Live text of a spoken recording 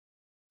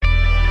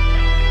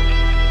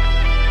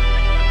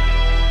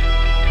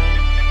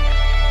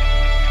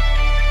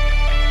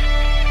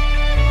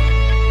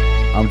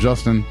I'm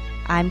Justin.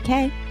 I'm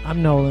Kay.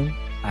 I'm Nolan.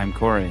 I'm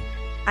Corey.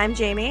 I'm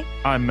Jamie.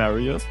 I'm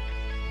Marius.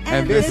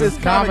 And this is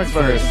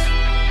ComicsVerse.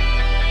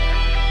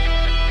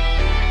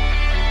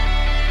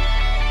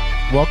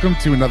 Welcome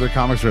to another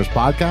ComicsVerse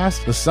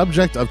podcast. The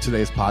subject of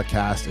today's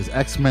podcast is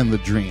X-Men the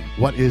Dream.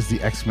 What is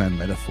the X-Men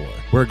metaphor?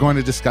 We're going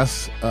to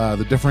discuss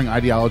the differing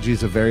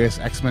ideologies of various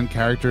X-Men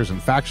characters and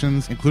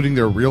factions, including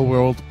their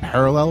real-world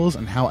parallels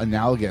and how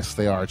analogous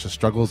they are to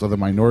struggles of the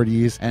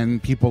minorities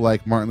and people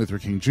like Martin Luther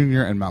King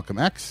Jr. and Malcolm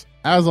X.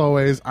 As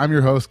always, I'm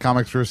your host,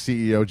 ComicsVerse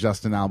CEO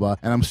Justin Alba,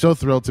 and I'm so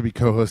thrilled to be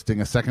co-hosting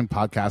a second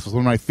podcast with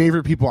one of my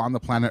favorite people on the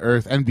planet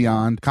Earth and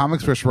beyond,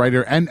 ComicsVerse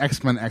writer and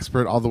X-Men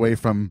expert all the way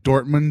from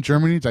Dortmund,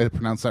 Germany. Did I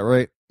pronounce that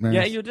right,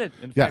 Marius? Yeah, you did.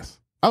 In yes.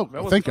 fact.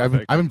 Oh, thank you. I've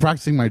been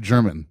practicing my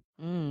German.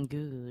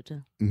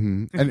 Good.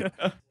 Mm-hmm. And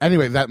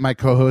anyway, my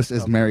co-host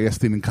is Marius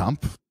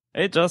Thienenkamp.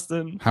 Hey,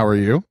 Justin. How are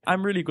you?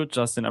 I'm really good,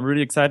 Justin. I'm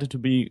really excited to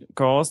be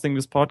co-hosting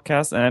this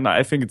podcast, and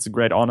I think it's a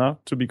great honor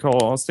to be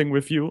co-hosting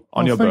with you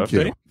on your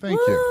birthday. Thank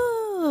you.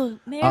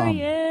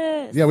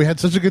 Marius. Yeah, we had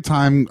such a good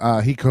time.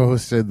 He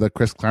co-hosted the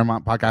Chris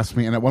Claremont podcast with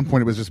me, and at one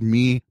point it was just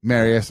me,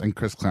 Marius, and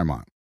Chris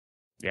Claremont.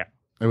 Yeah.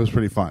 It was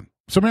pretty fun.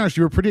 So, Marius,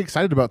 you were pretty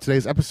excited about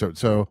today's episode.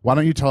 So why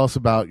don't you tell us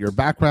about your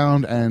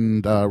background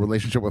and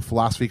relationship with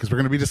philosophy? Because we're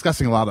going to be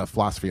discussing a lot of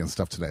philosophy and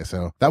stuff today.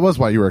 So that was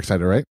why you were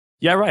excited, right?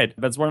 Yeah, right.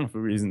 That's one of the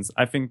reasons.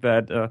 I think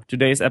that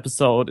today's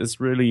episode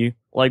is really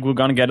like we're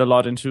going to get a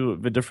lot into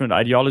the different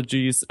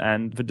ideologies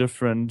and the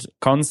different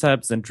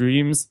concepts and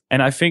dreams.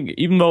 And I think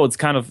even though it's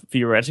kind of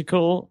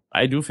theoretical,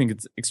 I do think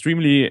it's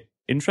extremely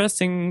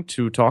interesting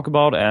to talk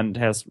about and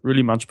has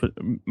really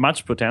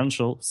much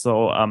potential.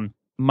 So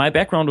my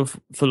background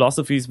of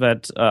philosophy is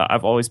that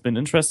I've always been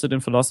interested in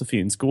philosophy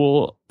in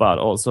school, but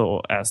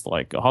also as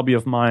like a hobby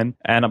of mine.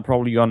 And I'm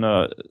probably going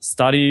to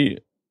study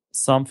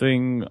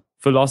something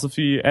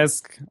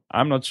philosophy-esque.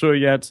 I'm not sure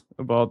yet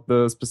about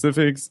the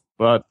specifics,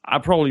 but I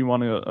probably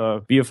want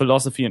to be a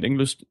philosophy and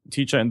English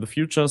teacher in the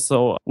future.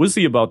 So we'll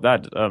see about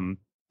that.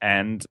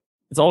 And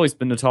it's always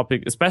been a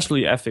topic,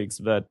 especially ethics,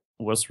 that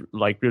was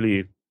like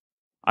really,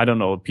 I don't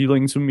know,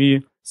 appealing to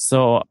me.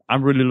 So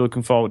I'm really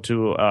looking forward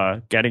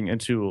to getting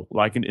into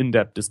like an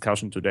in-depth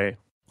discussion today.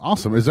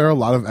 Awesome. Is there a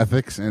lot of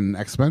ethics in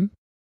X-Men?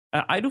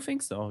 I do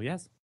think so,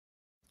 yes.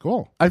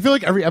 Cool. I feel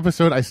like every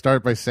episode I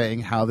start by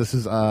saying how this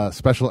is a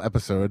special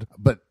episode,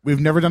 but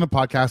we've never done a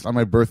podcast on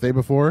my birthday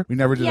before. We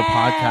never did a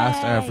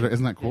podcast after.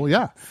 Isn't that cool?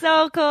 Yeah.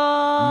 So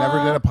cool.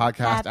 Never did a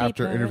podcast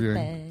after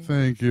interviewing.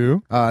 Thank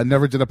you.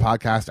 Never did a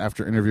podcast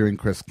after interviewing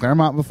Chris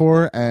Claremont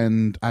before,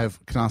 and I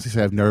can honestly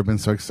say I've never been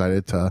so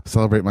excited to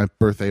celebrate my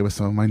birthday with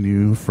some of my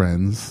new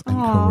friends and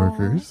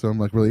coworkers. So I'm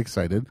like really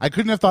excited. I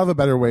couldn't have thought of a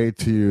better way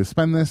to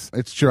spend this.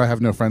 It's true I have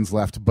no friends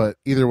left, but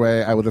either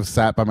way, I would have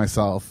sat by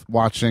myself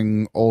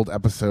watching old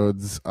episodes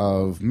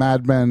of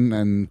Mad Men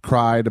and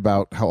cried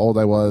about how old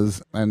I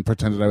was and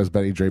pretended I was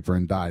Betty Draper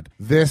and died.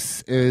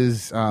 This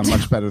is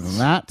much better than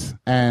that.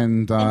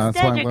 And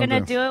instead, you're going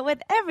to do it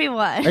with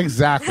everyone.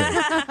 Exactly.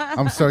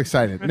 I'm so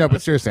excited. No,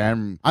 but seriously,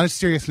 I'm on a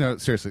serious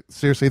note.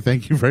 Seriously,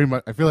 thank you very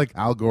much. I feel like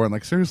Al Gore and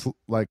like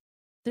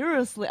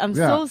seriously, I'm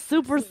so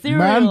super serious.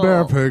 Man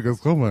Bear Pig is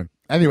coming.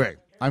 Anyway.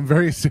 I'm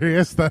very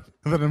serious that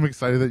I'm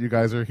excited that you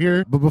guys are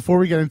here. But before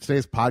we get into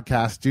today's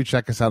podcast, do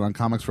check us out on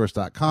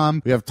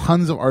comicsverse.com. We have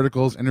tons of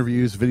articles,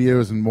 interviews,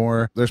 videos, and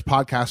more. There's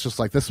podcasts just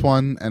like this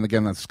one. And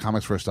again, that's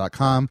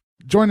comicsverse.com.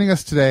 Joining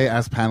us today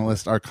as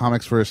panelists are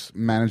ComicsVerse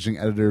managing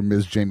editor,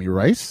 Ms. Jamie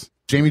Rice.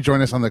 Jamie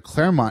joined us on the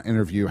Claremont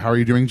interview. How are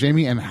you doing,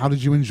 Jamie? And how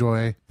did you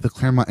enjoy the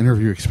Claremont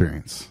interview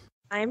experience?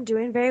 I'm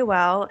doing very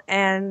well,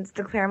 and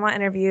the Claremont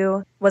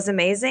interview was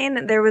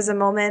amazing. There was a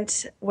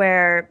moment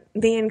where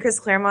me and Chris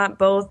Claremont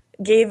both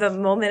gave a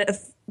moment of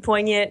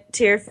poignant,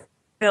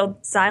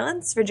 tear-filled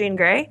silence for Jean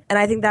Grey, and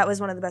I think that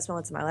was one of the best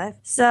moments of my life.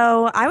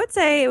 So I would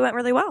say it went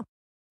really well.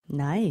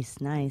 Nice.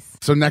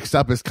 So next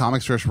up is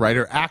ComicsVerse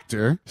writer,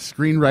 actor,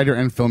 screenwriter,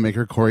 and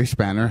filmmaker Corey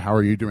Spanner. How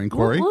are you doing,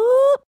 Corey? Whoop,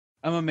 whoop.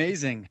 I'm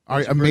amazing. All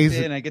right, It's your amazing.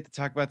 birthday and I get to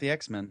talk about the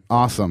X-Men.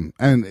 Awesome.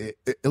 And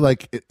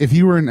if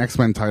you were an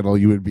X-Men title,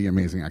 you would be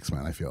Amazing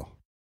X-Men, I feel.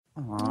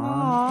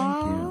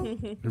 Aww.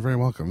 Thank you. You're very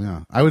welcome.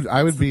 Yeah. I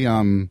would be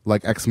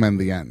like X-Men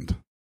the End.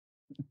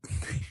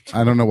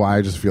 I don't know why,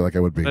 I just feel like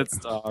I would be. Let's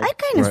talk. I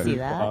kind of Right. see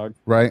that.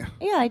 Right?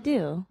 Yeah, I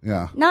do.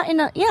 Yeah.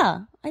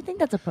 I think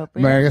that's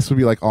appropriate. Marius would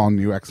be like all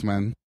new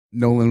X-Men.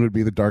 Nolan would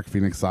be the Dark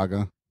Phoenix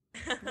Saga.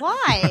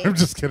 Why? I'm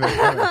just kidding.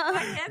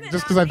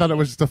 Just because I thought it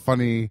was just a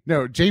funny.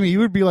 No, Jamie, you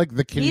would be like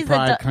the Kitty He's the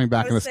Pryde du- coming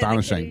back I and was saying the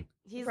astonishing. Kitty-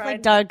 He's Pride.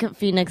 like Dark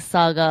Phoenix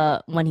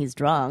Saga when he's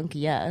drunk,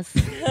 yes.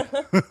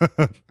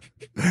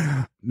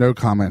 No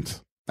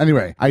comment.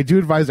 Anyway, I do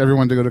advise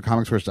everyone to go to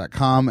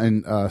comicsverse.com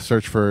and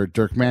search for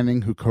Dirk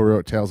Manning, who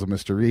co-wrote Tales of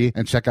Mystery,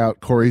 and check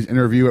out Corey's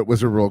interview at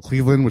Wizard World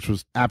Cleveland, which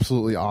was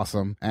absolutely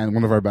awesome and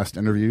one of our best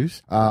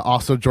interviews.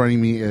 Also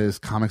joining me is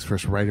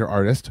ComicsVerse writer,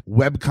 artist,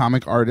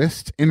 webcomic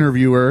artist,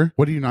 interviewer.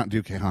 What do you not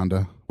do, Kay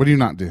Honda? What do you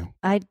not do?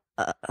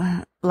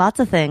 Lots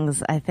of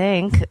things, I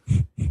think.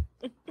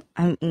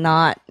 I'm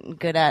not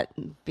good at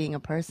being a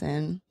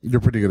person.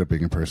 You're pretty good at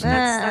being a person.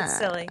 That's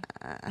silly.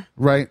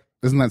 Right?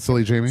 Isn't that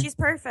silly, Jamie? She's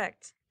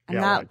perfect.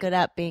 I'm not good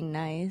at being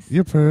nice.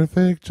 You're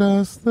perfect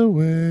just the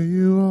way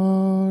you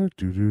are.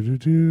 Do do do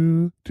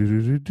do do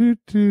do do do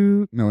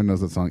do. No one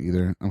knows that song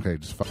either. Okay,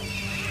 just fucking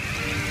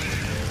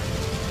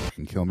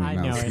kill me I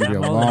now. know It's it. gonna be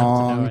a I'm old enough to know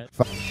long it.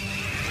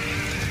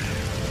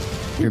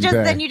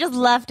 Then you just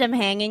left him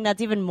hanging. That's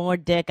even more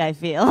dick, I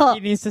feel. He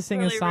needs to sing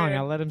Really a song. rude.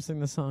 I'll let him sing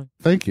the song.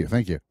 Thank you.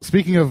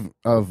 Speaking of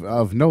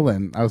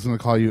Nolan, I was going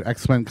to call you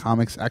X-Men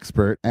comics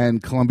expert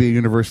and Columbia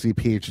University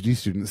PhD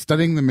student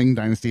studying the Ming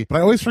Dynasty. But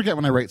I always forget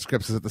when I write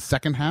scripts. Is it the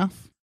second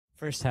half?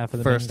 First half of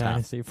the First Ming half.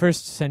 Dynasty.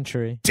 First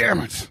century.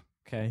 Damn it.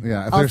 Okay.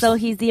 Yeah. if there's- Also,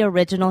 he's the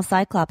original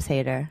Cyclops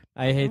hater.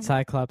 I hate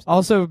Cyclops.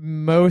 Also,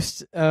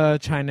 most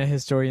China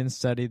historians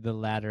studied the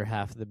latter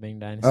half of the Ming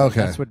Dynasty.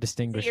 Okay. That's what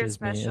distinguishes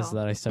me, special. is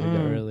that I studied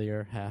the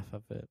earlier half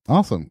of it.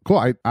 Awesome. Cool.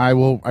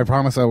 I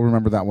promise I will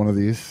remember that one of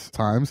these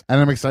times. And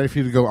I'm excited for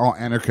you to go all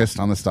anarchist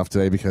on this stuff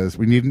today because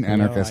we need an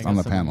anarchist I on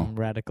got the some panel.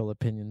 Radical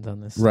opinions on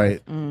this.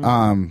 Right.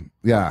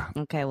 Yeah.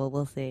 Okay, well,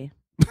 we'll see.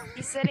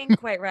 He's sitting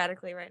quite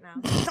radically right now.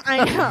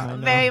 I know, I know.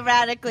 very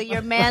radically.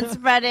 You're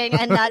man-spreading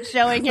and not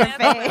showing your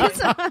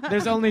face.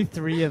 There's only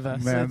 3 of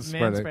us.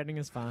 Manspreading. Manspreading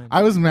is fine.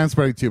 I was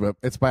manspreading too, but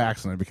it's by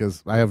accident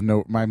because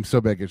I'm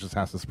so big it just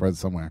has to spread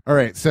somewhere. All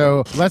right,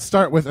 so let's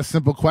start with a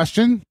simple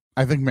question.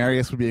 I think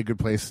Marius would be a good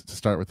place to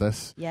start with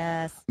this.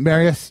 Yes.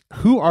 Marius,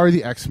 who are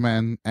the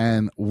X-Men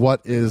and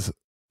what is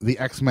the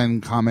X-Men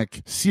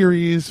comic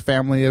series,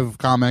 family of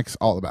comics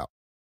all about?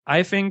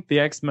 I think the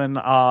X-Men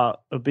are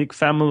a big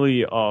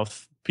family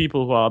of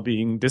people who are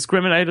being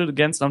discriminated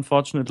against,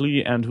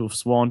 unfortunately, and who've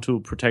sworn to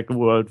protect a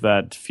world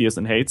that fears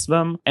and hates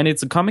them. And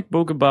it's a comic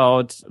book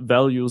about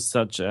values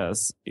such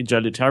as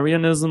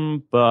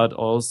egalitarianism, but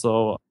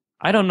also,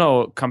 I don't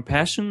know,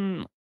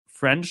 compassion,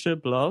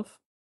 friendship, love.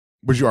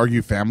 Would you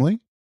argue family?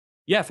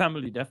 Yeah,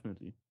 family,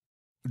 definitely.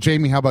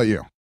 Jamie, how about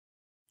you?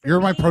 You're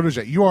my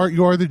protege. You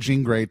are the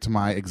Jean Grey to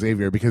my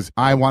Xavier because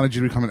I wanted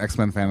you to become an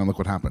X-Men fan and look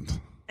what happened.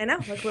 I know.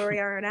 Look where we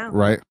are now.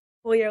 Right?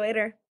 Whole year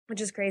later,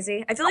 which is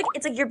crazy. I feel like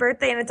it's like your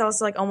birthday, and it's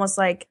also like almost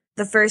like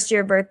the first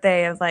year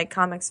birthday of like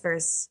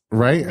ComicsVerse.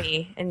 Right?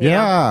 Me and you.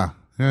 Yeah.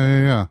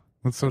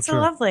 That's so It's true.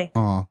 so lovely.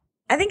 Aw.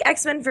 I think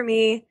X-Men for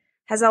me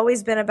has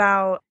always been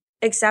about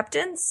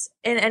acceptance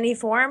in any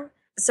form.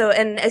 So,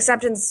 and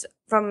acceptance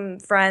from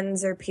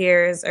friends or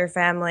peers or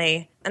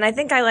family. And I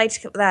think I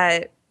liked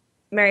that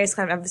Marius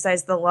kind of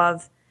emphasized the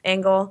love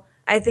angle.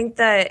 I think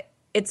that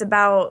it's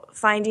about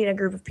finding a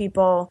group of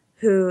people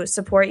who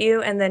support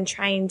you and then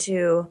trying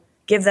to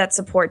give that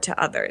support to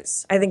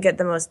others. I think at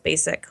the most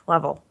basic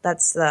level,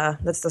 that's the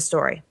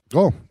story.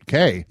 Oh,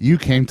 okay. You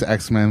came to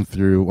X-Men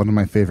through one of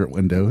my favorite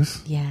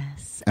windows.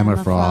 Yes.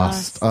 Emma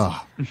Frost.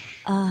 Oh,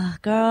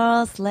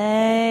 Girl,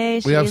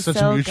 slay. we have She's such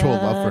so mutual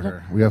good. love for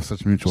her. We have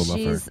such mutual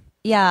love for her.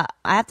 Yeah,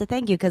 I have to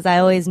thank you because I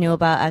always knew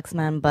about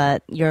X-Men,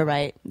 but you're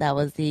right. That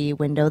was the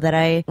window that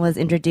I was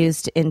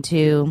introduced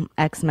into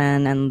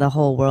X-Men and the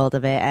whole world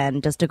of it.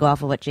 And just to go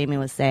off of what Jamie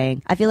was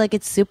saying, I feel like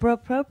it's super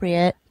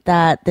appropriate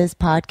that this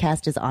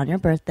podcast is on your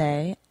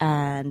birthday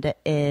and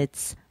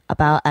it's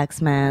about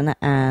X-Men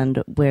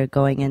and we're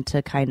going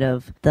into kind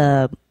of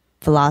the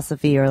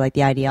philosophy or like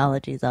the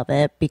ideologies of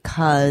it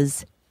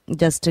because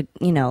just to,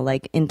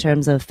 like in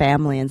terms of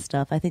family and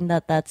stuff, I think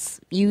that's,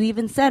 you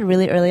even said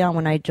really early on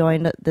when I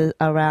joined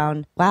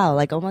around,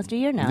 like almost a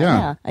year now.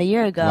 Yeah. A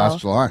year ago.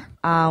 Last July.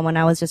 When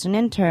I was just an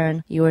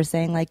intern, you were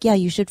saying like, yeah,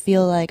 you should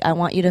feel like, I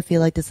want you to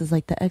feel like this is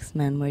like the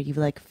X-Men where you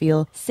like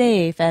feel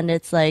safe and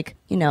it's like,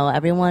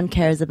 everyone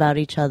cares about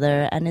each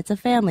other and it's a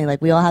family.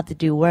 Like we all have to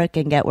do work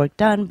and get work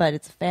done, but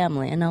it's a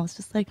family. And I was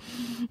just like,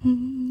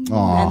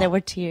 Aw. and there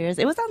were tears.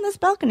 It was on this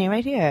balcony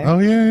right here. Oh,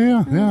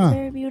 yeah. It was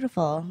very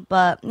beautiful.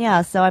 But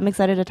yeah, so I'm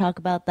excited to talk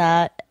about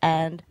that.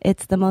 And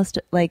it's the most,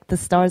 like, the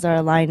stars are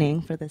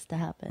aligning for this to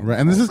happen. Right.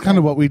 And this is kind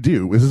of what we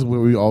do. This is what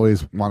we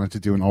always wanted to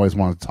do and always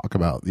wanted to talk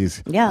about,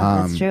 these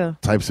that's true.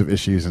 types of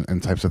issues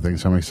and types of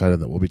things. So I'm excited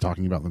that we'll be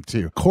talking about them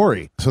too.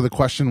 Corey, so the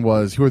question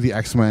was, who are the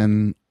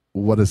X-Men?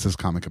 What is this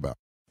comic about?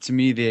 To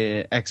me,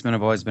 the X-Men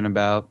have always been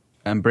about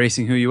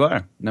embracing who you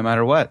are, no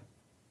matter what.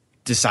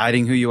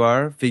 Deciding who you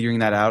are, figuring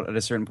that out at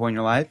a certain point in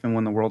your life. And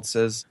when the world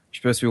says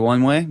you're supposed to be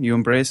one way, you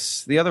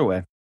embrace the other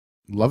way.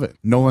 Love it.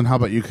 Nolan, how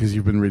about you? Because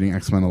you've been reading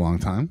X-Men a long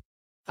time.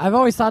 I've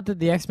always thought that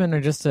the X-Men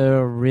are just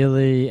a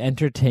really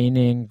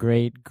entertaining,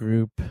 great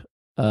group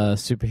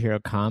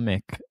superhero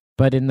comic.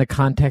 But in the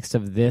context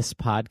of this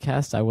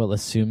podcast, I will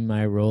assume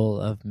my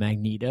role of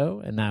Magneto,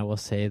 and I will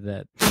say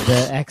that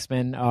the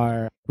X-Men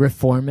are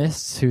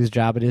reformists whose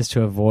job it is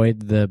to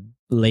avoid the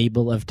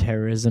label of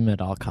terrorism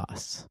at all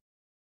costs.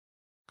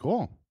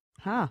 Cool.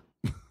 Huh.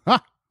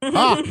 Ha!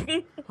 Ha!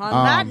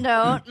 On that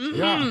note,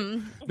 Yeah.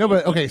 No,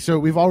 but okay, so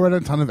we've all read a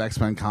ton of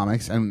X-Men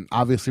comics, and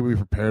obviously we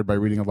prepared by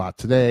reading a lot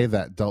today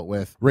that dealt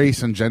with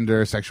race and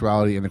gender,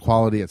 sexuality,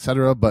 inequality,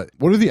 etc. But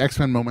what are the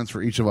X-Men moments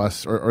for each of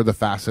us, or the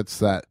facets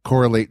that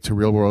correlate to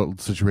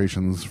real-world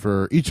situations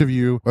for each of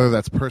you, whether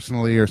that's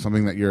personally or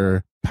something that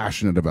you're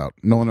passionate about?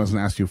 No one was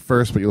going to ask you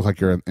first, but you look like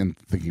you're in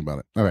thinking about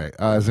it. All right.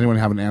 Does anyone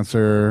have an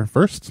answer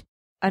first?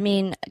 I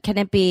mean, can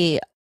it be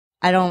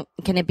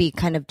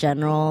kind of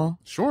general?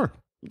 Sure.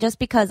 just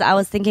because I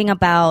was thinking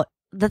about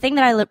the thing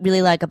that I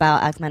really like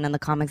about X-Men and the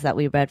comics that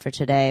we read for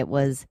today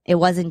was it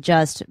wasn't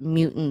just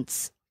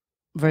mutants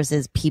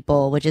versus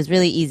people, which is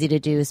really easy to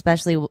do,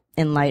 especially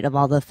in light of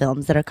all the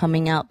films that are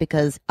coming out,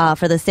 because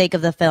for the sake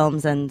of the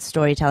films and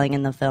storytelling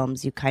in the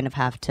films, you kind of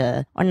have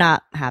to, or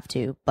not have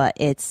to, but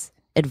it's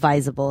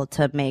advisable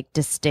to make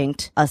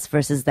distinct us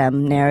versus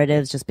them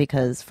narratives, just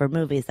because for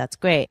movies that's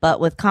great. But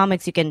with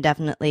comics, you can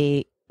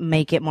definitely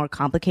make it more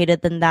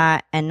complicated than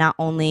that. And not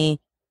only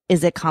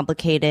is it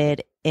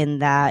complicated in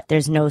that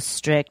there's no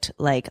strict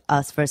like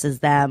us versus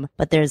them,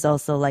 but there's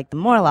also like the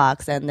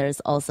Morlocks, and there's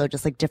also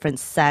just like different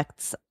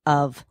sects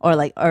of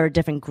or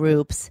different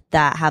groups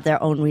that have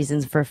their own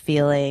reasons for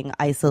feeling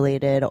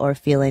isolated or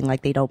feeling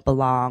like they don't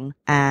belong.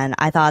 And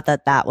I thought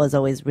that that was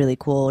always really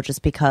cool,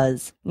 just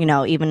because, you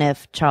know, even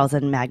if Charles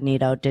and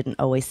Magneto didn't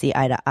always see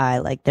eye to eye,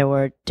 like there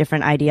were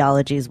different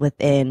ideologies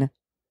within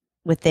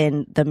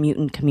the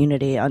mutant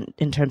community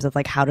in terms of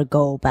like how to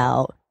go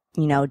about,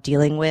 you know,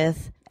 dealing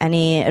with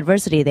any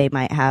adversity they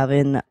might have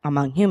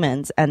among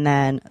humans. And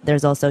then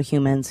there's also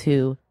humans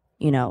who,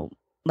 you know,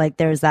 like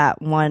there's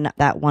that one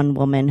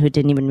woman who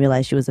didn't even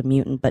realize she was a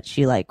mutant, but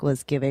she like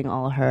was giving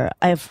all her,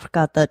 I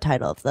forgot the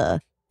title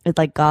of it's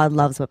like God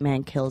Loves What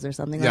Man Kills or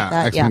something like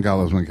that. X-Men God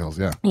Loves What Man Kills,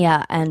 yeah.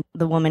 Yeah, and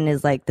the woman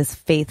is like this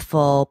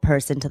faithful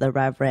person to the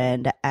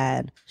Reverend,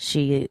 and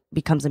she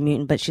becomes a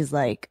mutant, but she's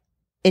like,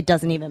 it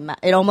doesn't even matter.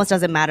 It almost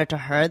doesn't matter to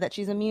her that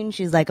she's immune.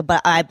 She's like,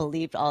 but I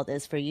believed all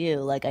this for you.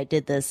 Like I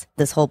did this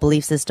whole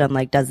belief system.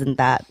 Like, doesn't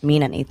that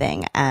mean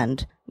anything?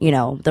 And, you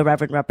know, the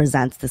Reverend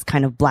represents this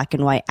kind of black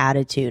and white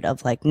attitude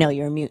of like, no,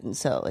 you're a mutant.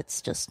 So it's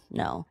just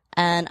no.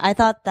 And I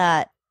thought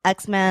that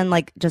X-Men,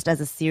 like just as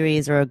a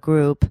series or a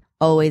group,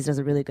 always does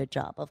a really good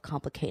job of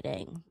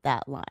complicating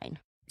that line.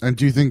 And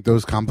do you think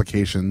those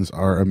complications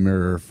are a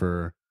mirror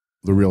for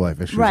the real life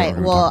issues? Right.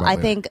 Well, I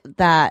think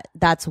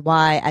that's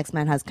why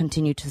X-Men has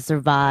continued to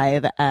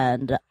survive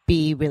and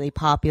be really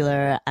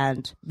popular,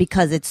 and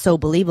because it's so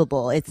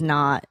believable.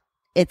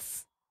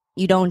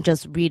 You don't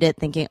just read it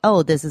thinking,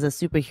 oh, this is a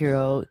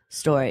superhero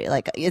story.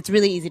 Like, it's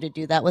really easy to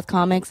do that with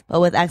comics, but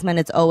with X-Men,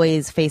 it's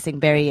always facing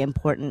very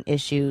important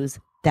issues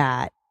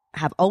that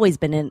have always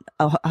been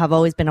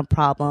a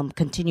problem,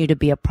 continue to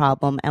be a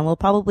problem, and will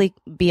probably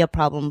be a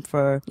problem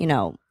for, you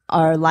know,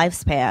 our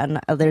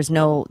lifespan. There's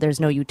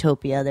no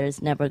utopia.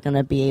 There's never going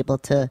to be able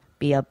to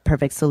be a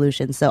perfect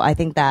solution. So I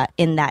think that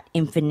in that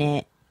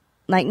infinite,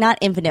 like not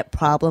infinite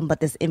problem, but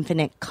this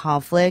infinite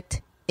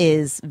conflict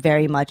is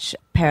very much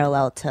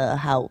parallel to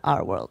how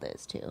our world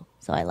is too.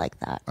 So I like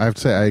that. I have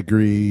to say, I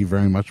agree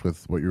very much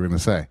with what you were going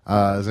to say.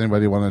 Does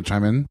anybody want to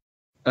chime in?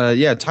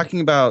 Yeah,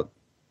 talking about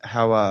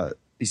how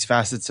these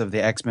facets of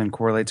the X-Men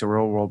correlate to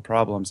real world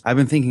problems. I've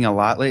been thinking a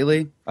lot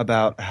lately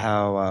about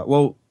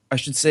how, I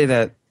should say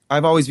that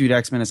I've always viewed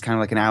X-Men as kind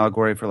of like an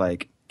allegory for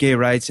like gay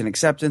rights and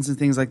acceptance and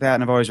things like that,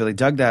 and I've always really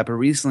dug that. But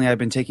recently I've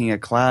been taking a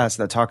class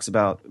that talks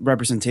about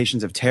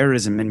representations of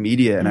terrorism in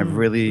media, and I've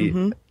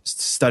really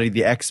studied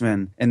the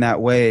X-Men in that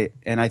way.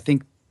 And I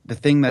think the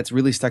thing that's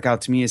really stuck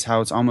out to me is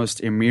how it's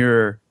almost a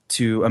mirror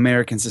to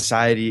American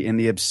society in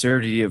the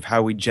absurdity of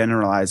how we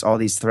generalize all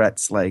these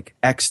threats. Like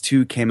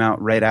X2 came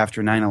out right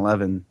after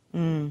 9/11.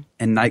 And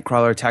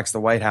Nightcrawler attacks the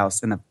White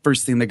House, and the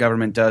first thing the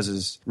government does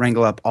is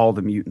wrangle up all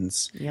the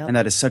mutants. Yep. And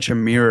that is such a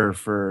mirror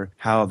for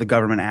how the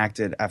government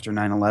acted after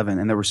 9/11.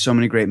 And there were so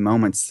many great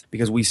moments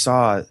because we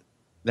saw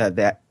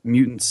that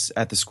mutants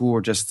at the school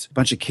were just a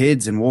bunch of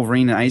kids, and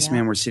Wolverine and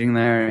Iceman were sitting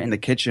there in the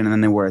kitchen, and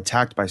then they were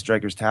attacked by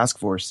Stryker's task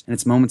force. And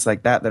it's moments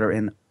like that that are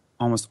in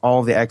almost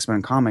all of the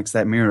X-Men comics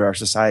that mirror our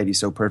society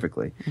so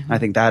perfectly. I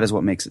think that is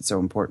what makes it so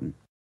important.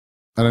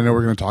 And I know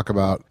we're going to talk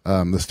about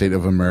the state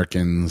of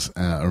Americans,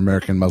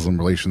 American-Muslim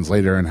relations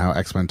later, and how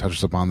X-Men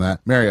touches upon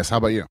that. Marius, how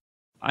about you?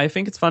 I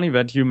think it's funny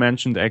that you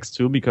mentioned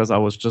X2, because I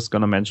was just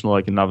going to mention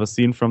like another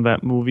scene from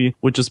that movie,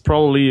 which is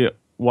probably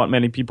what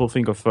many people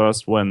think of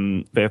first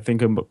when they're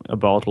thinking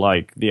about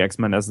like the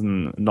X-Men as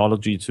an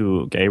analogy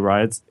to gay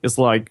rights. It's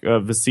like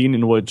the scene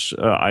in which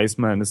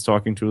Iceman is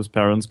talking to his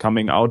parents,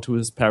 coming out to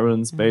his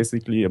parents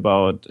basically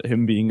about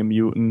him being a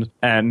mutant,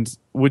 and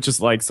which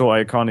is like so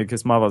iconic.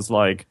 His mother's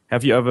like,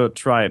 have you ever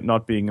tried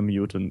not being a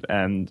mutant?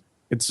 And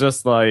it's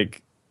just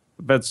like,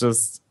 that's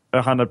just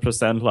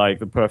 100% like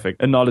the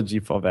perfect analogy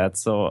for that.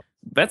 So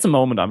that's a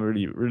moment I'm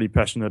really, really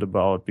passionate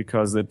about,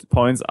 because it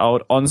points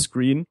out on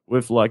screen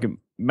with like a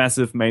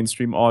massive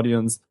mainstream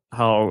audience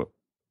how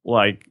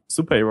like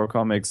superhero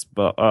comics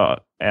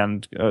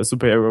and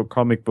superhero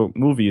comic book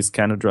movies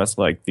can address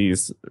like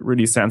these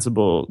really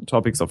sensible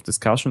topics of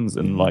discussions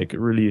in like a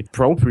really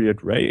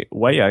appropriate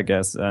way, I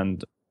guess.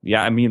 And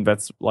yeah, I mean,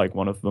 that's like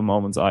one of the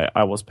moments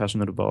I was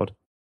passionate about.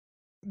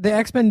 The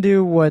X-Men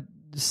do what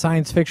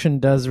science fiction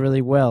does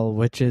really well,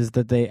 which is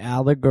that they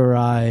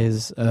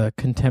allegorize a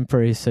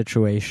contemporary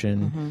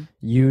situation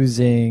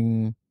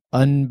using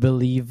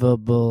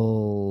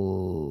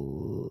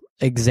unbelievable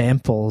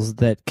examples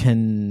that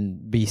can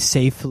be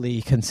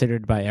safely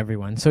considered by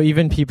everyone. So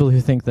even people who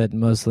think that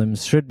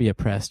Muslims should be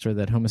oppressed or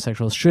that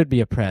homosexuals should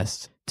be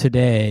oppressed,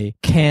 today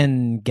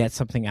can get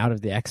something out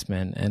of the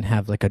X-Men and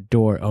have like a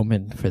door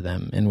opened for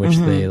them in which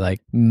they like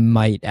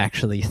might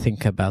actually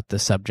think about the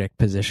subject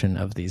position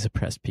of these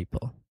oppressed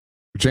people.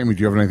 Jamie,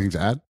 do you have anything to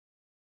add?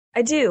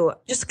 I do.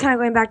 Just kind of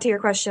going back to your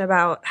question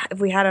about if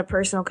we had a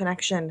personal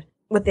connection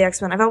with the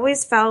X-Men. I've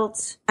always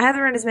felt, I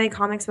haven't read as many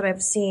comics, but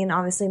I've seen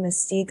obviously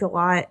Mystique a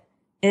lot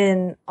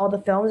in all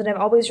the films, and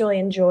I've always really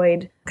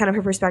enjoyed kind of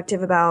her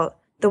perspective about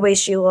the way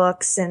she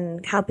looks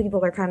and how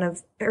people are kind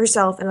of,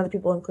 herself and other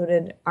people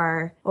included,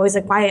 are always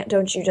like, why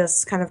don't you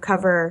just kind of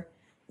cover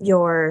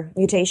your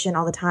mutation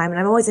all the time? And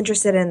I'm always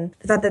interested in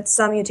the fact that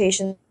some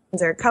mutations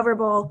are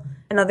coverable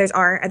and others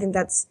aren't. I think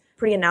that's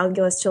pretty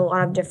analogous to a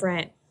lot of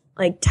different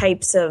like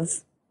types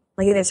of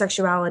like either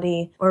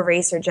sexuality or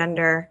race or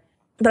gender.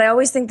 But I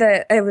always think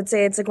that I would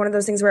say it's like one of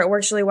those things where it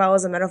works really well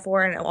as a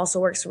metaphor, and it also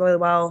works really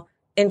well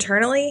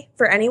internally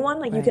for anyone.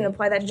 Like you can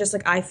apply that to just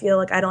like, I feel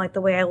like I don't like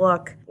the way I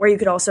look, or you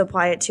could also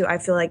apply it to, I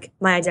feel like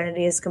my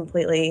identity is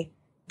completely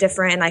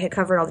different and I could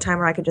cover it all the time,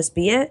 or I could just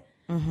be it.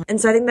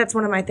 And so I think that's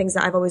one of my things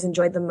that I've always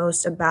enjoyed the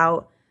most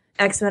about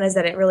X-Men, is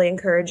that it really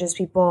encourages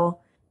people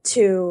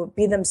to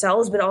be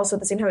themselves, but also at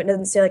the same time it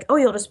doesn't say like, oh,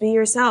 you'll just be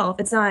yourself.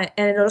 It's not,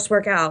 and it'll just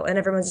work out and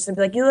everyone's just gonna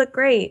be like, you look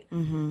great.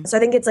 So I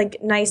think it's like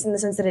nice in the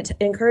sense that it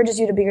encourages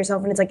you to be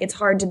yourself, and it's like, it's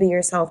hard to be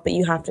yourself, but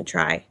you have to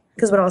try,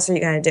 because what else are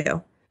you gonna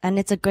do? And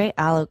it's a great,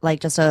 like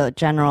just a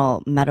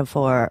general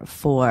metaphor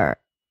for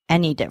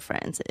any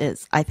difference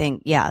is, I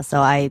think, yeah. So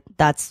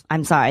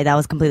I'm sorry, that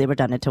was completely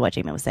redundant to what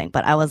Jamie was saying,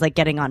 but I was like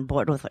getting on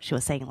board with what she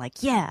was saying.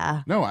 Like,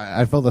 yeah. No,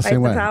 I felt the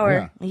same way.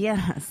 Power. Yeah.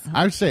 Yes.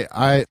 I would say,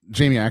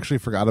 Jamie, I actually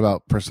forgot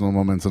about personal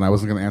moments, and I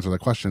wasn't going to answer the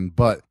question,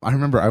 but I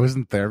remember I was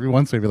in therapy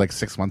once, maybe like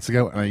 6 months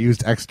ago, and I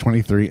used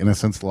X-23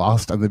 Innocence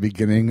Lost at the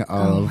beginning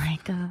of, oh my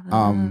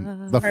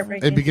God.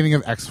 the beginning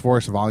of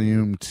X-Force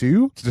Volume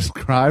 2 to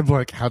describe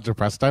like how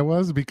depressed I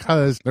was,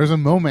 because there's a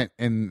moment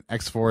in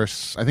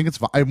X-Force, I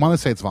want to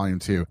say it's Volume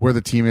 2, where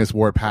the team is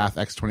Warpath,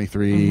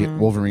 X-23,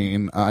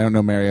 Wolverine. I don't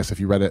know, Marius, if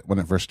you read it when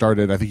it first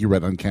started. I think you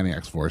read Uncanny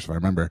X-Force, if I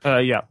remember.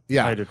 Yeah.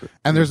 I did.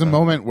 And there's a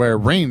moment where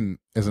Rain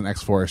is an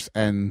X-Force,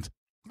 and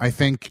I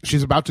think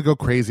she's about to go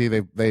crazy.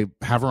 They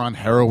have her on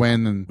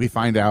heroin, and we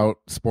find out,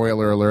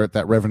 spoiler alert,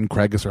 that Reverend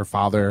Craig is her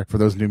father, for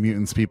those New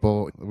Mutants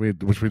people,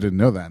 which we didn't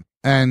know then.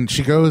 And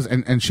she goes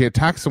and she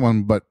attacks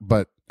someone, but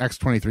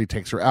X-23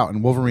 takes her out,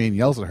 and Wolverine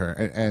yells at her,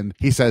 and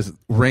he says,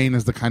 Rain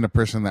is the kind of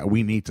person that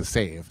we need to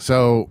save.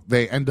 So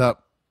they end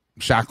up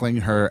shackling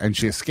her, and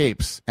she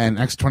escapes, and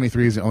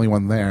X-23 is the only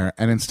one there,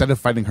 and instead of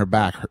fighting her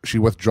back, she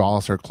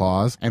withdraws her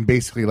claws and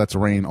basically lets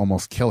Rain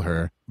almost kill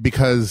her,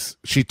 because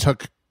she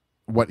took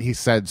what he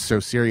said so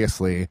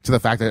seriously, to the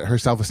fact that her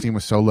self-esteem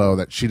was so low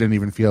that she didn't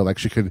even feel like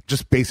she could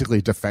just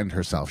basically defend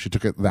herself. She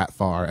took it that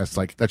far as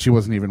like that she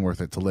wasn't even worth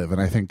it to live.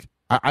 And I think,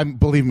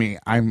 believe me,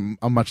 I'm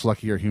a much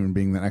luckier human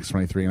being than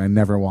X-23, and I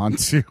never want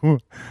to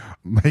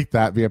make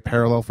that be a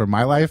parallel for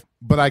my life,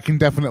 but I can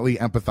definitely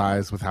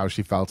empathize with how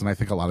she felt, and I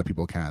think a lot of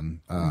people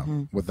can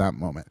with that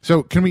moment.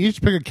 So can we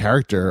each pick a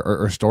character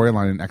or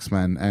storyline in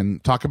X-Men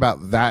and talk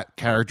about that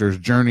character's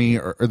journey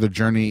or the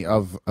journey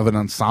of an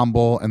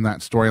ensemble in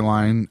that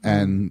storyline,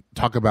 and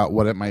talk about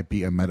what it might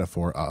be a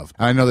metaphor of?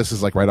 And I know this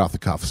is like right off the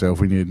cuff, so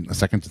if we need a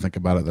second to think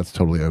about it, that's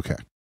totally okay.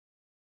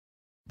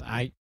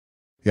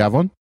 You have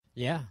one?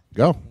 Yeah.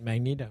 Go.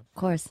 Magneto. Of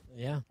course.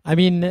 Yeah. I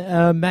mean,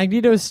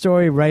 Magneto's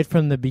story right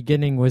from the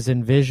beginning was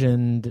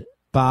envisioned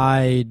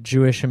by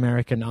Jewish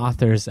American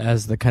authors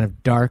as the kind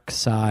of dark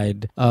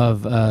side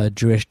of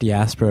Jewish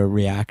diaspora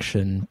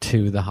reaction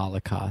to the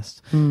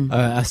Holocaust,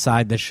 a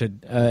side that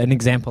should, an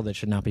example that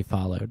should not be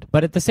followed.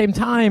 But at the same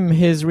time,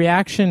 his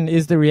reaction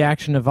is the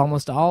reaction of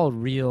almost all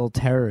real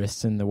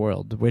terrorists in the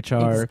world, which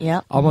are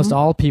almost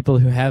all people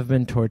who have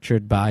been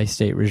tortured by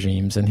state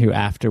regimes and who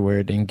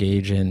afterward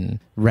engage in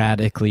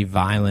radically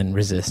violent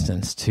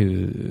resistance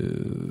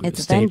to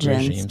state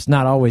regimes.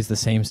 Not always the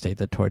same state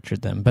that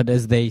tortured them, but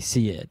as they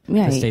see it,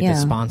 the state that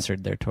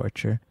sponsored their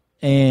torture.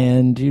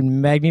 And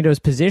Magneto's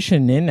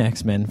position in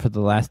X-Men for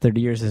the last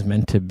 30 years is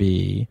meant to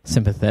be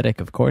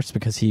sympathetic, of course,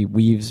 because he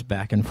weaves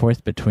back and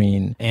forth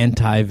between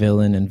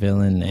anti-villain and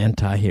villain,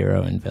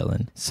 anti-hero and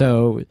villain.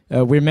 So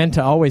we're meant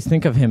to always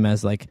think of him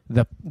as like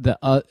the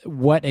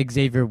what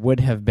Xavier would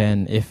have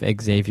been if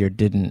Xavier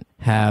didn't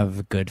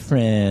have good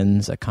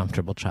friends, a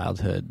comfortable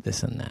childhood,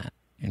 this and that.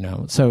 You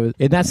know, so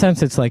in that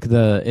sense, it's like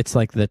the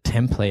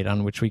template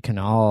on which we can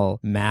all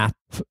map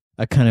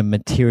a kind of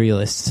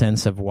materialist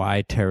sense of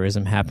why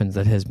terrorism happens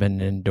that has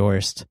been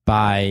endorsed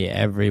by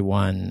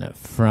everyone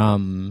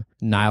from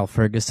Niall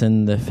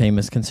Ferguson, the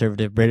famous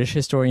conservative British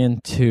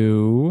historian,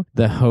 to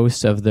the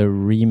host of the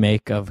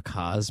remake of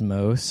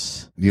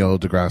Cosmos, Neil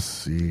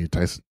deGrasse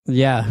Tyson.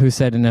 Yeah, who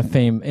said in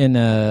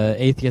a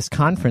atheist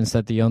conference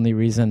that the only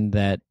reason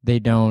that they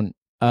don't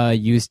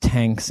use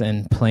tanks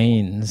and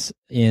planes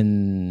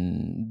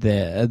in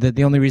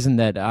the only reason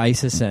that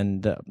ISIS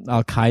and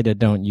Al Qaeda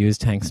don't use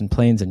tanks and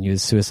planes and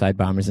use suicide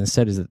bombers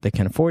instead is that they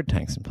can afford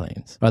tanks and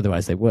planes.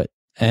 Otherwise, they would.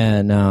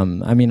 And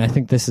I mean, I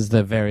think this is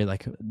the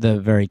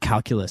very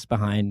calculus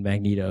behind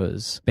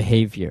Magneto's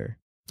behavior.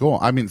 Cool.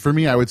 I mean, for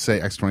me, I would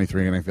say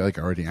X-23, and I feel like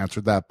I already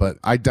answered that, but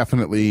I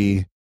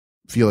definitely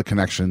feel a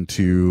connection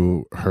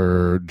to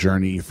her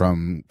journey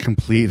from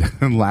complete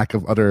lack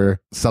of utter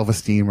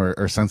self-esteem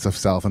or sense of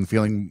self and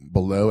feeling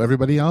below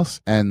everybody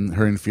else, and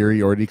her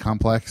inferiority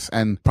complex,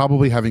 and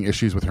probably having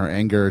issues with her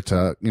anger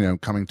to,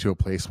 coming to a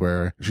place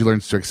where she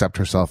learns to accept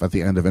herself at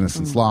the end of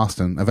Innocence Lost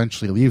and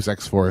eventually leaves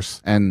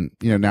X-Force. And,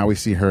 now we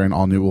see her in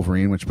All New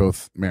Wolverine, which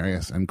both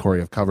Marius and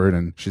Corey have covered,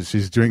 and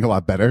she's doing a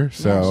lot better.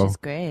 So yeah, she's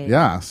great.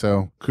 Yeah.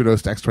 So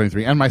kudos to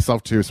X-23 and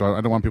myself too. So I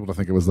don't want people to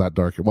think it was that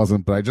dark. It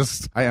wasn't, but I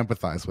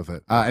empathize with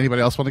it.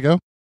 Anybody else want to go?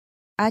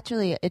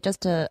 Actually, I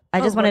just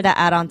wanted to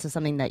add on to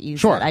something that you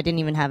said. I didn't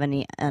even have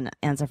an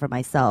answer for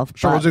myself.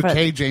 Sure, we'll do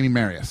Kay, Jamie,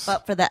 Marius.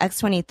 But for the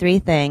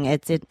X-23 thing,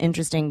 it's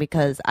interesting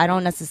because I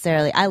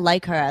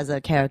like her as a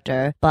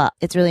character, but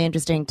it's really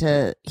interesting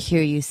to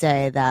hear you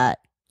say that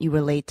you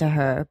relate to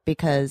her,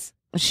 because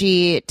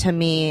to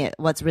me,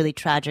 what's really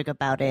tragic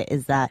about it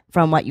is that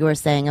from what you were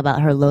saying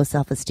about her low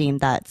self-esteem,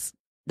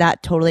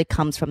 that totally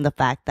comes from the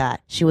fact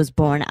that she was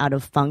born out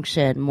of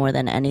function more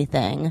than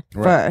anything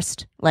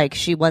first. Like,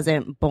 she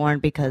wasn't born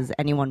because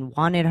anyone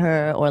wanted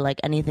her or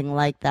like anything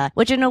like that,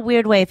 which in a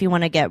weird way, if you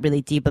want to get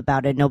really deep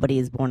about it, nobody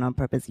is born on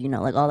purpose,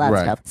 like all that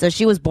stuff. So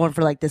she was born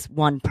for like this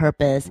one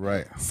purpose.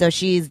 Right. So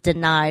she's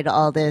denied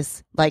all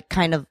this, like,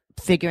 kind of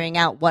figuring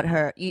out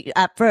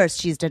at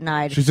first she's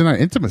denied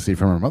intimacy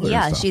from her mother.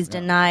 Yeah, she's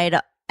denied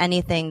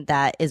anything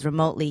that is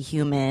remotely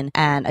human.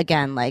 And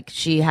again, like,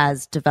 she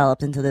has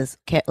developed into this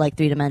like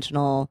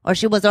three-dimensional, or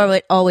she was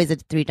always a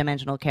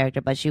three-dimensional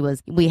character, but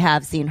we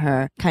have seen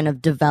her kind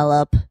of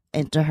develop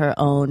into her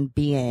own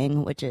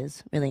being, which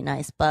is really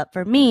nice. But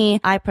for me,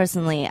 I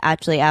personally,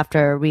 actually,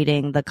 after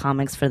reading the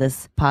comics for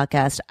this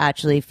podcast,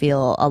 actually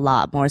feel a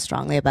lot more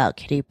strongly about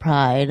Kitty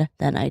Pryde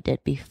than I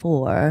did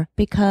before,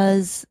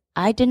 because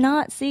I did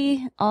not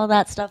see all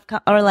that stuff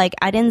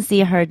I didn't see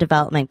her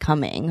development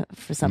coming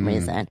for some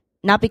reason.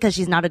 Not because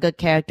she's not a good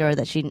character, or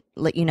that she,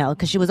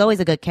 because she was always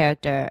a good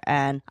character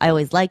and I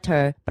always liked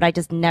her, but I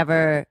just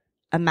never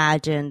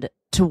imagined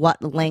to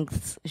what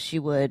lengths she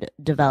would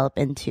develop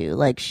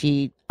into,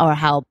 or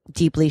how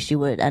deeply she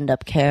would end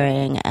up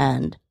caring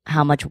and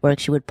how much work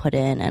she would put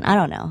in. And I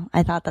don't know.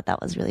 I thought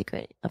that was really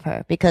great of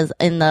her, because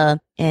in the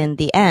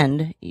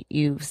end,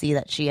 you see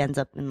that she ends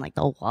up in like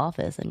the Oval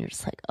Office, and you're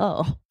just like,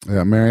 oh.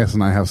 Yeah, Marius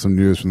and I have some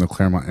news from the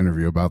Claremont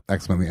interview about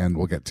X-Men the End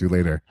we'll get to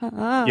later.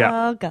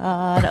 Oh,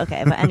 God.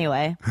 Okay, but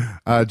anyway.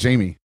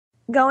 Jamie.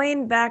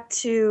 Going back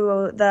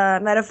to the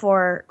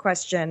metaphor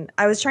question,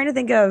 I was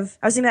thinking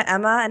about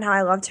Emma and how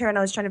I loved her, and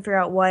I was trying to figure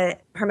out what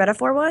her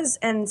metaphor was.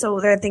 And so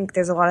I think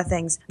there's a lot of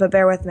things, but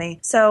bear with me.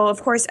 So,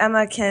 of course,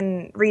 Emma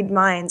can read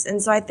minds.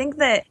 And so I think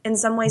that in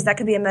some ways that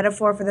could be a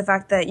metaphor for the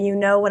fact that,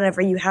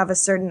 whenever you have a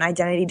certain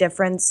identity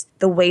difference,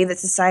 the way that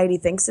society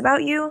thinks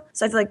about you.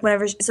 So I feel like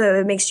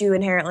it makes you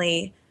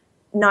inherently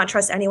not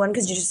trust anyone,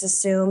 because you just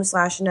assume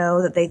 /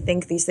 know that they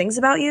think these things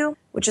about you,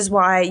 which is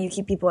why you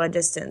keep people at a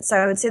distance. So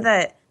I would say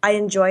that I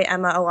enjoy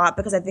Emma a lot,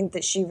 because I think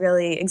that she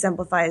really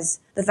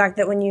exemplifies the fact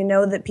that when you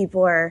know that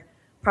people are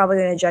probably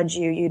going to judge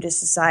you, you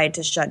just decide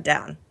to shut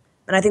down.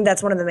 And I think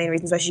that's one of the main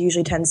reasons why she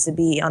usually tends to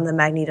be on the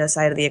Magneto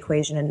side of the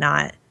equation and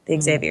not the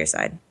Xavier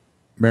side.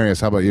 Marius,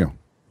 how about you?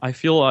 I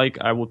feel like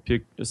I would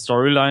pick a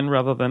storyline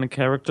rather than a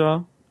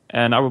character.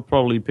 And I would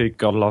probably pick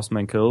God Loves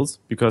Man Kills,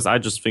 because I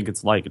just think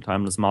it's like a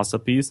timeless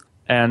masterpiece.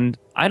 And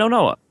I don't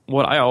know,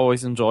 what I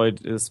always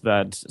enjoyed is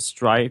that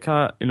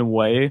Stryker, in a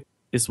way,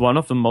 is one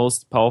of the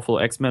most powerful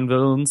X-Men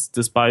villains,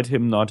 despite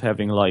him not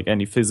having like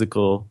any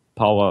physical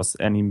powers,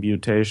 any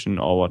mutation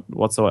or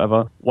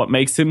whatsoever. What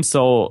makes him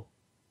so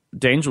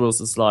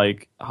dangerous is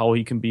like how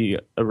he can be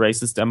a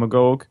racist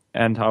demagogue,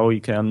 and how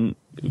he can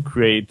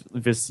create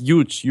this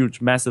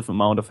huge, massive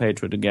amount of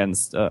hatred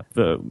against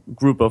the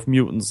group of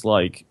mutants,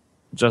 like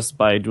just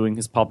by doing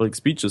his public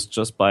speeches,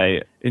 just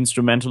by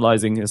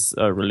instrumentalizing his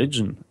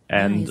religion.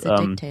 And he's a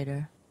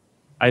dictator.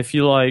 I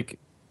feel like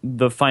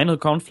the final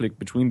conflict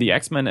between the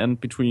X-Men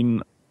and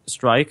between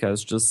Stryker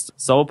is just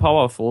so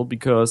powerful,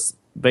 because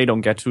they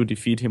don't get to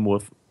defeat him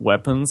with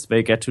weapons,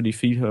 they get to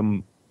defeat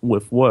him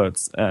with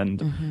words.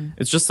 And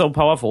it's just so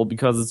powerful,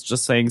 because it's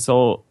just saying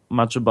so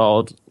much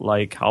about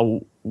like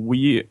how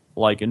we,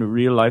 like in a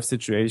real life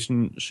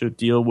situation, should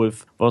deal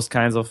with those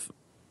kinds of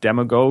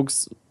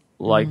demagogues,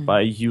 like by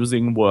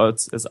using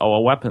words as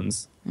our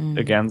weapons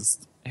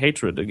against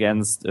hatred,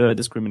 against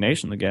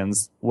discrimination,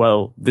 against,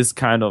 this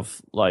kind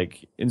of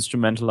like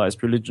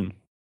instrumentalized religion.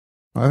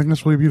 I think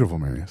that's really beautiful,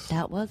 Marius.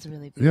 That was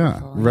really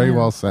beautiful. Yeah, very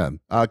well said.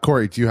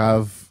 Corey, do you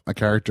have a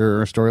character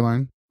or a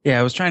storyline? Yeah,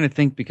 I was trying to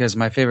think, because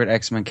my favorite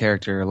X-Men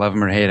character, love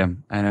him or hate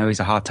him, I know he's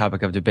a hot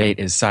topic of debate,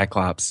 is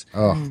Cyclops.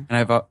 Oh.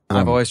 And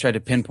I've always tried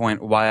to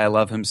pinpoint why I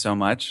love him so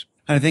much.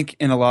 And I think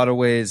in a lot of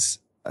ways,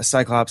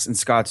 Cyclops and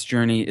Scott's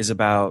journey is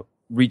about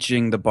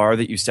reaching the bar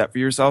that you set for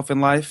yourself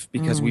in life,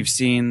 because we've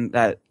seen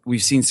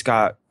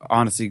Scott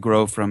honestly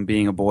grow from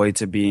being a boy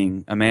to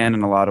being a man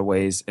in a lot of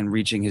ways and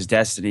reaching his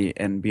destiny.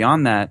 And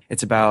beyond that,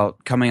 it's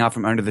about coming out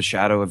from under the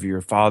shadow of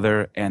your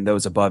father and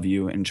those above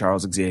you in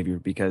Charles Xavier,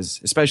 because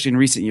especially in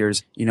recent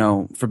years,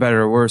 for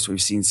better or worse,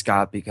 we've seen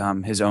Scott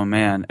become his own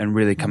man and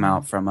really come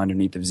out from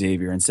underneath of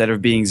Xavier. Instead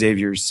of being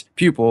Xavier's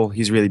pupil,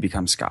 he's really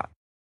become Scott.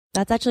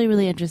 That's actually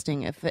really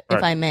interesting, if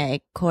I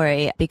may,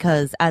 Corey,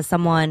 because as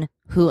someone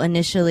who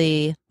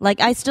initially,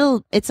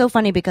 it's so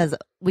funny because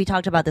we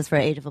talked about this for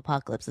Age of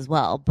Apocalypse as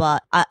well,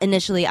 but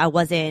initially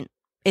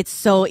it's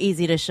so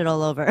easy to shit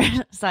all over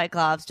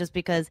Cyclops just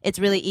because it's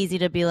really easy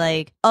to be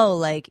like, oh,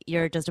 like,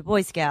 you're just a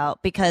Boy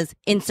Scout, because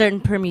in certain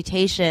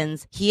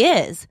permutations, he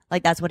is.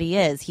 Like, that's what he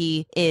is.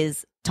 He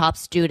is top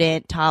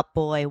student, top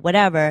boy,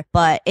 whatever.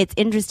 But it's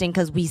interesting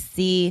because we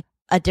see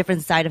a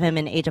different side of him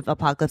in Age of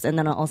Apocalypse and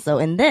then also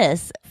in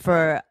this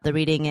for the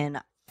reading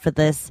and for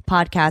this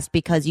podcast,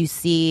 because you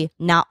see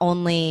not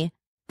only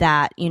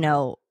that,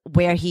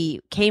 where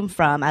he came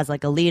from as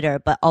like a leader,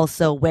 but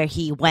also where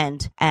he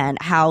went and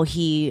how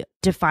he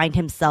defined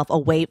himself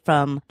away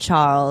from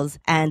Charles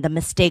and the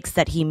mistakes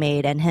that he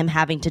made and him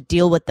having to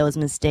deal with those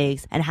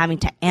mistakes and having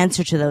to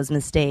answer to those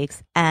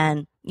mistakes.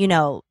 And,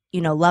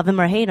 love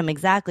him or hate him,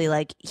 exactly.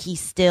 Like, he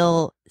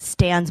still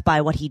stands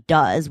by what he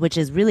does, which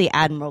is really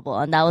admirable.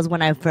 And that was when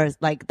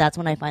that's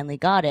when I finally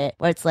got it,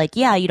 where it's like,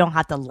 yeah, you don't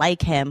have to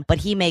like him, but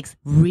he makes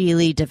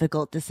really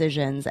difficult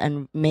decisions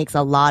and makes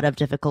a lot of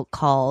difficult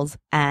calls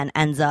and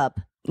ends up,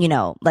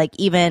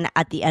 even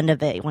at the end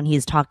of it, when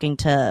he's talking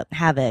to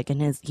Havoc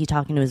and he's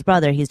talking to his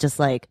brother, he's just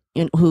like,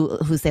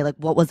 who say like,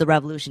 what was the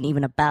revolution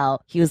even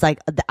about? He was like,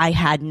 I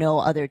had no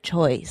other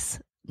choice.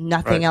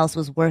 Nothing else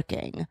was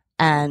working.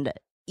 And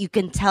you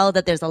can tell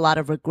that there's a lot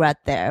of regret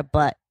there,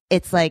 but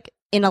it's like,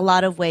 in a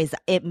lot of ways,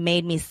 it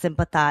made me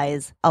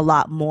sympathize a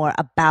lot more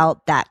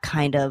about that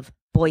kind of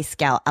Boy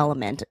Scout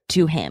element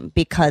to him,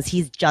 because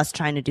he's just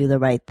trying to do the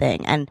right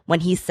thing. And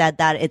when he said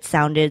that, it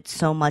sounded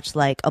so much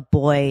like a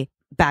boy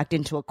backed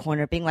into a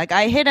corner being like,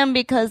 I hit him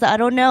because I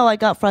don't know, I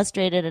got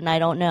frustrated and I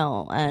don't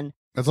know. And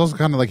it's also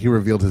kind of like he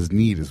revealed his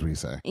need, as we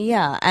say.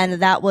 Yeah, and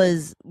that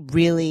was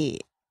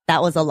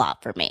a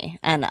lot for me.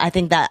 And I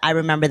think that I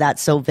remember that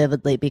so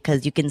vividly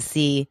because you can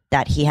see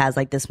that he has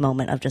like this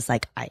moment of just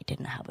like, I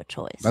didn't have a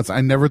choice.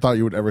 I never thought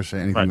you would ever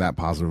say anything that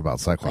positive about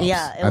Cyclops.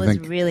 Yeah, it was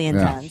really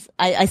intense.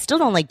 Yeah. I still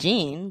don't like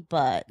Jean,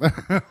 but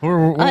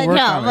we'll work on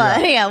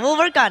it. Yeah, we'll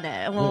work on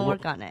it. We'll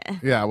work on it.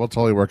 Yeah, we'll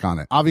totally work on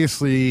it.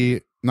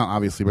 Not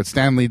obviously, but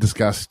Stan Lee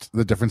discussed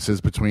the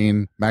differences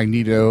between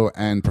Magneto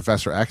and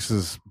Professor X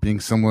as being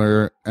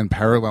similar and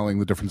paralleling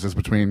the differences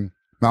between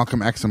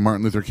Malcolm X and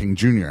Martin Luther King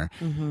Jr.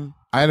 Mm-hmm.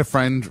 I had a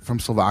friend from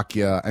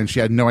Slovakia, and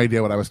she had no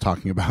idea what I was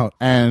talking about.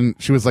 And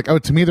she was like, oh,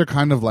 to me, they're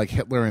kind of like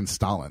Hitler and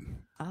Stalin.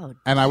 Oh,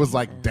 and I was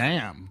like,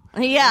 damn.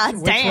 Yeah,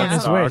 which damn. One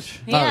is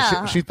which?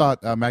 Yeah. She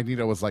thought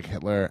Magneto was like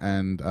Hitler,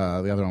 and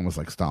the other one was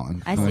like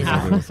Stalin. I see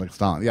that. Was like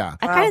Stalin. Yeah.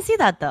 I kind of see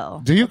that,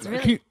 though. Do you?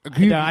 Really...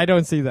 No, I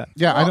don't see that.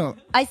 Yeah, well, I don't.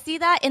 I see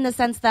that in the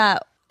sense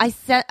that I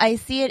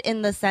see it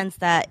in the sense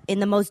that, in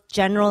the most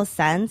general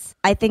sense,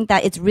 I think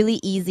that it's really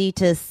easy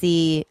to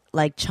see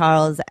like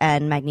Charles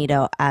and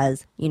Magneto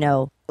as,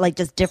 like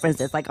just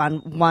differences, like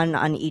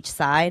on each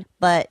side.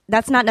 But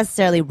that's not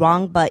necessarily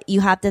wrong, but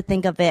you have to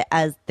think of it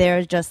as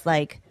they're just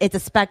like, it's a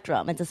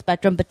spectrum. It's a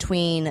spectrum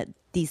between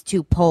these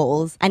two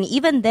poles. And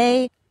even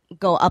they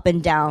go up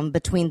and down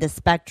between the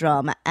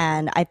spectrum.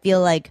 And I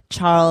feel like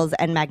Charles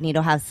and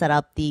Magneto have set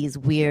up these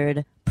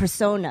weird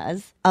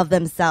personas of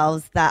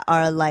themselves that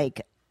are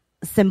like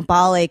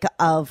symbolic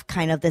of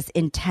kind of this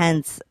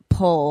intense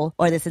pole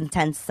or this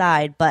intense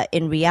side, but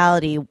in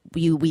reality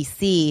we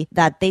see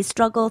that they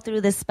struggle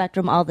through this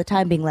spectrum all the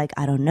time, being like,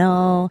 I don't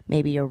know,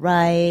 maybe you're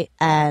right,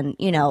 and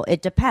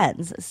it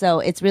depends. So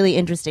it's really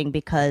interesting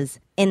because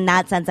in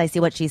that sense I see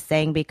what she's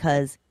saying,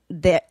 because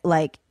they're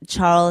like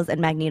Charles and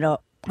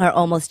Magneto are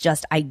almost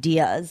just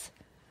ideas,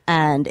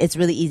 and it's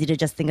really easy to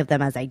just think of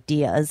them as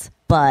ideas,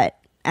 but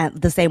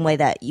the same way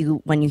that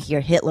when you hear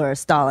Hitler or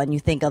Stalin, you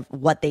think of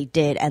what they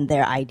did and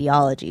their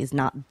ideologies,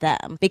 not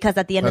them. Because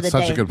at the end of the day,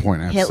 that's such a good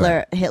point.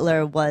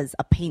 Hitler was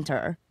a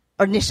painter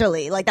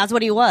initially. Like, that's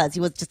what he was. He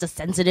was just a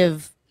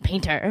sensitive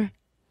painter,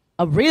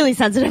 a really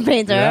sensitive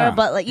painter. Yeah.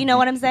 But like, you know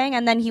what I'm saying?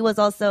 And then he was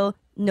also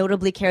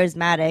notably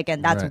charismatic,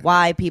 and that's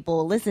why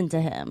people listen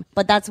to him.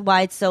 But that's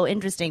why it's so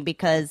interesting,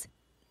 because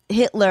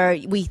Hitler,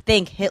 we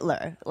think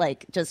Hitler,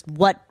 like just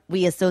what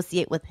we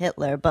associate with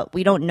Hitler, but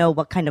we don't know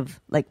what kind of,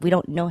 like, we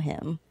don't know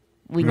him.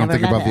 We don't never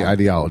think met about him. the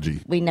ideology.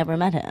 We never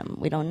met him.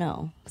 We don't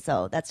know.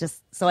 So that's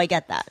just, so I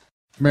get that.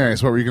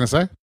 Marius, what were you going to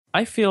say?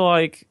 I feel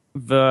like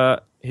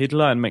the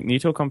Hitler and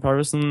Magneto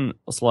comparison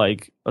is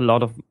like a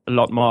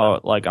lot more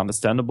like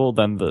understandable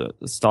than the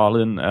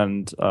Stalin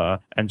and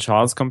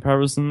Charles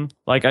comparison.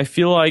 Like, I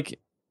feel like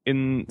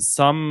in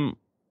some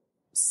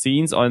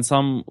scenes or in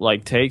some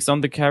like takes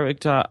on the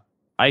character,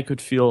 I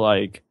could feel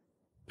like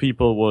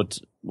people would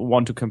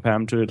want to compare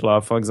him to Hitler.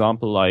 For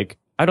example, like,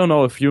 I don't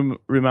know if you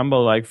remember,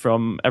 like,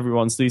 from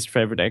everyone's least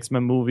favorite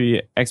X-Men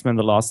movie, X-Men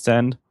The Last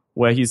Stand,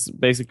 where he's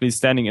basically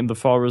standing in the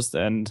forest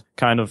and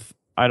kind of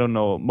I don't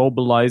know,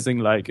 mobilizing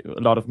like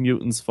a lot of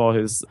mutants for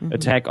his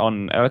attack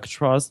on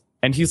Alcatraz.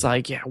 And he's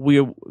like, yeah,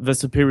 we're the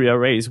superior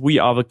race. We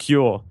are the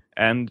cure.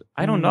 And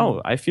I don't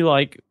know. I feel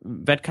like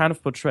that kind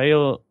of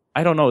portrayal,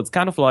 I don't know. It's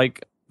kind of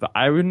like the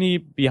irony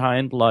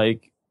behind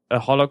like a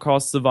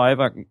Holocaust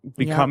survivor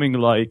becoming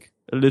like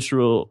a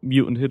literal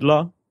mutant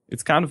Hitler.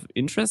 It's kind of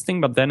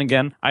interesting, but then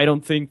again, I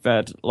don't think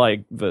that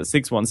like the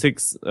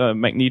 616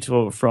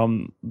 Magneto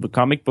from the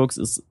comic books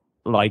is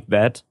like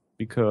that,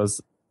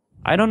 because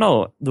I don't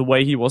know, the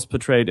way he was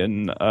portrayed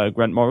in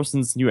Grant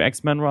Morrison's new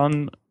X-Men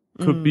run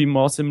could be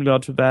more similar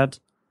to that.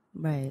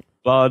 Right.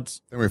 But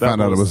then we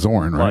found out it was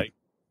Zorn, right? Like,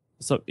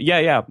 so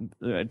yeah.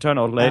 It turned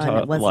out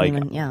later, like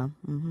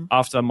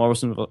after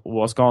Morrison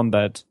was gone,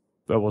 that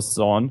there was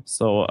Zorn.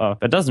 So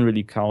that doesn't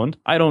really count.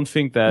 I don't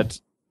think that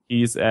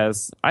he's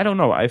as, I don't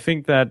know. I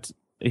think that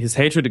his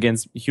hatred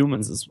against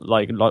humans is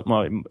like a lot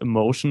more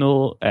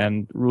emotional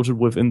and rooted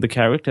within the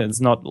character.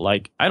 It's not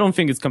like, I don't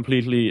think it's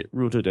completely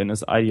rooted in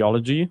his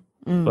ideology,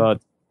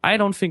 but I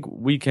don't think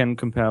we can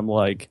compare him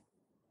like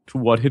to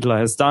what Hitler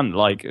has done.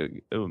 Like,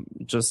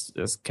 just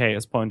as Kay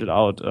has pointed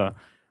out,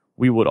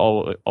 we would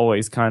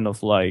always kind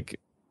of like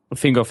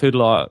think of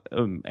Hitler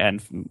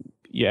and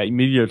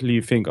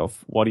immediately think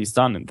of what he's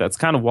done. And that's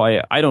kind of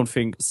why I don't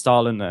think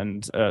Stalin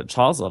and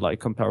Charles are like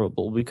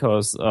comparable,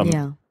 because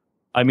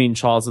I mean,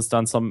 Charles has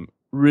done some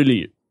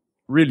really,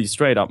 really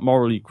straight up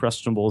morally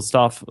questionable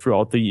stuff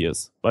throughout the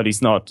years, but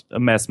he's not a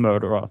mass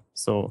murderer.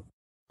 So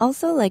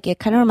also, like, it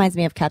kind of reminds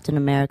me of Captain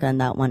America in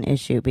that one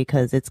issue,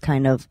 because it's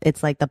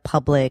like the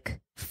public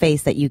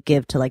face that you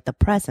give to like the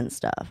press and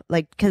stuff,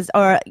 like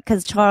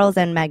because Charles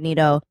and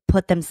Magneto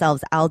put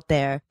themselves out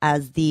there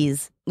as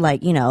these,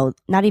 like, you know,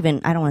 not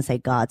even, I don't want to say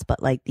gods,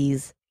 but like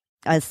these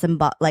a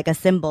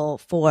symbol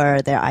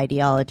for their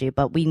ideology.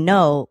 But we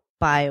know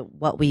by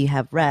what we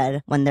have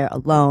read when they're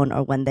alone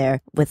or when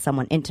they're with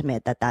someone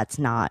intimate that that's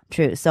not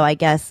true. So I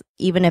guess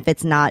even if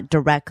it's not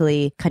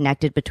directly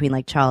connected between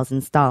like Charles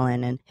and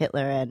Stalin and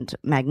Hitler and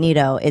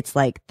Magneto, it's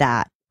like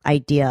that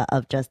idea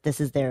of just,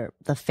 this is the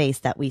face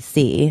that we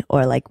see,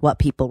 or like what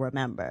people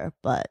remember,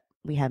 but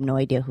we have no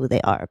idea who they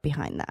are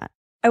behind that.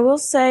 I will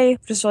say,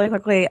 just really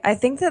quickly, I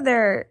think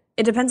that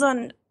it depends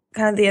on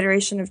kind of the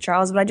iteration of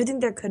Charles, but I do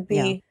think there could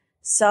be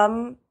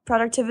some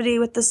productivity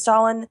with the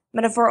Stalin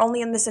metaphor,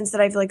 only in the sense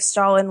that I feel like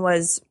Stalin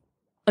was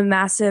a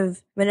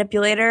massive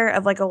manipulator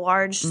of like a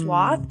large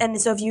swath. And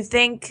so if you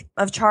think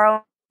of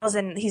Charles,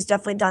 and he's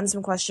definitely done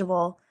some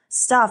questionable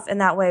stuff in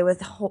that way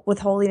with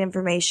withholding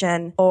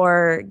information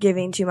or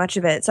giving too much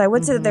of it. So I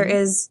would say that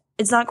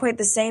it's not quite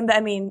the same, but I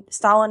mean,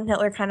 Stalin and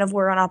Hitler kind of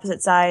were on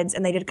opposite sides,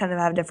 and they did kind of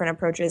have different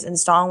approaches, and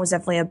Stalin was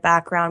definitely a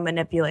background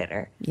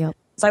manipulator. Yep.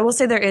 So I will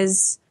say there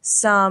is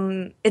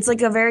it's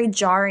like a very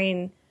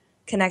jarring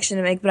connection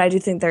to make, but I do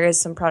think there is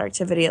some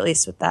productivity, at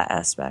least with that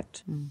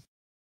aspect.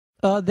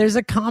 There's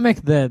a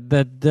comic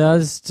that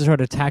does sort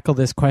of tackle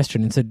this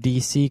question. It's a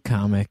DC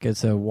comic.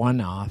 It's a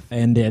one-off,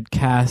 and it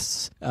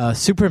casts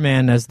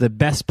Superman as the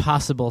best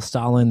possible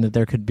Stalin that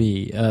there could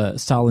be.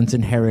 Stalin's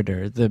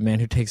inheritor, the man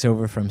who takes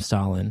over from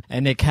Stalin,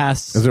 and it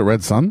casts. Is it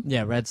Red Sun?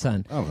 Yeah, Red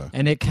Sun. Oh, okay.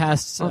 And it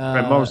casts.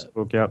 Red Morris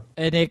book, yeah.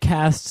 And it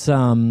casts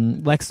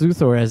Lex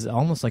Luthor as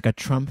almost like a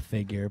Trump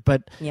figure,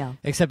 but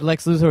except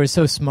Lex Luthor is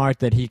so smart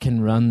that he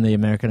can run the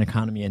American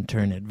economy and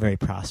turn it very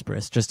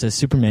prosperous, just as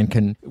Superman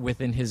can,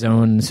 within his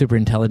own super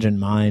intelligent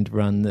mind,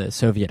 run the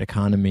Soviet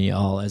economy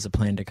all as a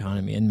planned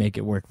economy and make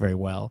it work very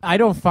well. I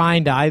don't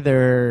find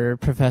either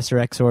Professor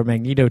X or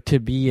Magneto to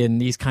be in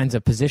these kinds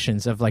of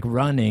positions of like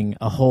running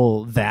a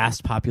whole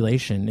vast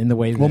population in the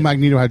way that... Well,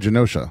 Magneto had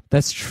Genosha.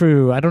 That's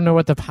true. I don't know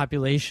what the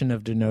population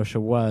of Genosha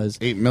was.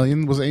 8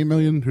 million? Was it 8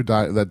 million who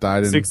died? That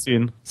died in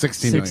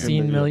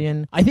 16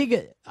 million. I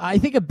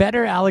think a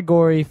better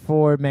allegory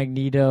for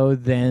Magneto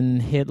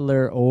than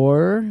Hitler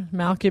or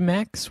Malcolm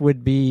X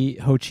would be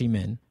Ho Chi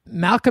Minh.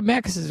 Malcolm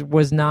X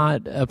was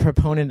not a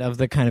proponent of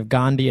the kind of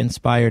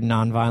Gandhi-inspired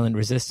nonviolent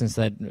resistance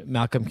that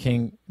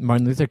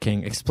Martin Luther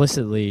King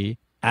explicitly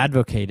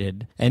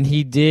advocated. And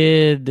he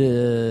did,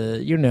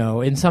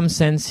 in some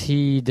sense,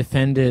 he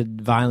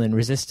defended violent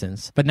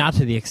resistance, but not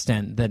to the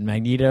extent that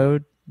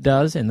Magneto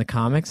does in the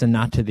comics, and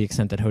not to the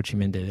extent that Ho Chi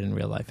Minh did in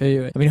real life.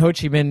 I mean, Ho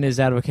Chi Minh is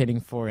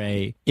advocating for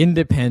a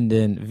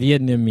independent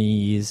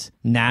Vietnamese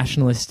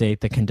nationalist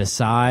state that can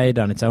decide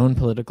on its own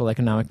political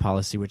economic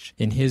policy, which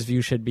in his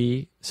view should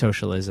be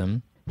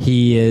socialism.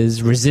 He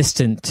is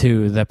resistant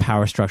to the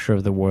power structure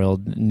of the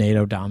world,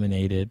 NATO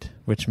dominated,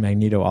 which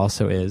Magneto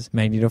also is.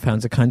 Magneto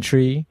founds a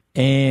country,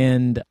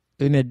 and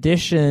in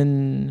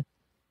addition,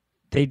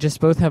 they just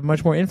both have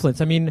much more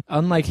influence. I mean,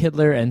 unlike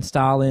Hitler and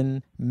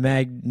Stalin,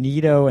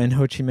 Magneto and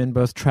Ho Chi Minh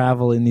both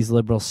travel in these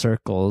liberal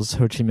circles.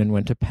 Ho Chi Minh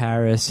went to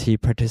Paris. He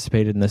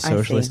participated in the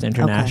Socialist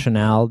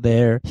Internationale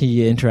there. He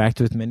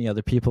interacted with many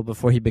other people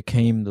before he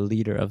became the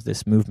leader of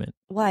this movement.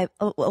 Why?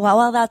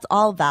 Well, that's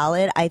all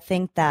valid. I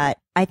think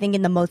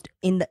in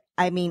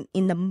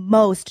the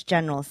most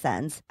general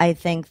sense, I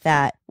think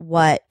that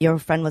what your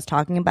friend was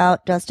talking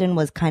about, Justin,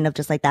 was kind of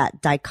just like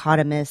that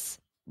dichotomous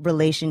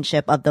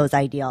relationship of those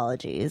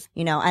ideologies,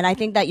 you know. And I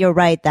think that you're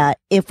right that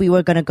if we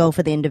were going to go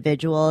for the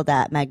individual,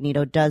 that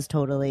Magneto does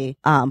totally,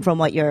 from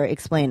what you're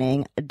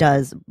explaining,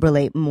 does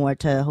relate more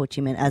to Ho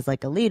Chi Minh as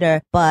like a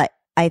leader. But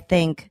I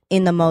think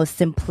in the most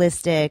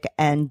simplistic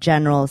and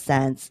general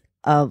sense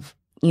of,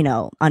 you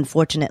know,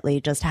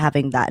 unfortunately just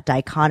having that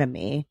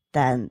dichotomy,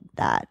 then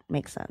that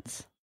makes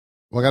sense.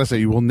 Well, I gotta say,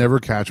 you will never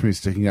catch me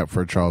sticking up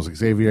for Charles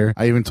Xavier.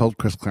 I even told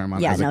Chris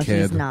Claremont as a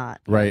kid. He's not.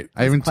 Right.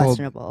 I He's even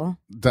questionable.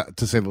 told,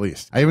 to say the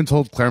least. I even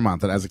told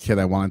Claremont that as a kid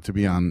I wanted to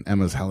be on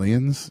Emma's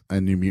Hellions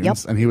and New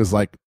Mutants, and he was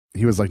like,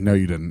 no,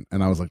 you didn't.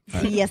 And I was like,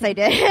 yes, I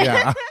did.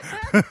 Yeah.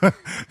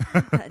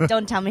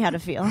 Don't tell me how to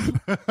feel.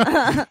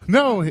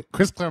 No,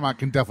 Chris Claremont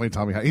can definitely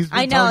tell me how. He's been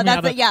I know. telling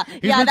me That's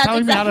He's been that's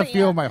telling me how to exactly,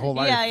 feel my whole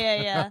life.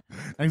 Yeah.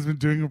 And he's been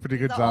doing a pretty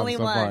good He's job the only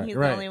so one. far. He's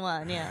Right. the only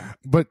one. Yeah.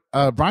 But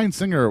Bryan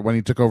Singer, when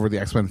he took over the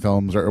X-Men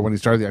films, or when he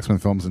started the X-Men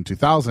films in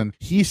 2000,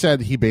 he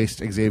said he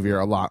based Xavier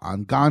a lot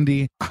on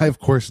Gandhi. I, of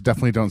course,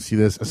 definitely don't see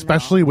this,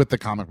 especially with the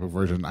comic book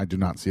version. I do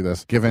not see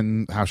this,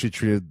 given how she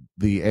treated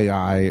the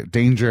AI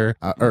Danger,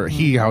 or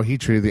how he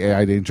treated the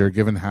AI Danger,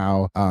 given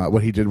how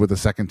what he did with the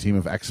second team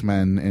of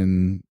X-Men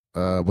in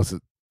was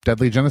it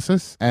Deadly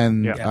Genesis,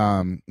 and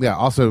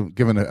also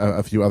given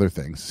a few other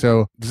things.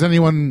 So, does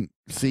anyone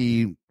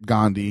see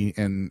Gandhi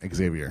and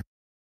Xavier?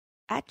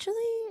 Actually,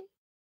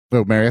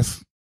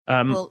 Marius.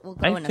 we'll go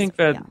I think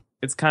that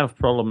it's kind of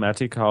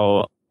problematic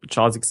how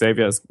Charles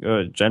Xavier is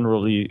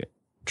generally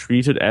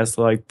treated as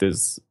like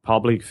this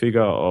public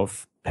figure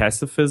of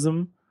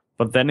pacifism.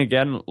 But then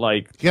again,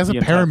 like he has a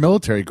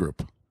paramilitary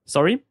group.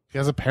 Sorry? He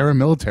has a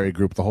paramilitary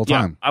group the whole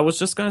time. I was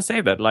just going to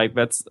say that. Like,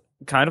 that's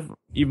kind of,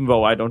 even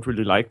though I don't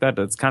really like that,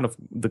 that's kind of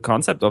the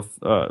concept of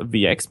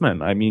the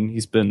X-Men. I mean,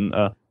 he's been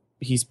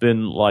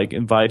like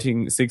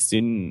inviting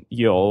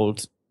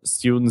 16-year-old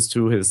students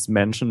to his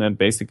mansion and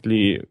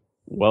basically,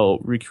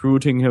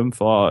 recruiting him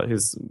for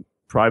his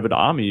private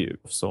army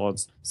of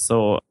sorts.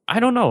 So, I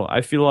don't know. I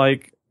feel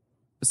like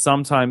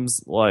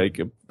sometimes, like,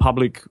 a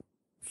public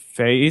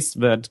face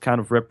that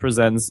kind of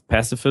represents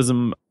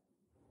pacifism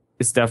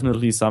is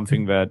definitely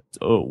something that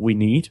we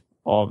need,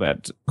 or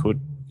that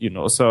could,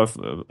 serve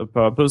a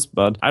purpose.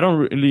 But I don't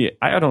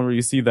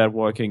really see that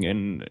working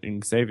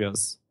in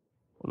Xavier's,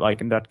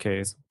 like in that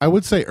case. I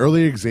would say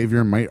early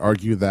Xavier might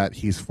argue that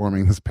he's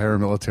forming this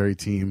paramilitary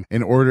team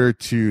in order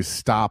to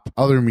stop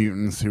other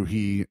mutants who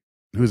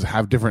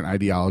have different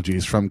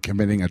ideologies from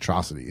committing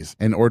atrocities,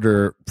 in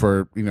order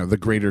for, the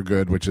greater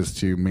good, which is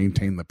to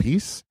maintain the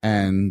peace.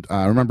 And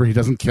remember, he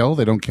doesn't kill.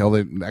 They don't kill.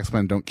 The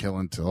X-Men don't kill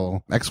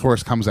until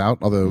X-Force comes out,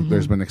 although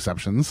there's been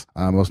exceptions,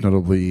 most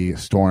notably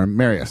Storm.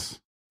 Marius.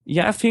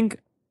 Yeah,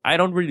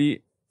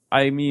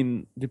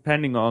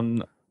 depending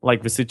on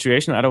like the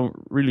situation, I don't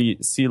really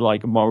see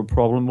like a moral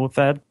problem with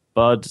that,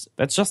 but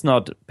that's just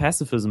not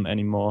pacifism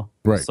anymore.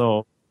 Right.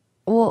 So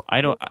well, I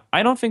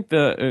don't think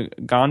the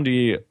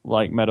Gandhi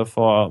like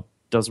metaphor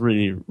does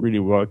really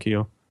work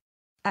here.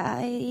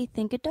 I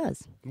think it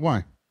does.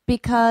 Why?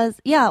 Because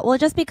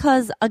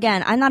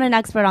again, I'm not an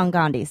expert on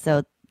Gandhi,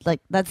 so like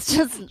that's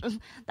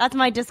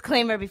my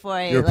disclaimer before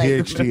I. Your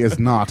PhD is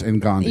not in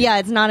Gandhi. Yeah,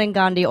 it's not in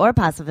Gandhi or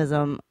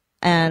pacifism,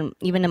 and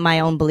even in my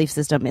own belief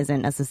system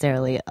isn't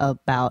necessarily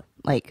about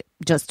like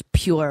just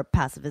pure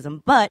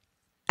pacifism. But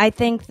I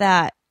think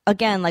that,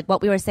 again, like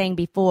what we were saying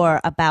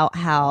before about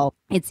how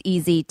it's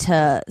easy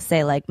to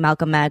say like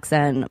Malcolm X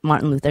and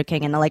Martin Luther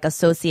King and like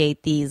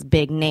associate these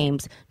big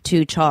names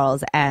to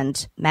Charles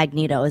and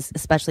Magneto,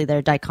 especially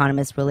their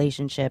dichotomous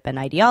relationship and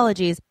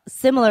ideologies.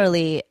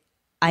 Similarly,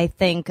 I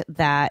think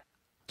that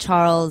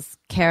Charles'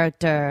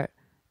 character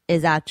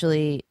is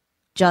actually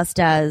just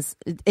as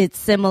it's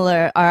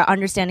similar. Our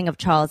understanding of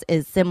Charles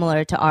is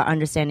similar to our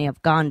understanding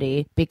of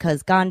Gandhi,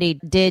 because Gandhi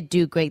did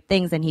do great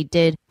things and he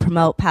did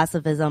promote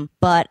pacifism,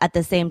 but at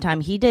the same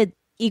time he did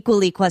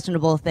equally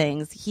questionable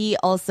things. He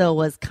also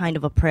was kind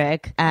of a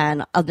prick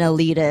and an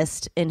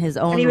elitist in his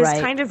own right. And he was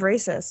kind of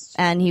racist.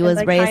 And he was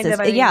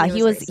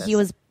racist. He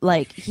was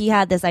like, he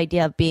had this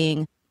idea of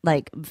being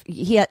like,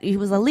 he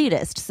was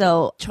elitist.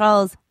 So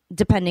Charles,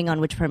 depending on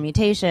which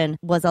permutation,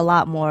 was a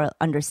lot more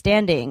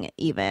understanding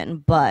even.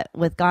 But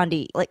with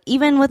Gandhi,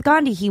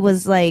 he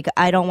was like,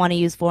 I don't want to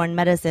use foreign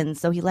medicine.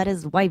 So he let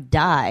his wife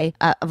die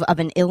of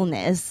an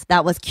illness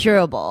that was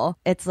curable.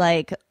 It's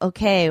like,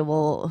 okay,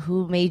 well,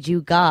 who made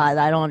you God?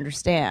 I don't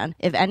understand.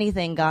 If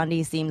anything,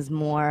 Gandhi seems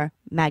more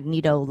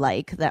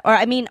Magneto-like.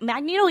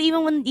 Magneto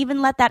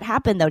even let that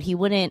happen, though. He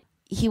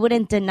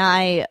wouldn't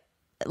deny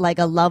like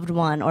a loved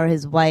one or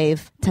his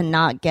wife to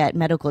not get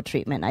medical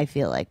treatment, I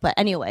feel like. But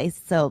anyway,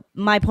 so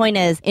my point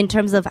is, in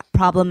terms of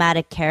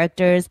problematic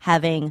characters,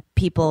 having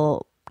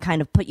people kind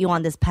of put you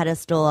on this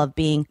pedestal of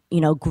being,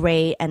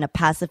 great and a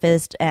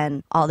pacifist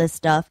and all this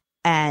stuff,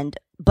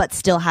 but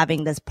still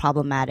having this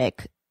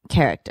problematic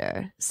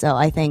character. So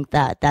I think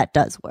that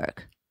does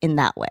work in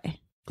that way.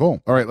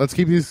 Cool. All right, let's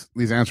keep these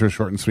answers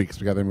short and sweet because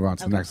we got to move on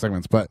to the next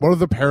segments. But what are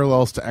the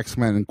parallels to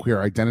X-Men and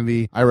queer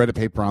identity? I read a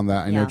paper on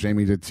that. I know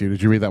Jamie did too.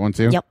 Did you read that one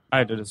too? Yep.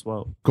 I did as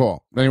well.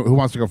 Cool. Anyway, who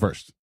wants to go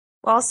first?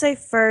 Well, I'll say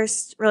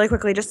first, really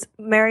quickly, just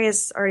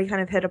Marius already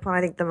kind of hit upon,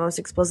 I think, the most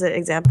explicit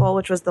example,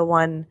 which was the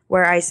one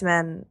where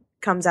Iceman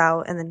comes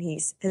out and then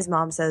his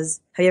mom says,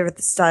 have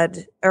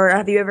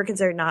you ever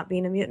considered not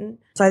being a mutant?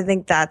 So I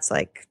think that's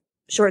like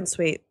short and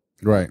sweet.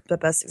 Right. The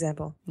best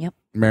example. Yep.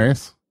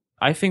 Marius?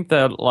 I think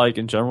that, like,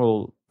 in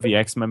general, the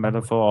X-Men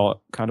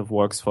metaphor kind of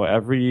works for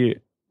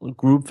every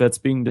group that's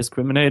being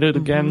discriminated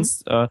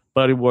against,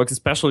 but it works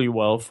especially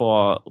well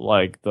for,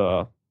 like,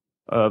 the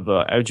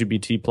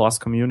LGBT plus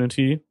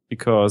community,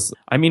 because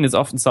I mean it's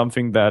often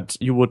something that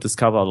you would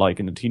discover like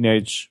in a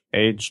teenage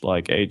age,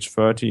 like age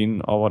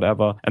 13 or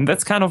whatever, and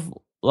that's kind of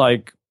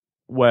like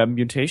where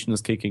mutation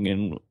is kicking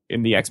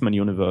in the X-Men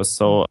universe.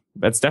 So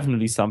that's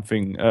definitely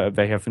something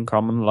they have in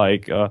common,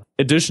 like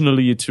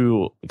additionally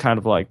to kind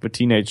of like the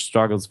teenage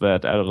struggles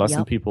that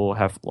adolescent people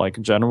have, like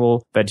in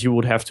general, that you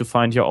would have to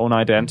find your own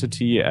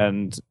identity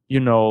and, you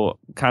know,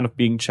 kind of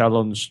being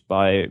challenged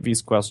by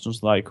these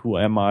questions like, who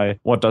am I?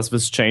 What does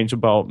this change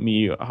about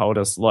me? How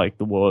does like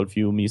the world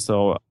view me?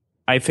 So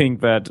I think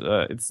that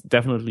it's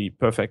definitely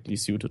perfectly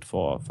suited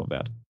for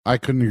that. I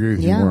couldn't agree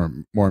with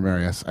you more,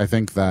 Marius. I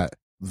think that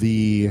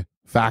the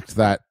fact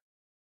that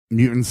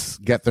mutants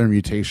get their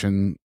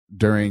mutation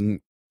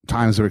during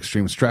times of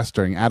extreme stress,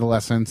 during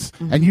adolescence,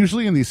 and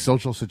usually in these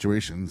social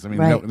situations. I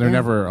mean, they're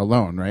never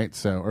alone, right?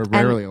 So, or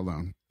rarely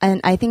alone. And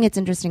I think it's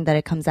interesting that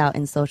it comes out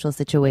in social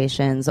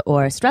situations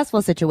or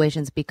stressful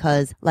situations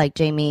because, like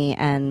Jamie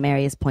and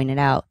Marius pointed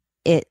out,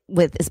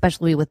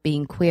 especially with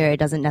being queer, it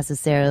doesn't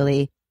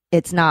necessarily.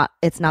 It's not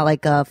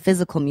like a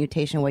physical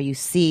mutation where you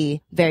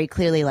see very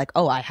clearly like,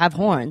 oh, I have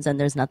horns and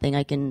there's nothing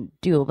I can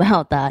do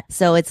about that.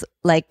 So it's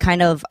like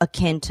kind of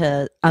akin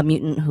to a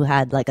mutant who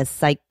had like a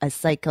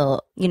psycho,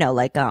 you know,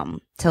 like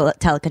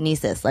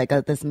telekinesis, like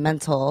this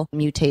mental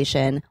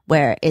mutation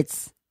where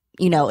it's,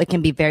 you know, it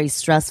can be very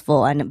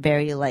stressful and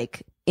very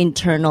like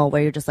internal,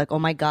 where you're just like, oh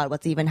my God,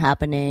 what's even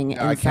happening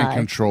inside? I can't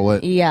control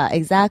it. Yeah,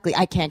 exactly.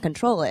 I can't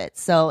control it.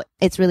 So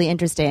it's really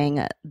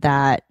interesting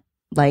that,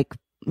 like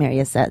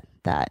Marius said,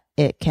 that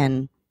it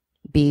can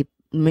be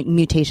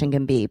mutation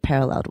can be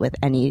paralleled with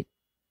any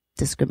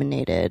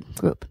discriminated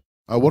group.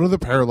 What are the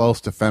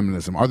parallels to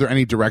feminism? Are there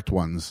any direct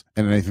ones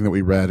in anything that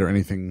we read or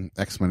anything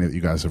X-Men that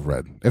you guys have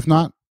read? If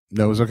not,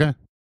 no is okay.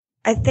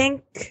 I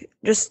think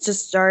just to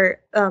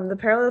start, the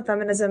parallel to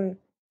feminism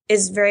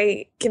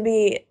can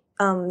be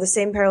the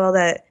same parallel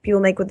that people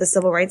make with the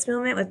civil rights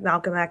movement, with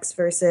Malcolm X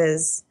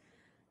versus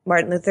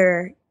Martin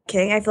Luther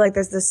King. I feel like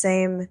there's the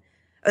same.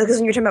 Because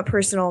when you're talking about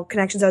personal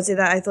connections, I would say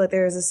that I feel like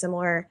there is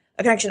a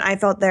connection I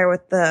felt there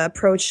with the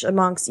approach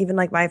amongst even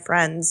like my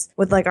friends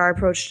with like our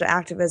approach to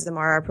activism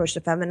or our approach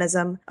to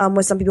feminism,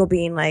 with some people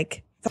being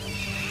like,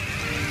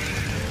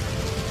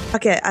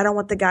 fuck it, I don't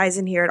want the guys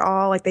in here at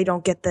all. Like they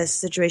don't get this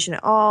situation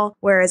at all.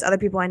 Whereas other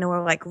people I know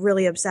are like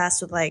really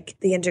obsessed with like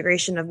the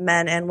integration of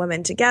men and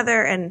women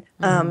together. And,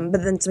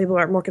 but then some people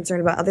are more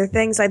concerned about other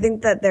things. So I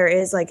think that there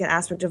is like an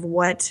aspect of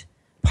what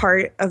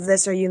part of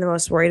this are you the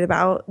most worried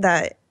about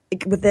that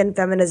within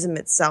feminism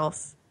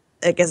itself,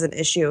 like as an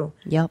issue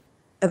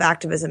of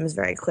activism is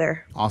very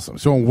clear. Awesome.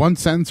 So in one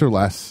sentence or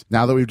less,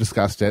 now that we've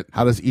discussed it,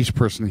 how does each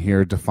person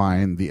here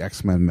define the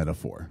X-Men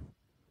metaphor?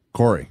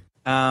 Corey.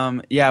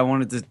 I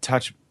wanted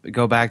to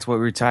go back to what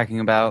we were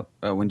talking about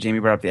when Jamie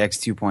brought up the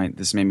X2 point.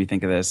 This made me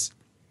think of this.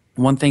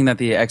 One thing that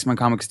the X-Men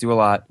comics do a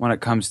lot when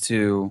it comes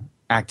to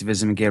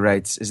activism and gay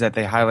rights is that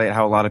they highlight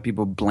how a lot of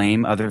people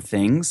blame other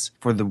things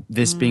for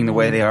this being the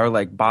way they are.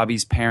 Like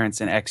Bobby's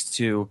parents in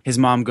X2, his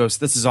mom goes,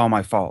 "This is all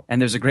my fault." And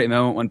there's a great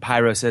moment when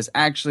Pyro says,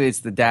 "Actually, it's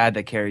the dad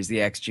that carries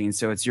the X gene,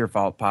 so it's your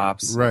fault,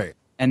 Pops." Right.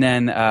 And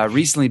then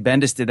recently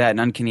Bendis did that in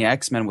Uncanny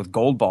X-Men with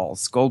Gold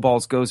Balls. Gold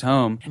Balls goes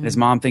home and his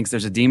mom thinks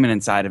there's a demon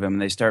inside of him,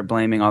 and they start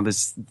blaming all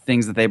these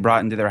things that they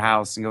brought into their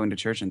house and going to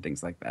church and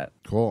things like that.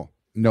 Cool.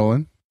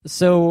 Nolan?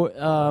 So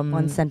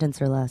one sentence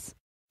or less.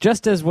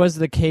 Just as was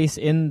the case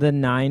in the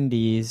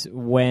 90s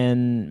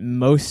when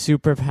most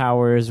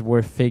superpowers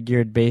were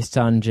figured based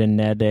on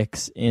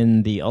genetics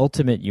in the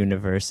Ultimate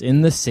Universe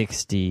in the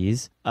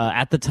 60s,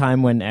 at the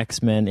time when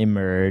X-Men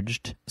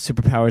emerged,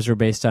 superpowers were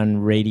based on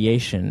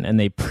radiation, and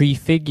they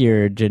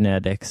prefigured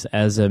genetics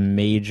as a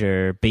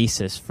major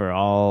basis for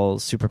all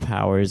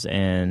superpowers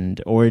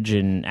and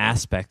origin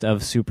aspect of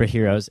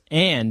superheroes.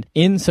 And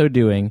in so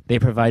doing, they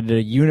provided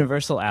a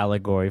universal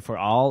allegory for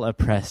all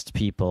oppressed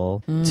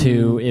people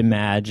to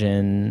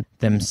imagine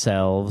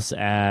themselves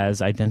as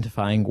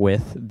identifying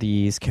with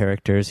these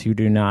characters who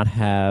do not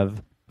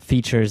have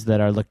features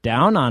that are looked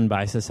down on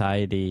by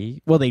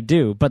society. Well, they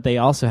do, but they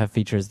also have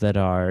features that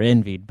are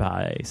envied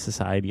by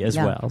society as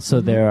well.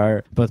 So there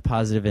are both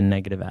positive and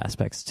negative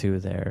aspects to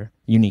their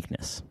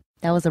uniqueness.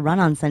 That was a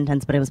run-on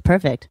sentence, but it was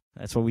perfect.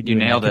 That's what we do in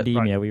nailed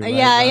academia. It. We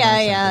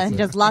Yeah.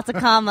 Just lots of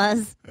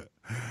commas.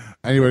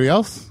 Anybody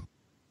else?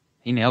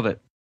 He nailed it.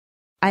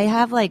 I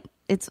have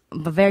it's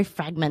a very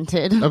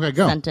fragmented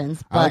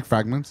sentence. But I like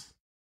fragments.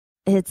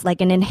 It's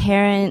like an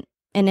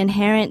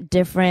inherent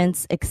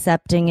difference,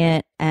 accepting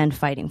it and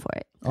fighting for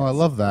it. Oh, I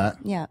love that.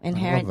 Yeah,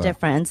 inherent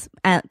difference.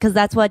 Because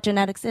that's what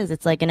genetics is.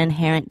 It's like an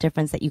inherent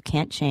difference that you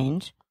can't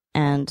change.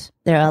 And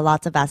there are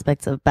lots of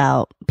aspects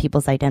about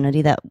people's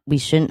identity that we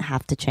shouldn't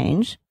have to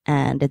change.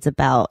 And it's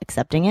about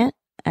accepting it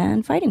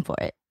and fighting for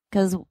it.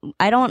 Because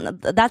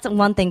that's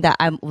one thing that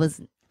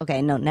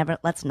okay, no, never,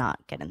 let's not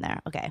get in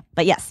there. Okay.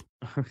 But yes,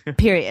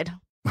 period.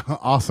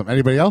 Awesome.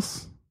 Anybody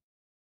else?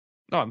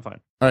 No, I'm fine.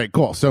 All right,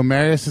 cool. So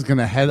Marius is going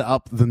to head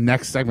up the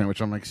next segment,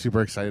 which I'm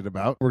super excited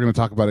about. We're going to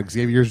talk about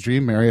Xavier's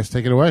dream. Marius,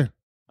 take it away.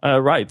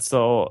 Right.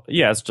 So,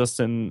 as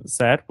Justin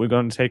said, we're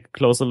going to take a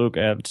closer look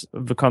at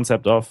the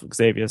concept of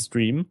Xavier's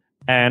dream.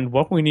 And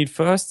what we need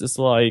first is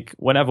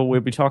whenever we'll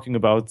be talking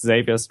about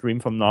Xavier's dream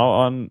from now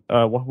on,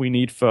 what we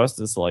need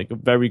first is a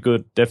very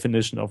good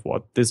definition of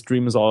what this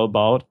dream is all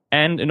about.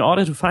 And in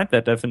order to find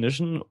that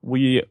definition,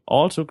 we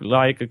all took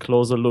a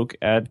closer look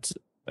at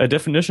a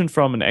definition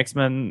from an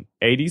X-Men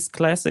 80s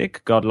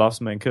classic, God Loves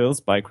Man Kills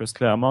by Chris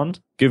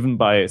Claremont, given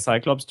by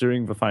Cyclops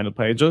during the final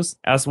pages,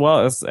 as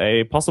well as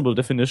a possible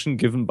definition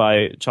given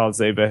by Charles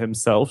Xavier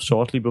himself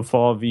shortly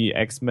before the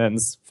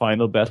X-Men's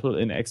final battle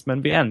in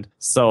X-Men The End.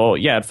 So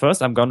at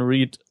first I'm going to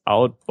read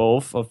out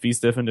both of these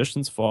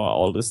definitions for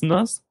our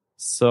listeners.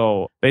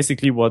 So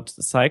basically what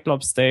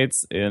Cyclops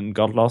states in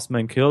God Loves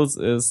Man Kills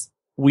is,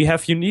 we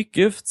have unique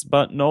gifts,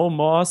 but no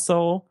more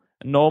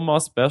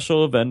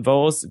special than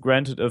those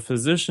granted a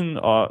physician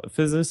or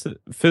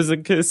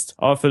physicist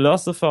or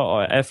philosopher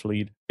or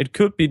athlete. It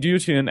could be due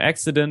to an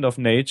accident of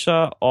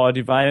nature or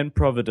divine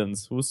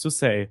providence, who's to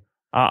say?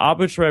 Are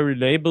arbitrary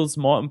labels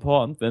more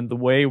important than the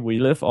way we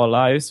live our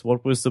lives,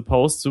 what we're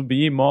supposed to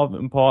be more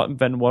important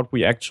than what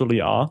we actually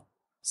are?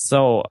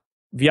 So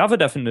the other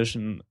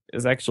definition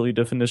is actually a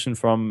definition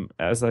from,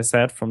 as I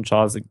said, from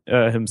Charles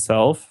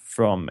himself,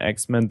 from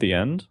X-Men The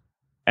End.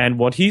 And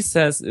what he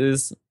says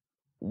is,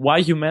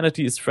 why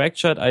humanity is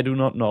fractured, I do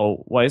not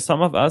know. Why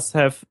some of us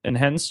have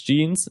enhanced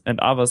genes and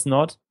others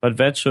not, but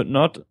that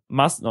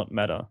must not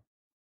matter.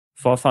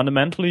 For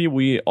fundamentally,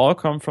 we all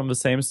come from the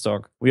same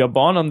stock. We are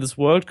born on this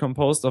world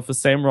composed of the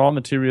same raw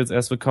materials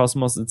as the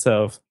cosmos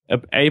itself.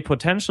 A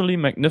potentially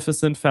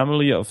magnificent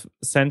family of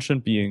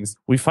sentient beings.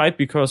 We fight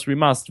because we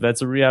must,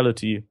 that's a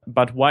reality.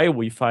 But why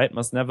we fight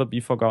must never be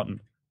forgotten.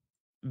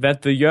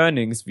 That the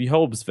yearnings, the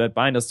hopes that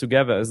bind us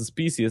together as a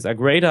species are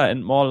greater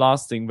and more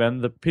lasting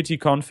than the petty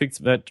conflicts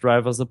that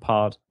drive us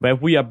apart.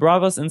 That we are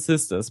brothers and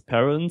sisters,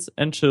 parents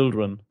and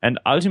children. And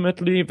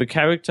ultimately, the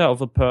character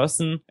of a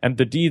person and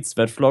the deeds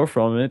that flow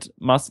from it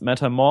must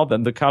matter more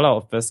than the color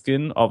of their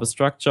skin or the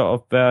structure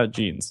of their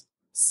genes.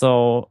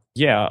 So,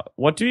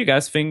 what do you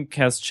guys think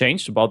has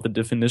changed about the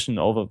definition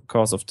over the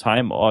course of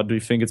time, or do you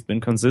think it's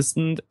been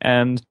consistent?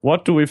 And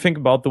what do we think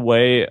about the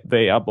way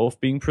they are both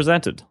being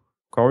presented?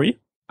 Corey?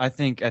 I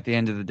think at the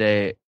end of the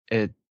day,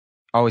 it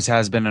always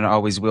has been and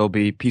always will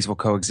be peaceful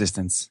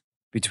coexistence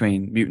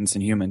between mutants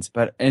and humans.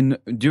 But in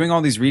doing all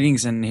these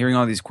readings and hearing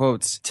all these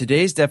quotes,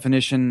 today's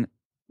definition,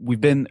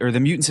 the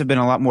mutants have been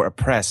a lot more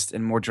oppressed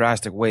in more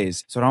drastic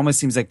ways. So it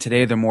almost seems like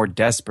today they're more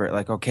desperate.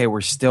 Like, okay,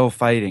 we're still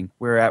fighting.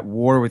 We're at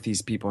war with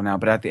these people now.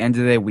 But at the end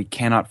of the day, we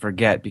cannot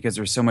forget because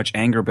there's so much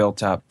anger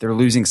built up. They're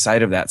losing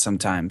sight of that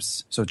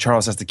sometimes. So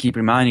Charles has to keep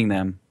reminding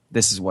them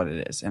this is what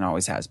it is and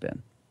always has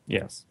been.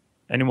 Yes.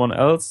 Anyone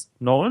else?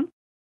 Nolan?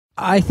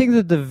 I think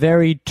that the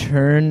very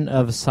turn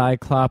of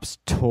Cyclops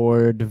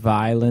toward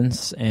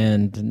violence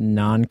and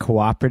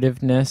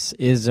non-cooperativeness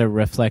is a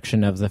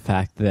reflection of the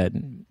fact that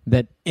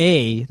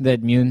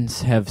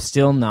mutants have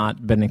still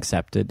not been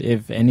accepted.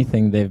 If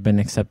anything, they've been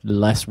accepted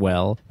less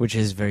well, which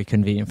is very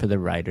convenient for the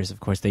writers. Of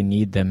course, they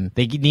need them.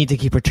 They need to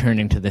keep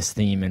returning to this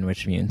theme in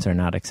which mutants are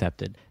not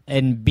accepted.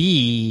 And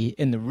B,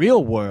 in the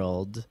real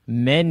world,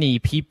 many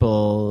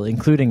people,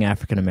 including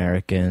African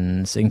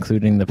Americans,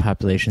 including the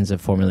populations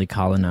of formerly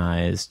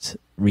colonized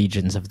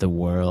regions of the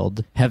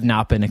world, have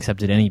not been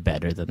accepted any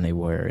better than they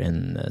were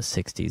in the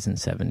 60s and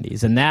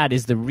 70s. And that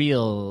is the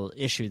real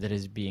issue that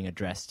is being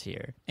addressed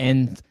here.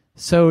 And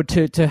so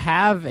to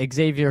have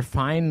Xavier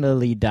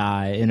finally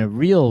die in a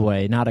real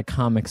way, not a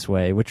comics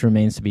way, which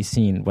remains to be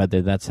seen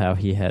whether that's how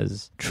he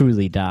has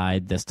truly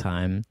died this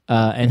time,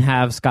 and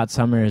have Scott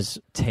Summers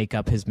take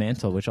up his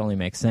mantle, which only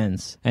makes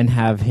sense, and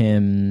have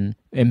him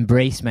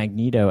embrace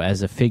Magneto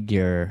as a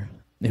figure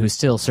who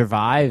still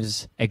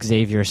survives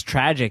Xavier's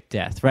tragic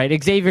death,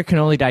 right? Xavier can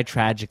only die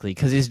tragically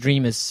because his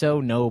dream is so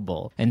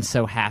noble and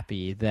so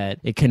happy that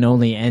it can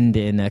only end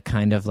in a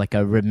kind of like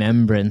a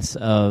remembrance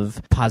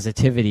of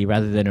positivity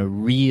rather than a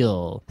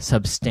real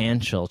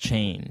substantial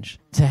change.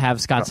 To have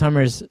Scott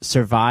Summers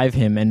survive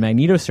him and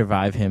Magneto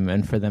survive him,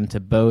 and for them to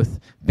both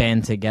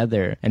band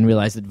together and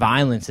realize that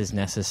violence is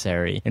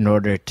necessary in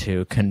order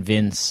to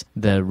convince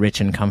the rich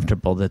and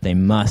comfortable that they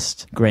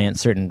must grant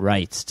certain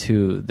rights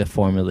to the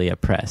formerly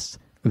oppressed.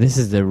 This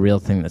is the real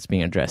thing that's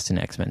being addressed in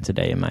X-Men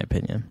today, in my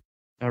opinion.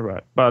 All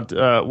right. But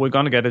we're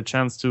going to get a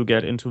chance to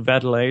get into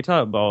that later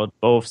about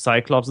both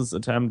Cyclops'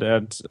 attempt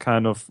at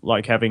kind of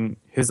like having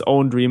his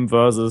own dream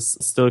versus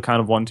still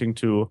kind of wanting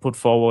to put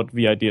forward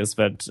the ideas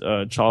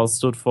that Charles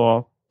stood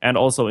for, and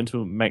also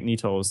into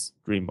Magneto's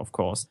dream, of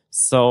course.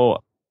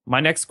 So My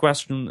next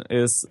question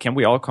is, can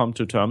we all come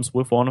to terms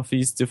with one of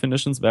these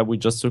definitions that we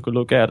just took a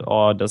look at,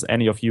 or does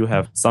any of you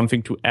have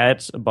something to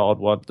add about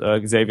what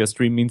Xavier's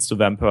dream means to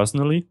them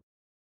personally?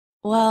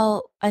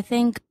 Well, I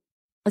think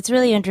it's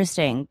really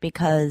interesting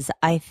because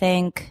I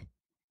think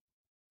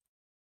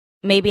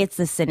maybe it's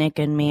the cynic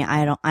in me.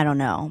 I don't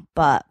know,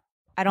 but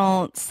I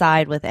don't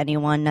side with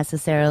anyone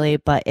necessarily,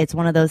 but it's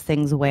one of those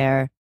things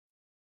where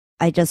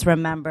I just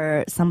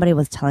remember somebody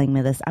was telling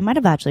me this. I might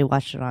have actually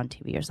watched it on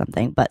TV or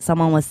something, but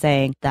someone was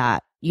saying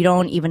that you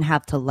don't even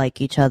have to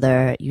like each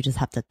other. You just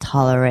have to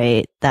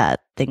tolerate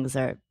that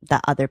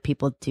that other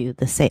people do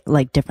the same,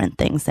 like different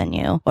things than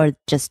you, or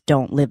just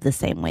don't live the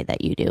same way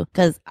that you do.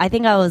 Cause I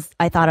think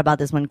I thought about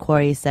this when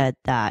Corey said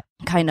that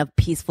kind of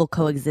peaceful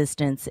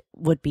coexistence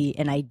would be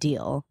an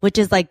ideal, which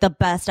is like the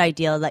best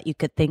ideal that you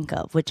could think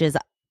of, which is,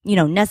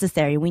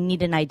 necessary. We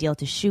need an ideal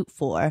to shoot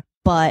for,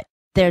 but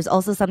there's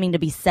also something to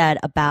be said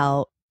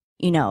about,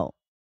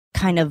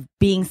 kind of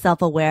being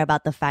self-aware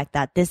about the fact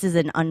that this is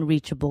an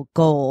unreachable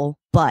goal,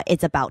 but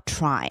it's about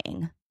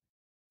trying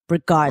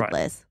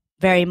regardless. Right.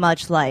 Very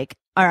much like,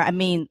 I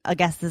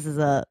guess this is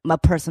a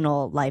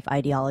personal life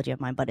ideology of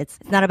mine, but it's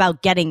not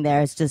about getting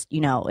there. It's just,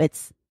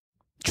 it's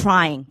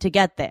trying to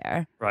get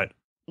there. Right.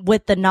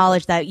 With the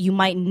knowledge that you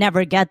might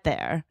never get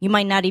there. You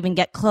might not even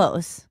get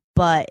close,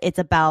 but it's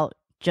about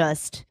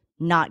just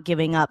not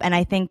giving up. And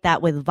I think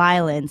that with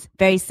violence,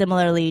 very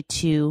similarly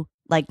to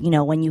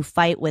when you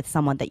fight with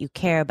someone that you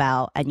care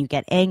about and you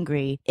get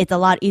angry, it's a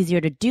lot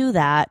easier to do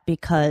that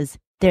because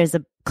there's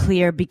a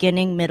clear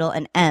beginning, middle,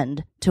 and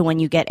end to when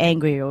you get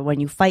angry or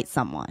when you fight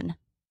someone.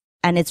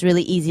 And it's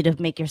really easy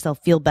to make yourself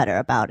feel better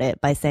about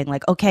it by saying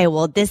like, okay,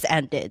 well, this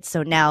ended.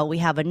 So now we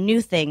have a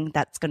new thing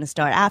that's going to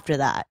start after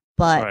that.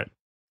 But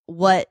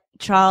what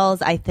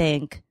Charles, I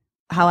think,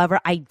 however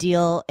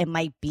ideal it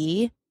might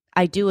be,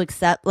 I do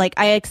accept,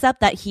 I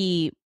accept that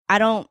I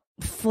don't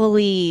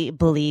fully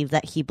believe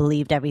that he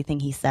believed everything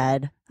he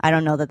said. I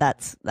don't know that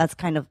that's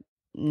kind of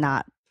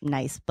not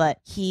nice, but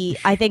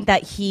I think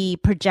that he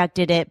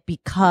projected it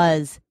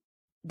because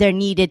there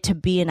needed to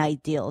be an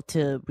ideal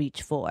to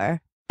reach for.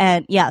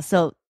 And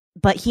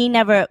but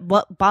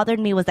what bothered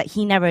me was that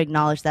he never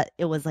acknowledged that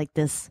it was like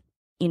this,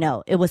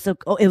 it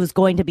was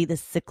going to be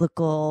this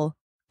cyclical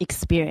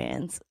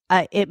experience.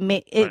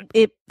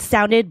 It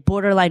sounded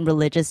borderline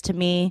religious to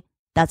me.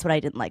 That's what I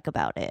didn't like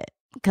about it.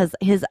 Because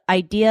his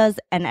ideas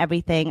and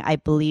everything I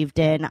believed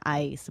in,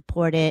 I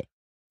support it,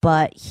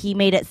 but he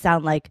made it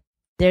sound like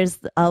there's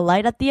a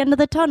light at the end of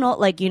the tunnel.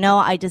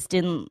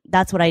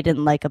 That's what I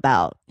didn't like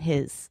about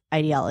his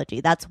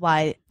ideology. That's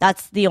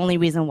the only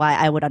reason why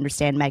I would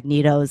understand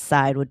Magneto's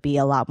side would be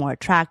a lot more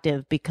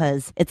attractive,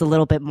 because it's a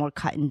little bit more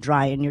cut and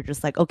dry and you're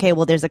just like, okay,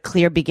 well, there's a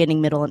clear beginning,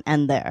 middle, and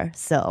end there.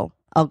 So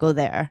I'll go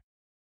there.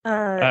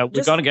 We're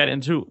going to get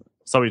into...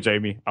 Sorry,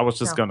 Jamie. I was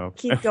just gonna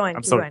keep going.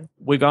 I'm sorry.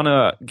 We're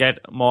gonna get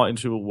more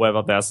into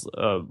whether there's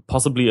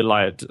possibly a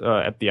light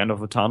at the end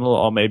of a tunnel,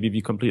 or maybe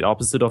the complete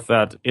opposite of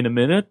that in a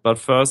minute. But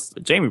first,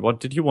 Jamie, what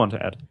did you want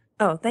to add?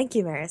 Oh, thank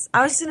you, Marius.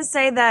 I was just gonna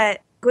say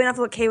that, going off of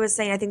what Kay was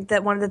saying, I think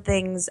that one of the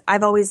things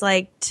I've always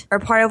liked, or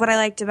part of what I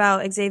liked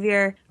about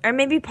Xavier, or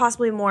maybe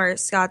possibly more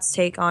Scott's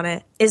take on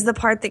it, is the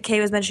part that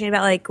Kay was mentioning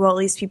about, at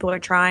least people are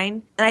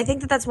trying. And I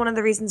think that that's one of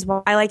the reasons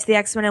why I liked the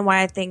X-Men and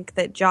why I think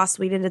that Joss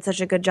Whedon did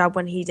such a good job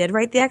when he did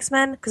write the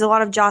X-Men. Because a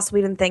lot of Joss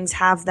Whedon things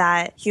have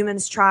that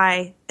humans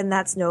try, and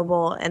that's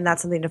noble, and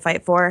that's something to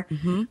fight for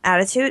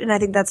attitude. And I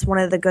think that's one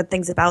of the good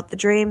things about the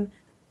dream.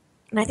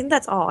 And I think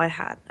that's all I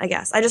had, I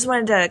guess. I just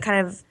wanted to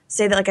kind of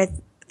say that, I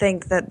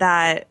think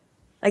that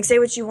say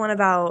what you want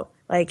about,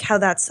 how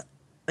that's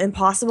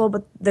impossible,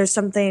 but there's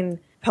something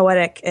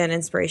poetic and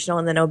inspirational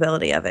in the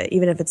nobility of it,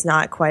 even if it's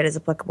not quite as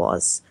applicable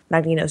as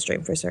Magneto's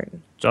dream for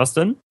certain.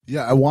 Justin?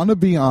 Yeah, I want to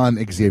be on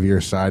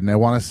Xavier's side, and I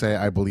want to say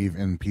I believe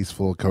in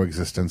peaceful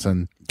coexistence.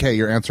 And Kay,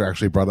 your answer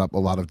actually brought up a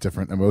lot of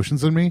different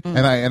emotions in me,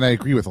 and I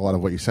agree with a lot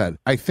of what you said.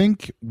 I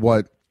think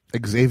what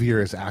Xavier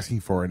is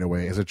asking for, in a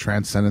way, is a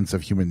transcendence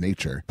of human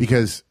nature,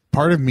 because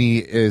part of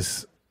me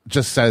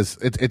just says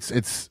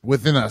it's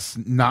within us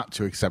not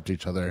to accept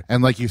each other.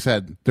 And like you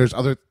said, there's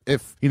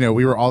if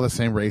we were all the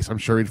same race, I'm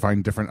sure we'd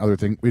find other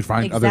things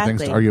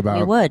to argue about.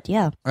 We would,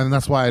 yeah. And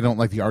that's why I don't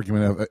like the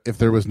argument of if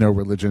there was no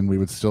religion,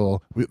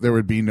 there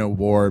would be no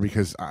war,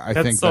 because I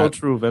think that's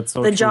true. That's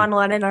so true. The John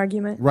Lennon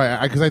argument.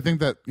 Right, because I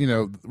think that,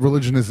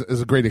 religion is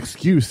a great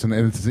excuse, and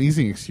it's an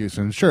easy excuse.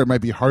 And sure, it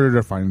might be harder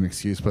to find an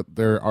excuse, but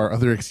there are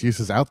other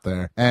excuses out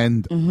there.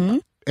 And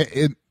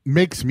it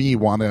makes me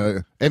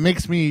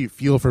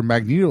feel for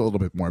Magneto a little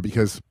bit more,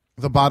 because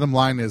the bottom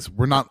line is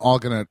we're not all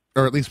gonna,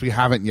 or at least we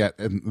haven't yet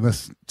in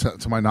this,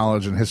 to my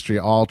knowledge and history,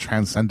 all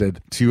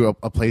transcended to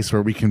a place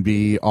where we can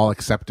be all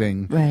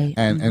accepting, right,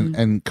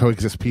 and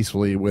coexist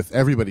peacefully with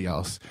everybody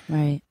else.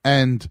 Right.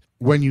 And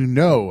when you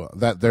know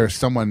that there's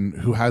someone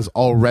who has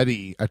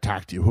already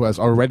attacked you, who has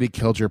already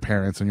killed your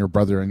parents and your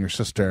brother and your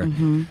sister,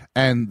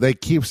 and they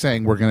keep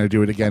saying, we're going to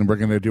do it again, we're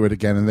going to do it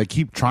again, and they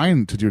keep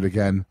trying to do it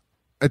again.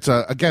 It's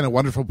a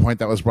wonderful point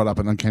that was brought up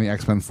in Uncanny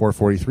X-Men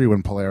 443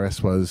 when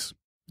Polaris was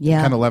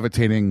kind of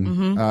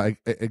levitating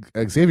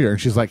Xavier,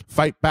 and she's like,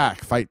 fight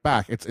back.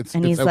 It's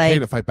okay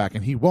to fight back,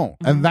 and he won't.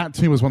 And that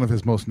to me was one of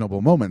his most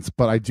noble moments.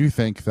 But I do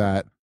think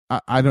that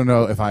I don't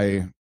know if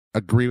I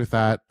agree with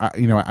that.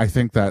 I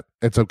think that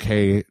it's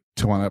okay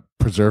to want to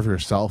preserve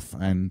yourself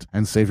and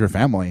save your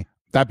family.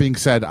 That being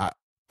said,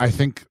 I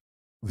think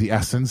the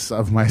essence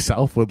of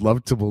myself would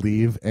love to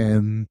believe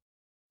in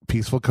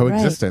peaceful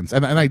coexistence,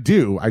 and I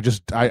do. I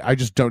just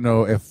don't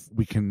know if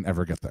we can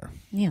ever get there.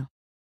 Yeah.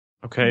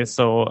 Okay,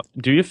 so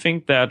do you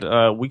think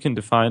that we can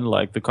define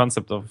like the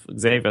concept of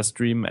Xavier's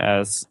dream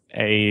as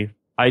a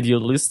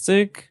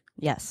idealistic,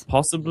 yes,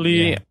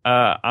 possibly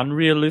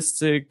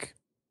unrealistic,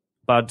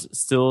 but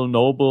still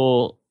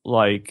noble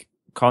like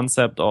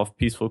concept of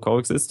peaceful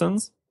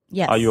coexistence?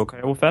 Yes. Are you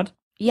okay with that?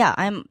 Yeah,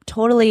 I'm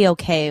totally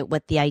okay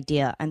with the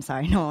idea. I'm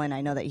sorry, Nolan, I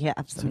know that you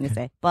have something to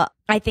say, but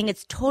I think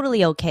it's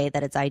totally okay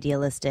that it's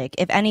idealistic.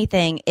 If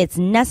anything, it's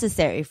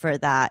necessary for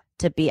that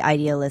to be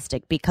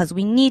idealistic because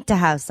we need to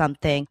have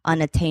something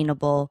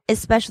unattainable,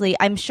 especially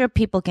I'm sure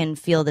people can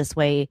feel this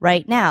way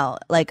right now,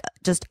 like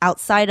just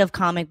outside of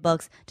comic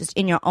books, just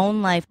in your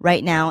own life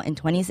right now in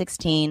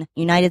 2016,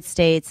 United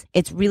States,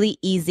 it's really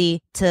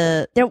easy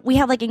we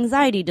have like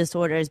anxiety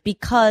disorders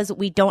because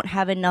we don't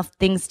have enough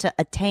things to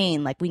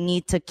attain. Like we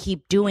need to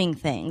keep doing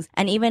things.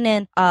 And even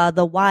in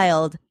the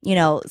wild,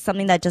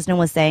 something that Justin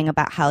was saying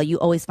about how you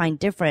always find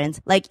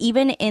difference, like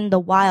even in the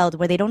wild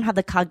where they don't have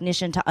the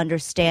cognition to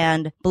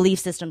understand belief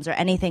systems or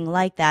anything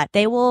like that,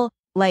 they will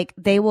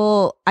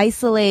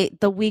isolate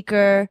the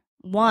weaker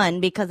one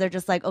because they're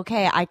just like,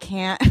 okay, I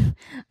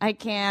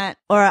can't,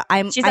 or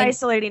She's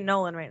isolating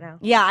Nolan right now.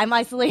 Yeah, I'm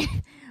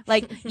isolating.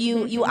 Like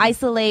you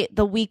isolate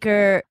the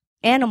weaker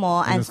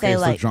animal and say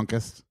like the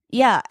drunkest.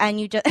 Yeah, and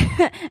you just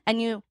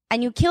and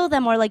you kill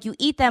them or like you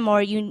eat them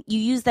or you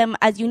use them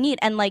as you need,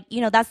 and like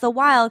that's the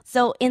wild.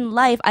 So in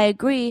life, I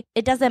agree,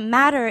 it doesn't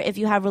matter if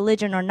you have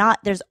religion or not.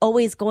 There's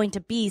always going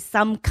to be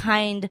some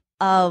kind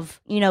of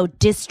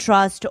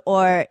distrust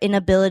or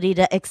inability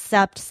to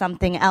accept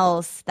something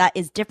else that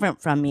is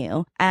different from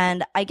you.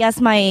 And I guess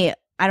I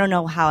don't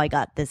know how I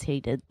got this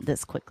heated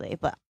this quickly,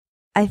 but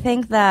I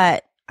think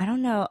that I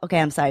don't know. Okay,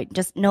 I'm sorry.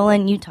 Just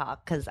Nolan, you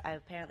talk because I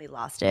apparently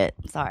lost it.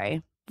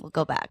 Sorry. We'll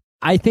go back.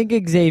 I think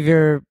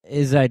Xavier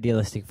is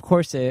idealistic. Of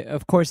course,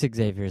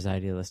 Xavier is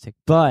idealistic.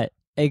 But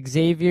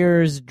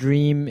Xavier's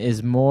dream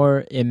is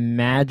more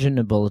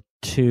imaginable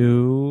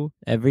to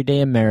everyday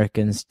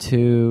Americans,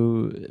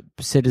 to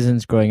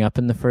citizens growing up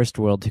in the first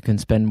world who can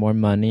spend more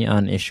money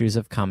on issues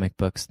of comic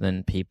books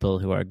than people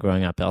who are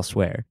growing up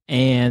elsewhere.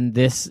 And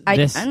this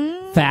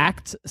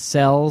fact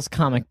sells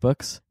comic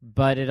books,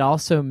 but it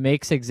also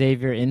makes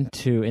Xavier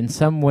into, in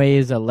some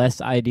ways, a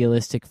less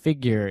idealistic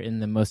figure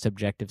in the most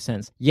objective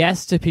sense.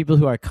 Yes, to people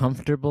who are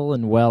comfortable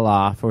and well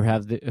off, or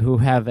who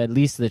have at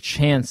least the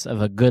chance of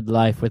a good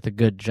life with a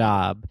good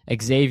job,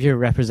 Xavier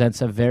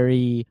represents a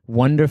very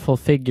wonderful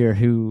figure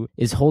who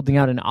is holding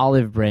out an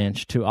olive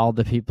branch to all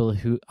the people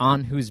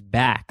on whose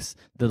backs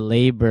the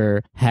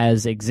labor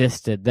has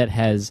existed that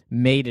has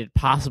made it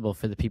possible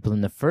for the people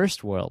in the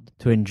first world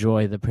to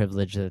enjoy the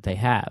privilege that they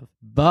have.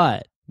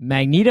 But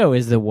Magneto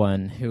is the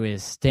one who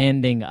is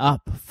standing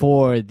up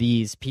for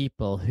these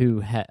people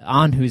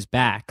on whose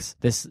backs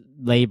this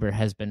labor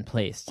has been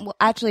placed. Well,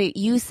 actually,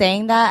 you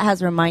saying that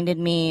has reminded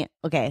me,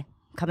 okay,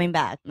 coming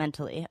back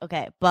mentally.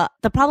 Okay. But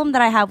the problem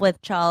that I have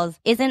with Charles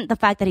isn't the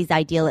fact that he's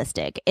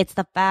idealistic. It's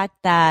the fact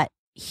that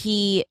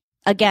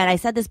again, I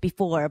said this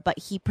before, but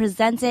he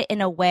presents it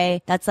in a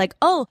way that's like,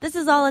 oh, this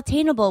is all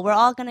attainable. We're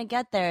all going to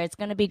get there. It's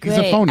going to be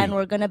great. And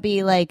we're going to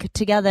be like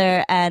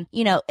together. And,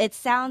 it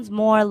sounds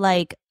more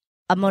like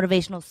a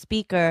motivational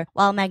speaker,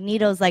 while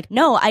Magneto's like,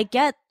 no, I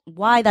get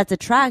why that's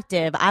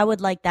attractive. I would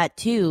like that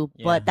too,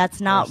 but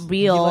that's not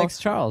real. He likes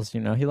Charles, he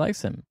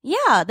likes him.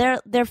 Yeah,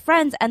 they're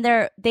friends and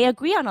they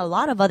agree on a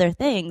lot of other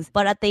things,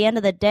 but at the end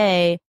of the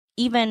day,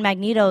 even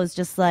Magneto's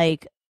just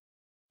like,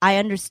 I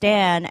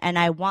understand and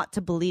I want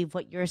to believe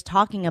what you're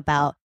talking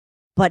about,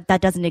 but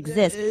that doesn't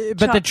exist.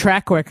 But the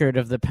track record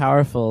of the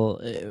powerful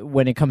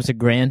when it comes to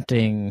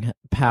granting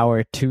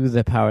power to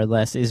the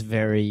powerless is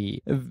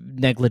very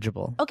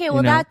negligible. Okay,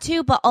 well, that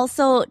too, but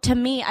also to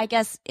me, I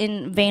guess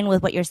in vein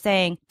with what you're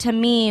saying, to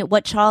me,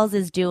 what Charles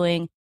is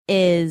doing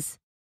is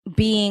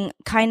being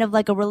kind of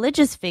like a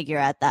religious figure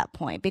at that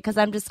point, because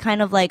I'm just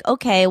kind of like,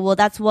 okay, well,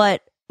 that's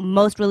what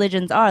most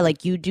religions are.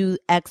 Like, you do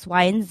X,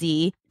 Y, and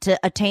Z to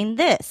attain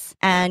this,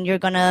 and you're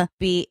gonna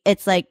be,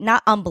 it's like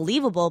not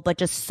unbelievable, but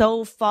just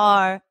so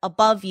far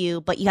above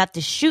you, but you have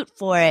to shoot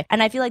for it.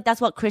 And I feel like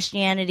that's what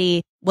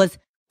Christianity was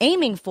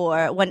aiming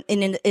for when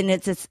in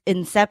its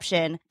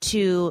inception,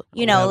 to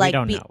we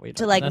don't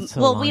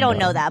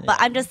know that, but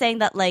I'm just saying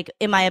that, like,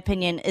 in my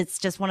opinion, it's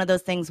just one of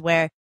those things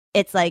where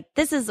it's like,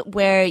 this is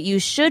where you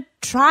should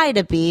try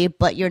to be,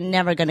 but you're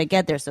never gonna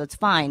get there, so it's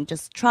fine,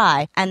 just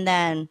try. And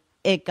then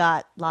it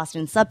got lost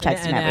in subtext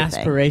and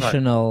everything.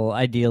 Aspirational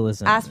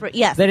idealism.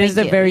 Yes, that is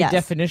the very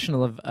definition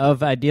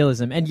of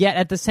idealism. And yet,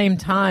 at the same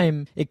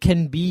time, it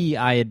can be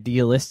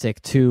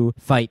idealistic to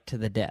fight to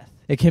the death.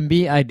 it can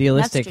be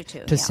idealistic That's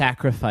true too, to yeah.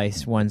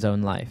 sacrifice one's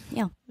own life.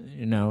 Yeah.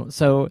 You know,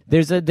 so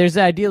there's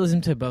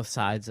idealism to both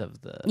sides of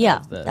the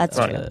that's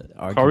of true. the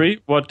argument.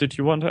 Corey, what did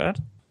you want to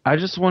add? I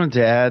just wanted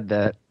to add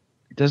that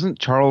doesn't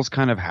Charles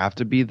kind of have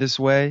to be this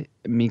way?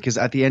 I mean, because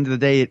at the end of the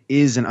day, it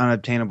is an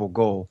unobtainable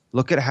goal.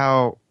 Look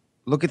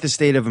at the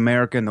state of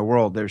America and the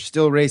world. There's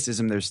still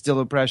racism. There's still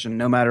oppression,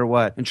 no matter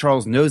what. And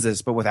Charles knows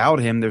this, but without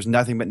him, there's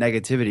nothing but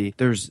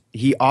negativity.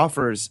 He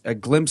offers a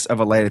glimpse of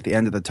a light at the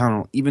end of the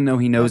tunnel, even though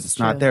he knows it's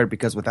not there,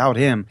 because without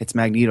him, it's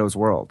Magneto's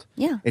world.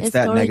 Yeah, It's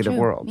that totally negative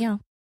true. world. Yeah.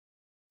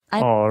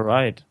 All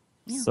right.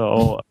 Yeah.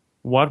 So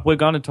what we're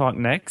going to talk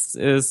next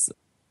is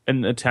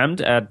an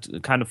attempt at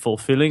kind of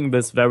fulfilling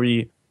this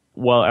very,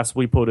 well, as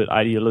we put it,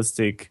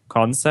 idealistic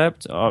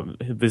concept of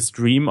this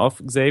dream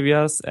of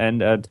Xavier's,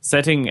 and at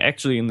setting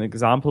actually an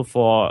example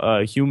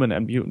for human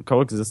and mutant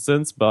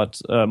coexistence,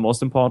 but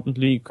most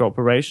importantly,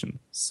 cooperation.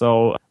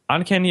 So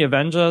Uncanny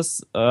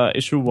Avengers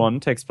issue 1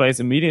 takes place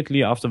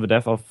immediately after the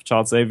death of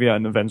Charles Xavier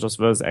in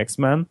AvengersVerse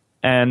X-Men.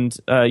 And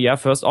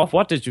first off,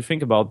 what did you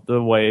think about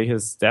the way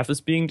his death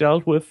is being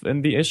dealt with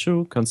in the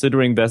issue,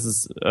 considering this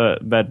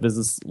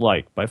is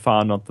like by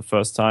far not the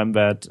first time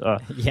that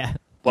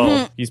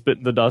he's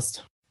bitten the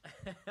dust?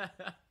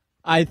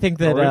 I think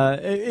that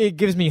it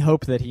gives me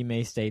hope that he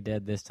may stay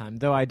dead this time.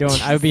 Though I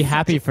would be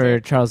happy for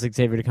Charles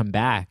Xavier to come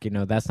back. You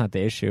know, that's not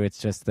the issue. It's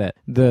just that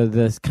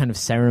the kind of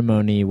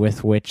ceremony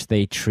with which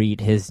they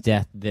treat his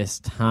death this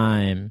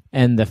time,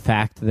 and the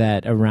fact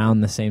that around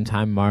the same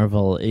time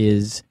Marvel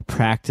is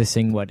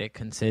practicing what it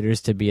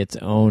considers to be its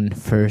own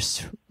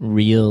first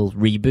real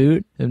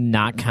reboot,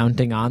 not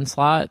counting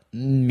Onslaught,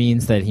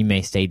 means that he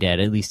may stay dead,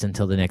 at least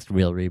until the next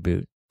real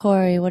reboot.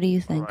 Corey, what do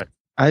you think?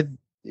 Right.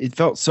 It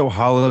felt so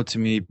hollow to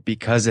me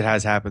because it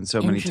has happened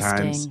so many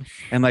times.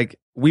 And like,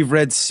 we've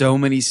read so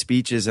many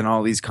speeches in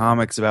all these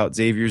comics about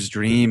Xavier's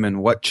dream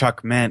and what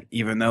Chuck meant,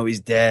 even though he's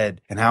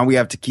dead, and how we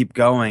have to keep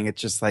going. It's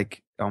just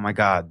like, oh my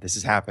God, this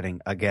is happening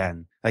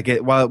again. Like,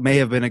 while it may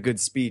have been a good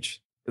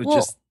speech, it was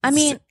just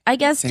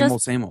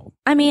same old.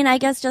 I mean, I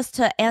guess just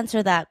to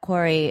answer that,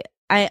 Corey,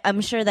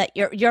 I'm sure that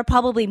you're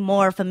probably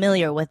more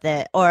familiar with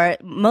it, or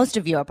most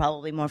of you are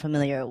probably more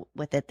familiar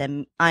with it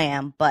than I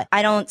am, but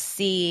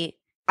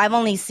I've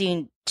only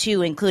seen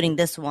 2, including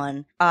this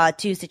one,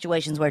 2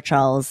 situations where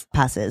Charles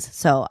passes.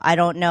 So I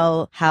don't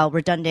know how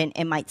redundant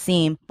it might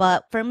seem.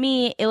 But for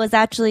me, it was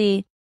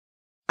actually,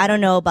 I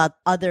don't know about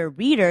other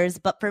readers,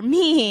 but for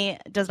me,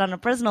 just on a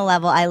personal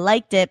level, I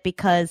liked it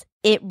because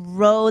it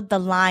rode the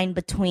line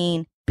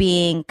between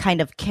being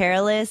kind of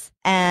careless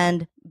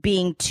and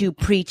being too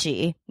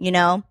preachy, you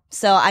know?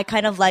 So I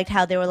kind of liked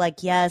how they were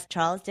like, yes,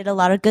 Charles did a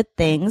lot of good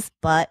things,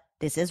 but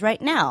this is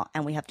right now,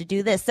 and we have to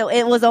do this. So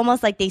it was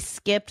almost like they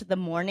skipped the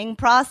mourning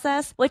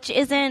process, which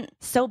isn't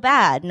so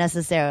bad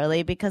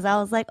necessarily, because I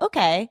was like,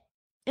 okay,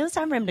 it was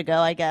time for him to go,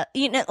 I guess.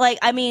 You know, like,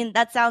 I mean,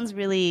 that sounds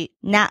really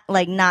not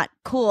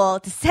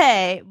cool to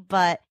say,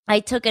 but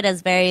I took it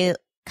as very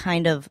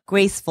kind of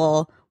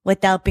graceful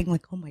without being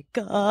like, oh my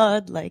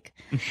God, like,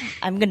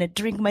 I'm going to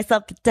drink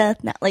myself to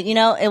death now. Like, you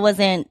know, it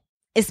wasn't,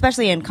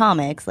 especially in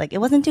comics, like, it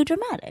wasn't too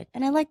dramatic.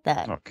 And I liked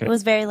that. Okay. It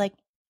was very like,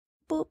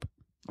 boop.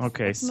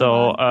 Okay,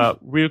 so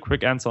real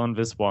quick answer on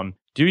this one.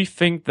 Do you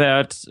think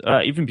that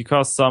even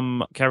because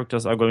some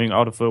characters are going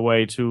out of their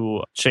way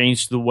to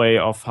change the way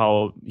of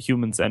how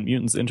humans and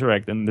mutants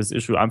interact in this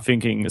issue, I'm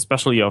thinking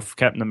especially of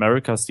Captain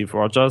America, Steve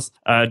Rogers,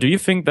 do you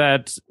think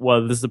that,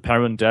 this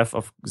apparent death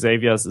of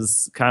Xavier's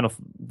is kind of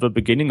the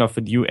beginning of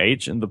a new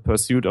age in the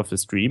pursuit of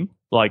his dream,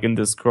 like in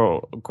this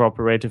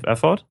cooperative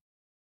effort?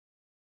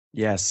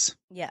 Yes.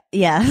 Yeah.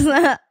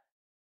 Yes.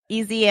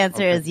 Easy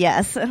answer is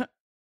yes.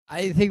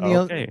 I think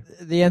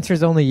the answer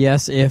is only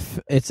yes if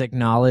it's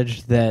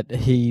acknowledged that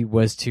he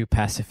was too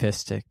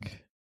pacifistic.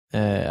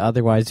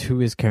 Otherwise,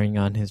 who is carrying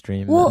on his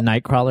dream? Well,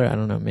 Nightcrawler? I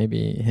don't know.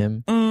 Maybe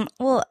him.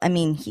 Well, I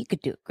mean, he could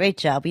do a great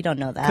job. We don't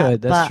know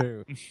that. That's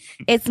true.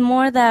 It's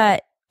more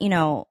that, you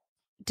know,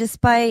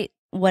 despite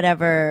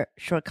whatever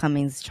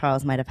shortcomings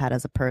Charles might have had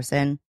as a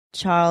person,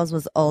 Charles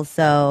was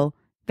also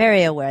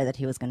very aware that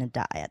he was going to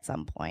die at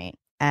some point.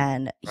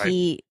 And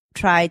he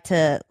tried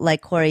to,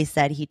 like Corey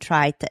said, he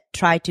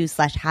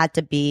had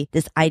to be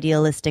this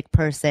idealistic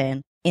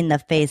person in the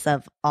face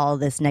of all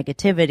this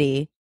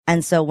negativity.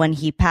 And so when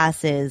he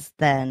passes,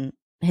 then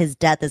his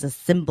death is a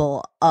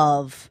symbol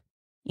of,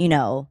 you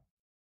know,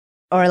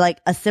 or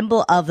like a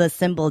symbol of the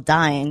symbol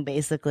dying,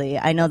 basically.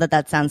 I know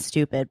that sounds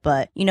stupid,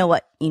 but you know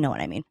what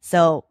I mean.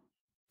 So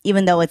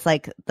even though it's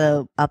like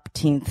the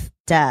upteenth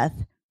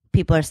death,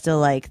 people are still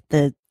like,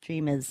 the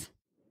dream is,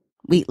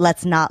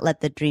 let's not let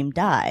the dream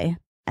die.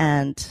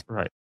 And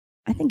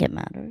I think it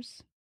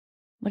matters.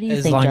 What do you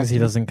think, As long Justin? as he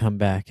doesn't come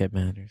back, it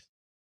matters.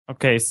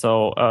 Okay,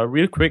 so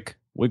real quick,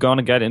 we're going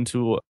to get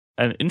into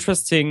an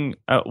interesting,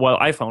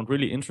 I found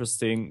really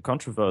interesting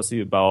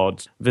controversy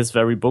about this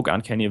very book,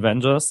 Uncanny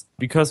Avengers,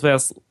 because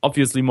there's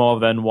obviously more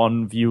than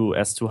one view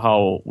as to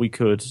how we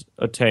could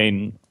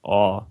attain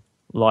or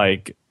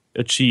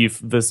achieve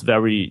this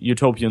very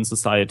utopian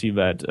society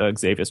that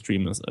Xavier's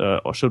dream is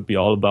or should be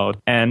all about.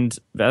 And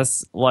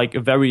there's like a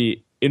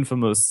very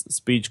infamous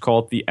speech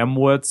called the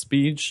M-word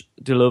speech,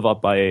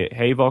 delivered by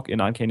Havok in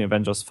Uncanny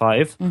Avengers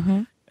 5,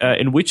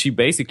 in which he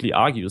basically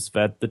argues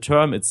that the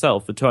term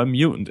itself, the term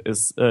mutant,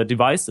 is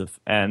divisive.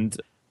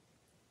 And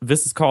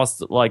this has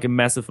caused like a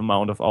massive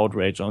amount of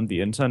outrage on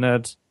the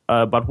internet.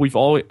 But we've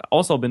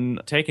also been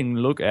taking a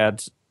look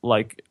at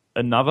like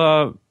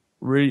another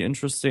really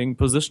interesting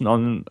position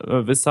on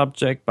this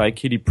subject by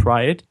Kitty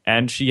Pryde,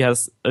 and she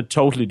has a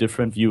totally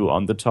different view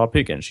on the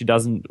topic, and she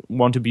doesn't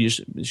want to be,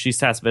 she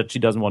says that she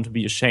doesn't want to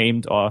be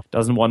ashamed or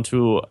doesn't want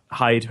to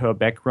hide her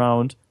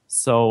background.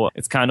 So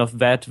it's kind of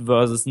that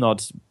versus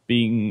not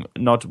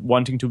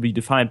wanting to be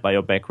defined by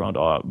your background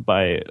or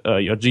by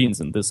your genes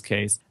in this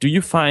case. Do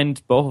you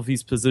find both of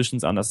these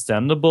positions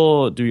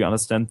understandable? Do you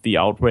understand the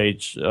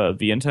outrage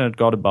the internet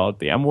got about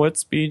the M-word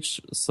speech?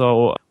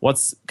 So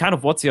what's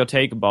your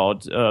take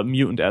about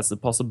mutant as a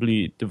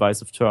possibly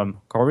divisive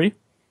term, Corey?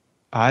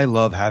 I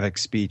love Havok's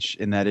speech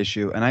in that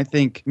issue. And I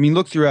think,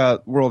 look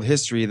throughout world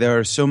history, there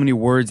are so many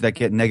words that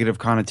get negative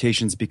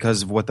connotations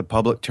because of what the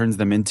public turns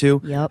them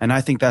into. Yep. And I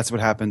think that's what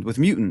happened with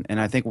mutant. And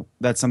I think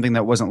that's something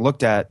that wasn't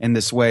looked at in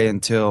this way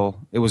until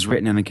it was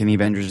written in Uncanny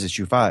Avengers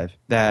issue 5,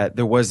 that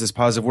there was this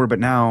positive word, but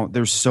now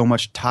there's so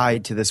much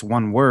tied to this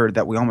one word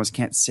that we almost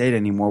can't say it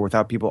anymore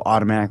without people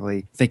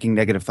automatically thinking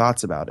negative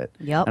thoughts about it.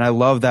 Yep. And I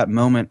love that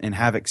moment in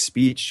Havok's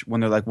speech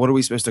when they're like, what are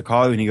we supposed to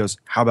call you? And he goes,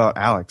 how about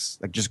Alex?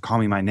 Like, just call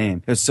me my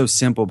name. It was so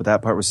simple, but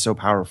that part was so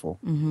powerful.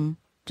 Mm-hmm.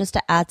 Just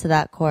to add to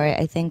that, Corey,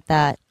 I think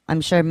that I'm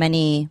sure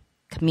many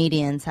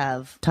comedians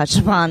have touched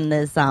upon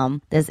this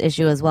this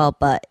issue as well,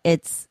 but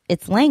it's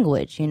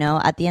language, you know.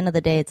 At the end of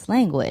the day, it's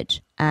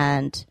language.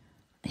 And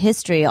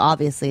history,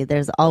 obviously,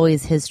 there's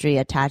always history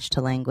attached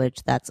to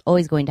language. That's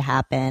always going to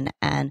happen.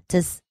 And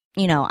just,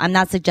 you know, I'm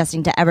not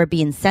suggesting to ever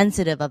be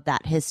insensitive of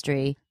that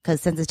history,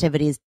 because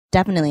sensitivity is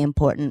definitely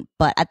important.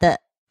 But at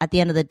the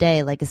end of the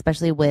day, like,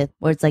 especially with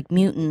words like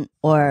mutant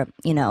or,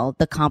 you know,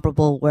 the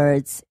comparable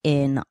words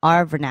in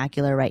our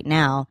vernacular right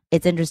now,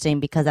 it's interesting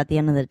because at the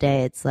end of the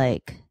day, it's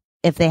like,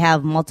 if they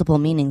have multiple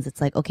meanings,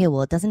 it's like, okay,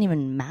 well, it doesn't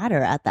even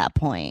matter at that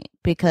point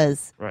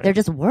because they're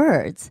just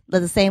words. But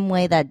the same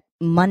way that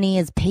money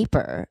is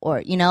paper,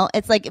 or, you know,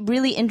 it's like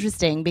really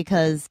interesting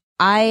because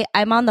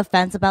I'm on the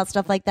fence about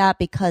stuff like that,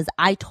 because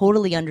I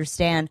totally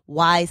understand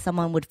why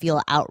someone would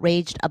feel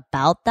outraged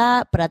about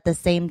that. But at the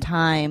same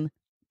time,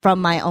 from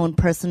my own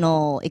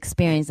personal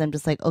experience, I'm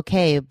just like,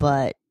 okay,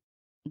 but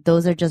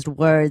those are just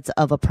words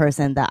of a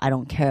person that I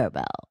don't care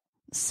about.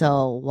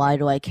 So why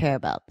do I care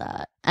about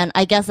that? And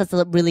I guess that's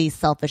a really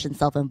selfish and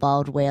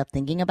self-involved way of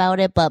thinking about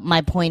it. But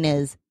my point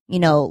is, you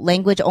know,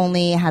 language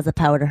only has the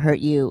power to hurt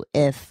you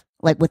if,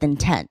 like, with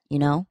intent, you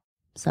know?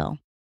 So.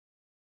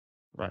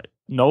 Right.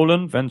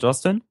 Nolan, then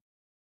Justin?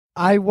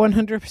 I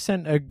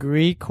 100%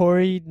 agree,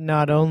 Corey,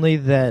 not only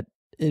that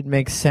it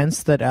makes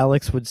sense that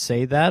Alex would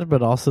say that,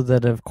 but also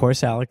that, of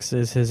course, Alex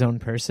is his own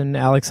person.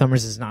 Alex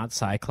Summers is not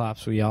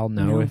Cyclops. We all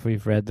know if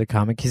we've read the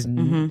comic. He's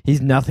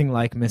nothing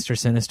like Mr.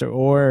 Sinister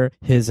or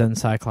his and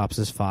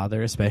Cyclops'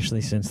 father,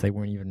 especially since they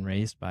weren't even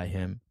raised by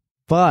him.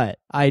 But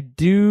I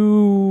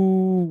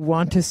do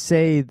want to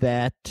say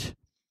that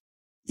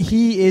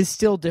he is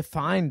still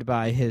defined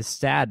by his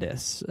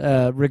status,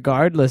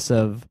 regardless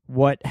of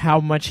how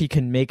much he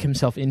can make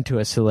himself into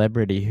a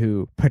celebrity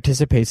who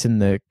participates in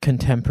the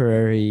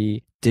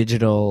contemporary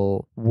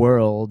digital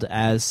world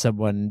as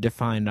someone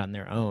defined on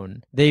their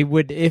own. They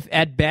would, if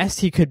at best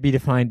he could be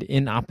defined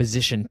in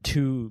opposition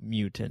to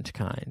mutant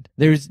kind.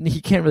 He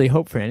can't really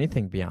hope for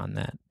anything beyond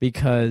that,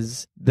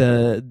 because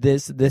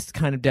this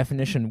kind of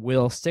definition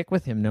will stick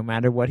with him no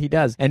matter what he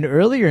does. And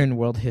earlier in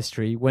world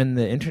history, when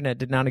the internet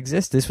did not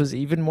exist, this was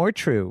even more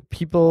true.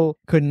 People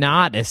could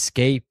not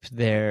escape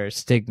their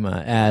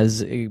stigma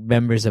as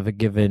members of a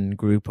given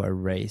group or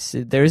race.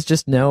 There's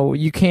just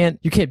you can't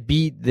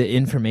beat the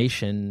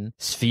information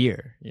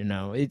sphere, you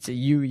know. It's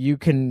you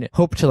can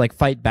hope to like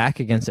fight back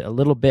against it a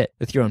little bit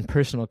with your own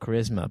personal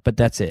charisma, but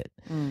that's it.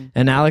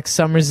 And Alex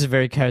Summers is a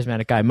very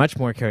charismatic guy, much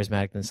more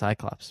charismatic than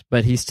Cyclops,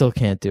 but he still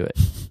can't do it.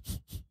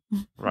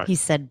 Right. He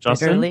said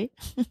Justin? bitterly.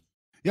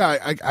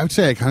 Yeah, I would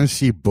say I kind of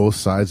see both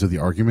sides of the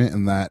argument,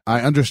 in that I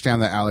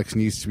understand that Alex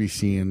needs to be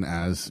seen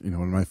as, you know,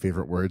 one of my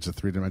favorite words, a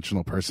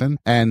three-dimensional person.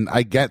 And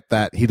I get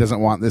that he doesn't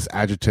want this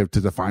adjective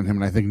to define him.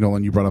 And I think,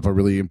 Nolan, you brought up a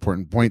really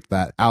important point,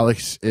 that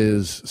Alex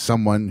is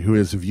someone who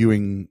is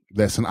viewing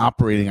this and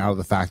operating out of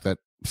the fact that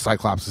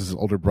Cyclops is his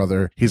older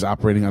brother. He's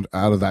operating out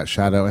of that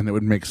shadow, and it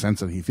would make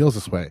sense that he feels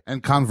this way.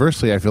 And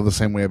conversely, I feel the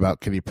same way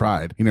about Kitty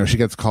Pryde. You know, she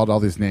gets called all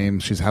these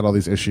names. She's had all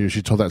these issues.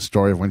 She told that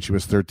story of when she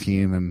was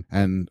 13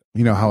 and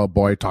you know, how a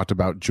boy talked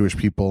about Jewish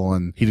people,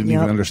 and he didn't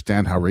even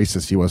understand how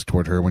racist he was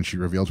toward her when she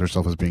revealed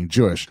herself as being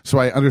Jewish. So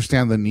I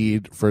understand the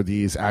need for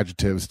these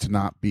adjectives to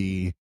not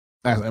be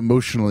as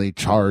emotionally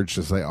charged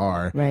as they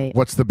are. Right.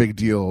 What's the big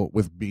deal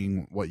with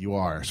being what you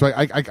are? So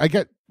I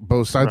get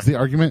both sides of the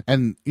argument.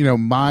 And, you know,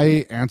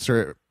 my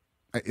answer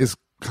is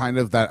kind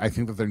of that I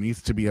think that there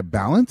needs to be a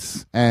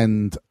balance,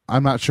 and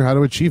I'm not sure how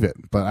to achieve it,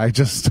 but I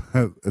just,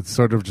 it's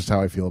sort of just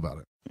how I feel about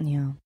it.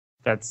 Yeah.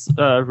 That's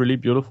really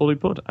beautifully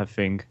put, I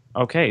think.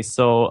 Okay,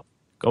 so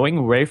going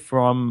away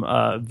from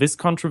this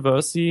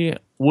controversy,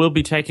 we'll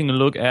be taking a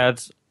look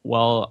at,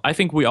 well, I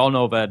think we all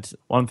know that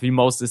one of the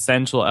most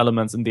essential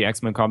elements in the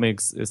X-Men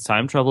comics is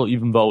time travel,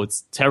 even though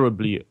it's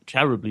terribly,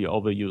 terribly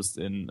overused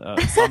in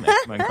some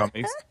X-Men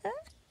comics.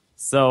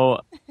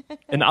 So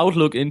an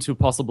outlook into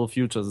possible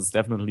futures is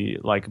definitely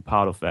like a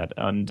part of that.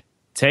 And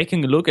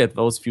taking a look at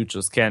those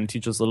futures can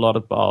teach us a lot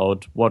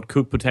about what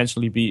could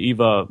potentially be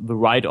either the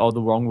right or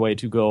the wrong way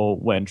to go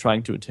when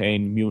trying to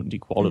attain mutant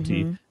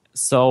equality. Mm-hmm.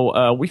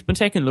 So we've been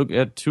taking a look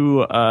at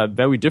two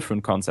very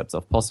different concepts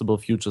of possible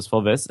futures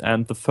for this.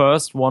 And the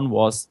first one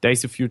was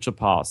Days of Future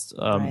Past.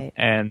 Right.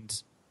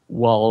 And,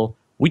 well,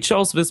 we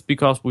chose this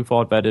because we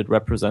thought that it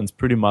represents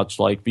pretty much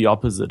like the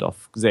opposite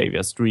of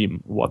Xavier's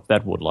dream, what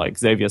that would like,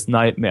 Xavier's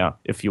nightmare,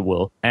 if you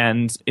will.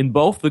 And in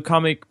both the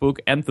comic book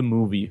and the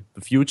movie,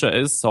 the future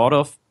is sort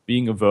of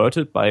being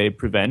averted by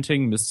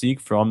preventing Mystique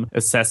from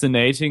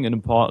assassinating an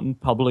important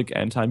public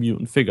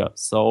anti-mutant figure.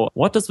 So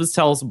what does this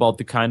tell us about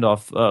the kind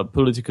of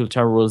political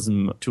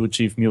terrorism to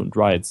achieve mutant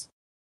rights?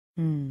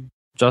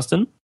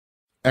 Justin?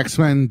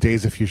 X-Men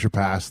Days of Future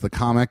Past, the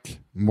comic,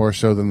 more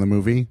so than the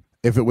movie,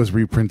 if it was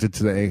reprinted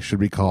today, should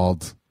be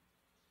called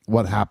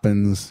What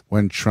Happens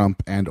When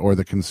Trump and or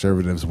the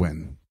Conservatives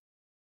Win.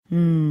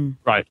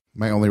 Right.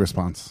 My only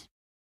response.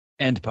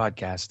 End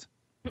podcast.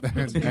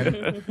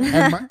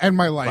 and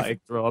my life. Like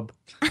Rob.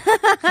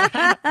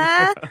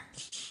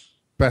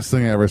 Best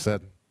thing I ever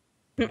said.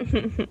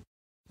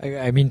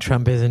 I mean,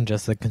 Trump isn't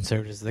just the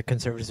conservatives. The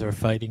conservatives are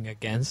fighting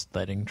against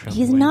letting Trump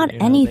He's win. not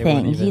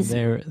anything.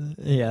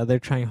 They're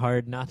trying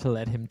hard not to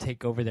let him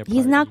take over their party.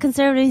 He's not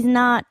conservative. He's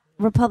not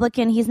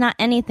Republican. He's not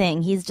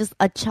anything. He's just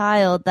a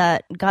child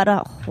that got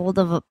a hold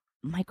of a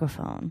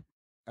microphone.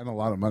 And a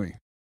lot of money.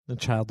 The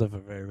child of a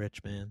very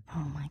rich man.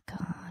 Oh, my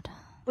God.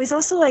 Well, he's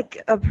also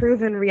like a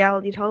proven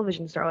reality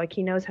television star. Like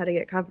he knows how to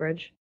get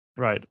coverage.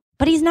 Right.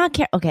 But he's not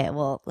okay,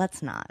 well,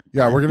 let's not.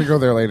 Yeah, we're going to go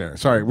there later.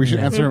 Sorry, we should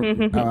answer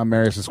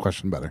Marius'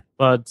 question better.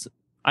 But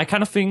I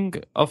kind of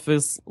think of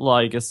this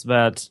like as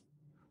that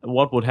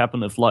what would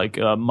happen if like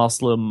a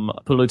Muslim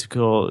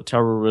political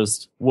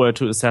terrorist were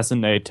to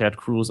assassinate Ted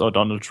Cruz or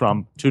Donald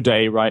Trump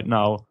today, right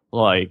now?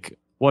 Like,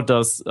 what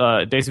does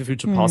Days of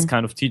Future Past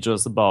kind of teach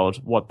us about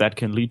what that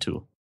can lead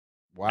to?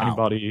 Wow.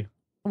 Anybody?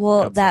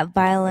 Well, that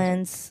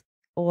violence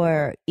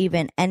or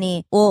even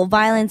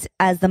violence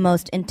as the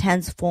most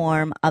intense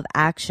form of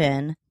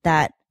action,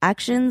 that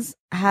actions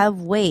have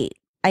weight.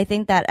 I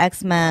think that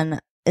X-Men,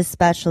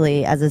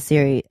 especially as a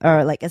series,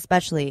 or like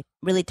especially,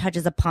 really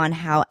touches upon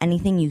how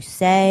anything you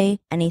say,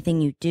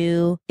 anything you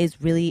do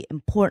is really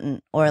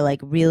important, or like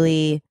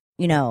really,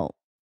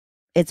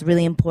 it's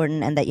really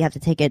important, and that you have to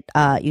take it,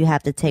 you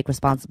have to take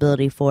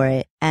responsibility for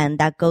it. And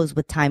that goes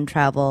with time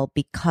travel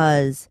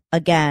because,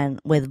 again,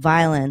 with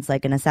violence,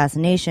 like an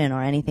assassination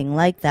or anything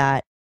like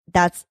that,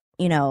 that's,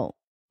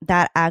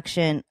 that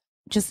action,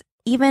 just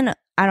even,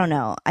 I don't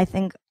know, I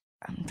think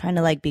I'm trying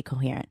to like be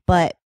coherent,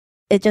 but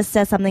it just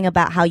says something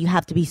about how you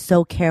have to be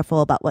so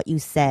careful about what you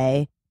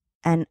say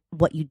and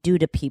what you do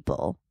to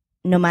people,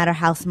 no matter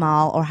how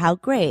small or how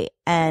great.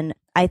 And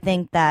I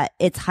think that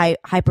it's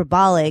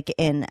hyperbolic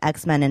in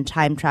X-Men and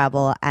time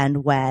travel,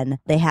 and when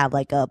they have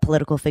like a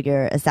political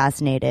figure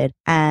assassinated.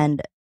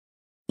 And,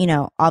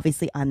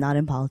 obviously I'm not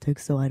in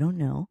politics, so I don't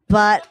know.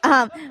 But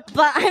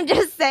I'm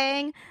just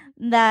saying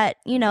that,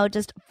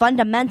 just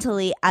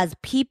fundamentally as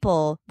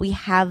people, we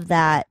have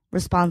that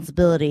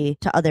responsibility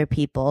to other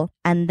people.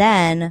 And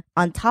then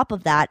on top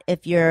of that,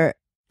 if you're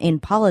in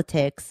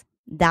politics,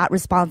 that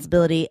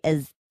responsibility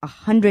is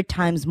 100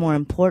 times more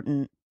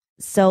important.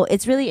 So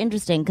it's really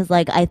interesting because,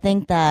 like, I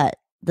think that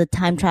the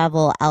time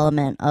travel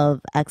element of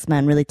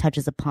X-Men really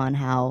touches upon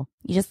how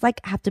you just like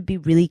have to be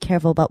really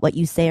careful about what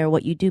you say or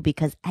what you do,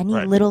 because any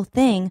little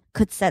thing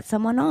could set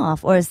someone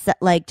off or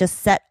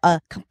set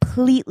a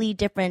completely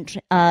different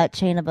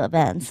chain of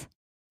events.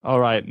 All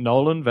right,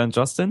 Nolan, then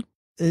Justin.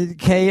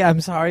 Okay,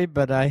 I'm sorry,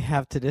 but I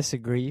have to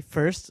disagree.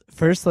 First,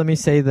 let me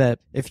say that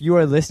if you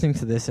are listening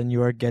to this and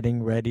you are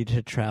getting ready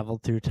to travel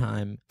through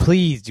time,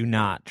 please do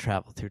not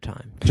travel through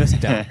time.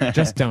 Just don't.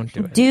 Just don't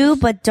do it. Do,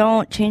 but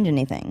don't change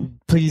anything.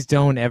 Please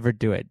don't ever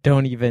do it.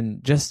 Don't even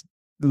just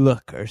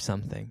look or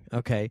something.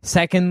 Okay.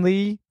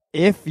 Secondly,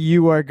 if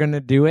you are going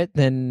to do it,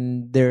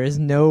 then there is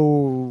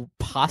no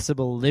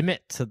possible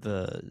limit to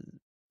the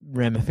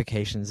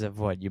ramifications of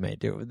what you may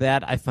do.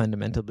 That I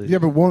fundamentally believe. Yeah,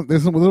 but what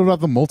about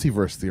the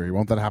multiverse theory?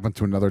 Won't that happen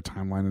to another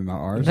timeline and not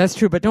ours? That's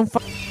true, but don't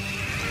fuck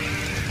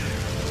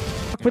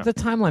with the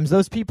timelines.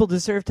 Those people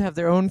deserve to have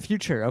their own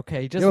future.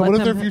 Okay, just what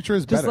if their future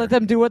is better? Just let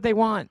them do what they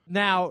want.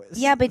 Now,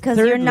 yeah, because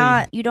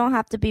you don't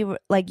have to be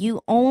like,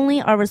 you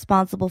only are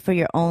responsible for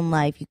your own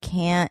life. You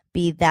can't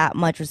be that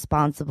much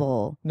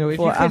responsible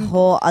for a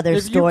whole other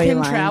storyline. If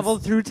you can travel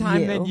through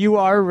time, then you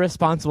are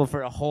responsible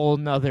for a whole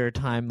nother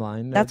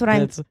timeline. That's what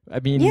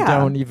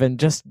don't even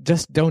just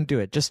don't do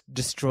it. Just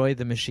destroy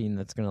the machine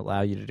that's going to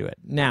allow you to do it.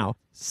 Now,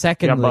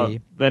 secondly,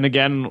 but then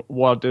again,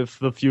 what if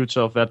the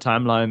future of that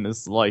timeline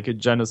is like a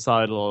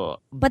genocidal?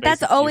 But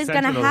that's always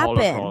going to happen.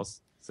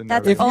 Holocaust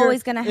That's scenario.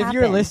 always going to happen. If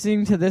you're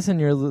listening to this and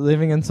you're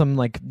living in some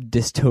like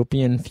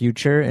dystopian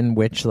future in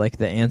which like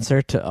the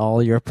answer to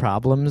all your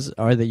problems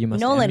are that you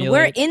must Nolan,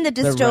 we're in the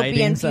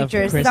dystopian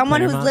future.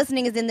 Someone who's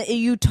listening is in the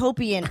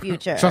utopian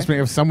future. Trust me,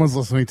 if someone's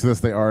listening to this,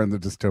 they are in the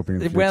dystopian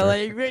future. Well,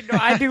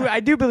 I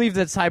do believe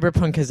that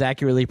cyberpunk has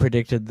accurately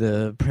predicted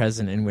the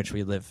present in which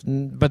we live.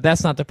 But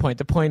that's not the point.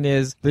 The point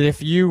is that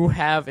if you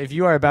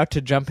are about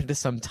to jump into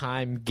some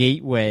time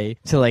gateway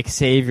to like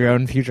save your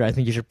own future, I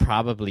think you should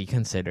probably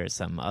consider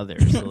some other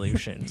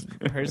solution.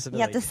 Personally,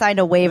 you have to sign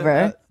a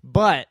waiver.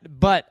 But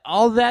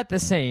all that the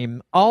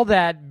same, all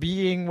that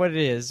being what it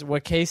is,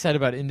 what Kay said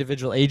about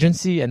individual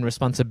agency and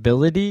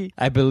responsibility,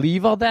 I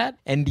believe all that,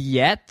 and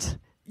yet,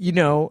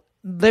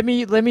 let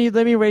me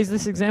raise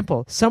this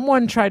example.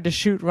 Someone tried to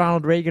shoot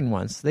Ronald Reagan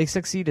once. They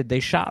succeeded. They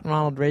shot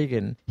Ronald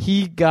Reagan.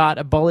 He got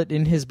a bullet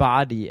in his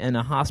body, and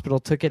a hospital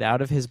took it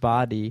out of his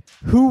body.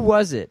 Who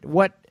was it?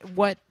 What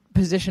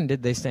position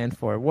did they stand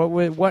for?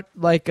 What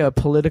like a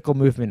political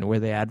movement were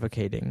they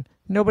advocating?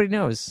 Nobody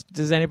knows.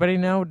 Does anybody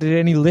know? Did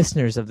any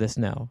listeners of this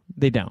know?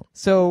 They don't.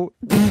 So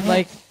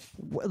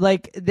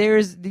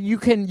there's you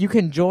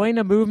can join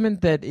a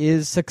movement that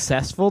is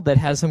successful, that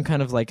has some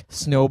kind of like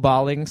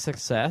snowballing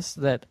success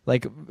that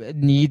like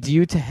needs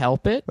you to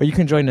help it, or you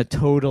can join a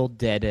total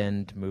dead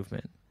end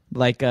movement.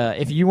 Like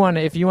if you want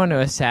to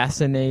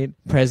assassinate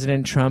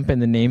President Trump in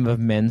the name of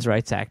men's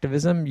rights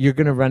activism, you're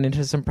going to run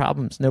into some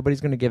problems.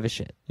 Nobody's going to give a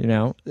shit,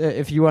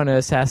 If you want to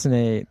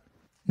assassinate,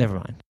 never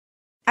mind.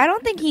 I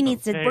don't think he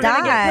needs to We're die.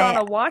 gonna get put on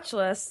a watch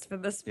list for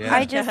this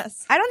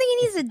podcast. I don't think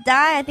he needs to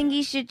die. I think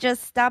he should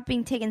just stop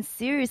being taken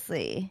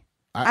seriously.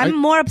 I'm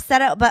more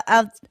upset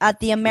at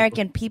the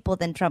American people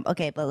than Trump.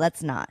 Okay, but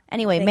let's not.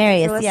 Anyway,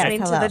 Marius, yes,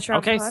 hello. To the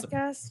Trump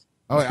podcast.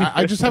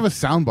 I just have a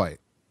soundbite.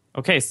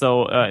 Okay,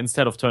 so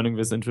instead of turning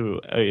this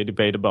into a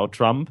debate about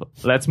Trump,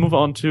 let's move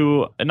on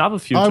to another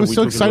future. I was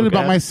so excited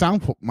about my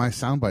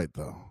soundbite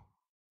though.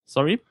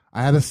 Sorry?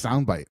 I had a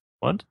soundbite.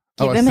 What?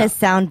 Give him his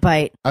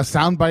soundbite. A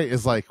soundbite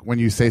is like when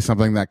you say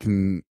something that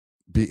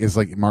is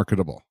like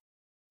marketable.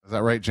 Is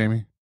that right,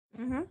 Jamie?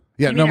 Mm-hmm.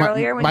 Yeah, you mean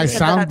earlier when my you said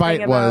that soundbite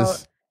thing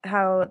was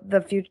how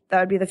that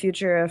would be the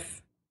future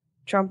if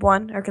Trump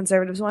won or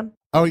conservatives won.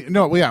 Oh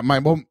no, yeah,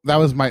 that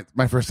was my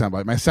first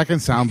soundbite. My second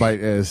soundbite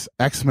is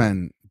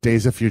X-Men: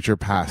 Days of Future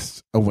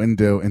Past, a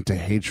window into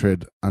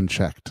hatred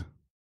unchecked.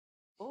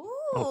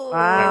 Ooh.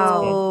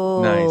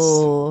 Wow.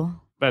 Nice.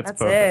 That's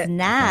perfect. it.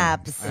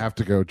 Snaps. I have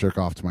to go jerk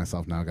off to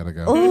myself now. Gotta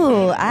go.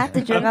 Ooh, I have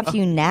to jerk off to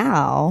you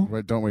now.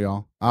 Right, don't we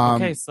all?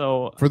 Okay,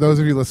 so for those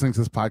of you listening to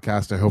this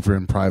podcast, I hope you're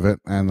in private,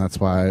 and that's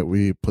why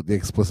we put the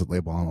explicit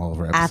label on all of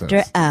our episodes.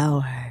 After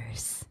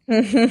hours.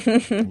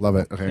 Love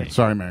it. Okay,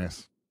 sorry,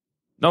 Marius.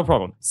 no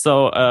problem.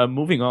 So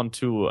moving on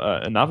to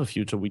another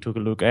future we took a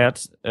look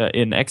at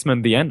in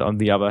X-Men: The End. On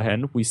the other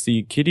hand, we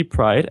see Kitty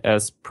Pryde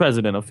as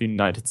president of the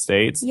United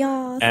States,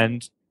 Yes.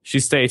 and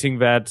she's stating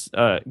that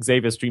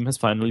Xavier's dream has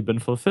finally been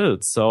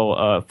fulfilled.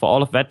 So for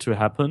all of that to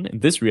happen, in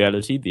this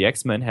reality, the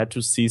X-Men had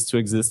to cease to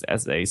exist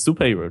as a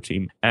superhero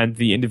team. And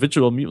the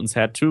individual mutants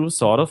had to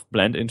sort of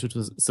blend into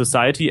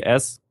society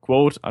as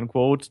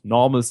quote-unquote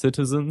normal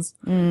citizens.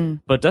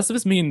 But does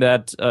this mean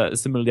that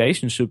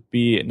assimilation should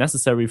be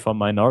necessary for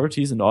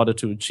minorities in order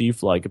to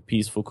achieve like a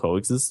peaceful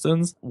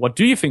coexistence? What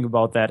do you think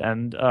about that?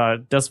 And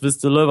does this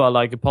deliver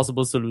like a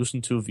possible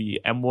solution to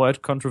the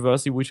M-word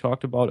controversy we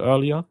talked about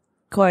earlier?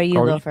 Corey,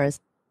 go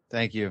first.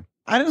 Thank you.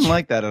 I didn't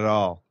like that at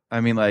all. I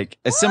mean, like,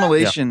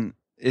 assimilation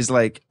is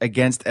like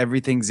against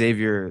everything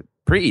Xavier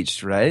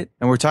preached, right?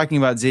 And we're talking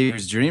about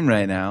Xavier's dream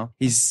right now.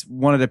 He's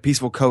wanted a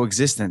peaceful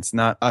coexistence,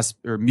 not us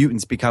or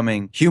mutants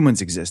becoming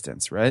humans'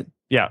 existence, right?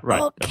 Yeah,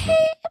 right.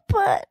 Okay,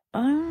 but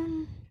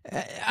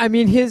I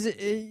mean, his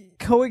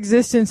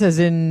coexistence, as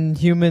in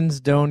humans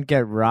don't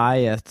get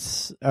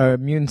riots, or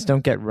mutants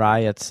don't get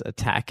riots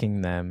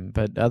attacking them.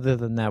 But other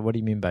than that, what do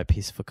you mean by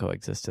peaceful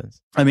coexistence?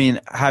 I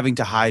mean, having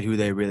to hide who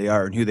they really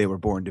are and who they were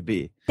born to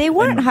be. They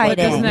weren't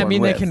hiding. Doesn't that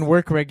mean with. they can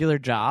work regular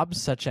jobs,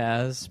 such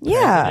as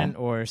president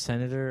or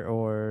senator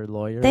or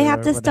lawyer? They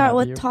have to or what start have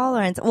with you?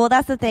 tolerance. Well,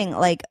 that's the thing.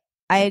 Like,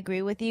 I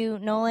agree with you,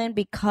 Nolan,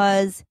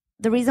 because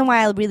the reason why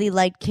I really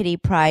liked Kitty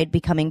Pryde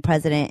becoming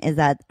president is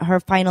that her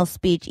final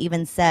speech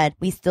even said,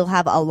 we still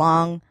have a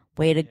long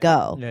way to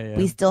go. Yeah.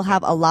 We still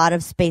have a lot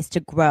of space to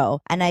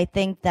grow. And I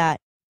think that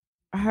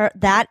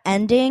that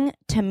ending,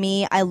 to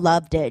me, I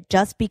loved it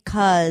just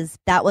because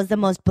that was the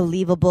most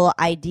believable,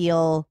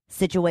 ideal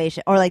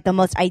situation, or like the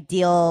most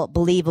ideal,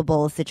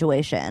 believable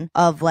situation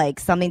of like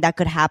something that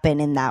could happen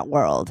in that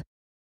world.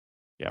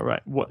 Yeah,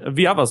 right.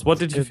 The others, what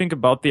did you think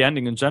about the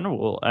ending in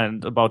general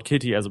and about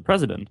Kitty as a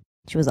president?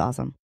 She was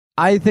awesome.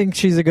 I think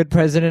she's a good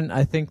president.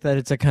 I think that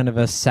it's a kind of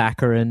a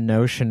saccharine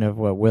notion of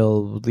what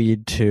will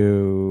lead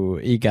to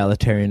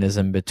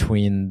egalitarianism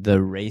between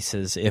the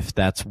races, if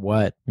that's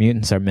what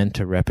mutants are meant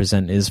to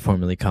represent, is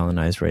formerly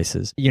colonized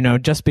races. You know,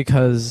 just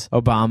because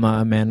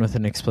Obama, a man with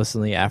an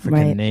explicitly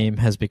African name,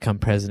 has become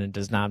president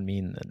does not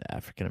mean that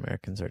African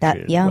Americans are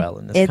treated well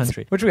in this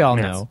country, which we all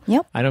know.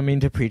 Yep. I don't mean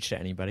to preach to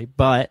anybody,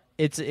 but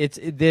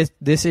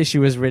this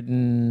issue was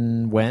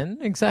written when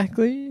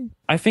exactly?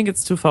 I think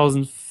it's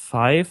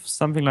 2005,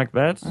 something like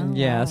that.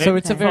 Yeah, so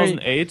it's a very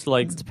 2008,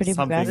 like It's pretty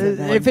something.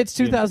 progressive. if it's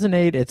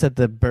 2008, it's at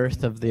the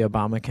birth of the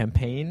Obama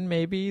campaign,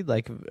 maybe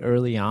like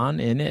early on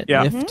in it.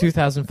 Yeah. If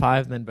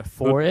 2005, then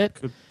before it.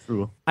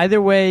 True.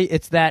 Either way,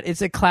 it's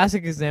a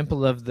classic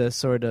example of the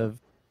sort of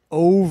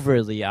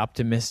overly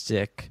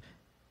optimistic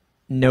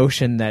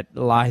notion that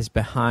lies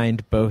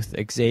behind both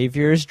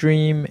Xavier's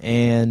dream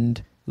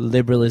and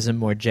liberalism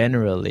more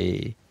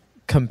generally,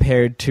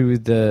 compared to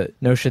the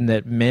notion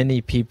that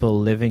many people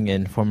living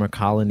in former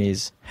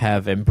colonies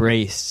have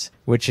embraced,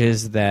 which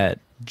is that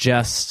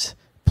just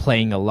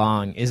playing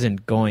along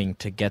isn't going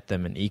to get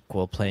them an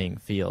equal playing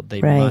field.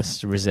 They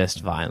must resist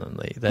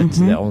violently. That's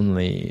the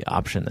only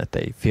option that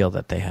they feel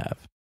that they have.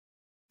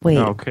 Wait.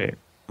 Okay.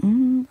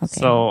 Okay.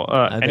 So,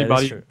 that is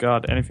anybody true.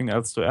 got anything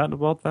else to add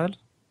about that?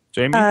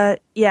 Jamie?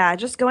 Yeah,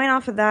 just going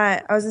off of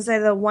that, I was going to say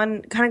the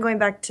one, kind of going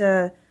back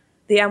to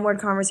the M-word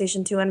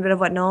conversation too, and a bit of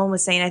what Nolan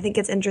was saying, I think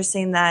it's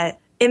interesting that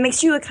it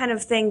makes you kind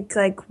of think,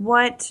 like,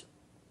 what's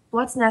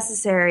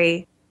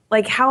necessary?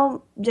 Like,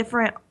 how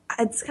different,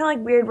 it's kind of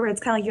like weird where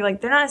it's kind of like, you're like,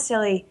 they're not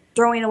necessarily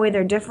throwing away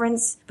their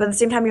difference, but at the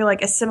same time, you're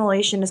like,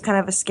 assimilation is kind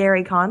of a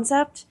scary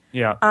concept.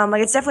 Yeah.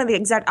 Like, it's definitely the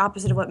exact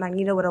opposite of what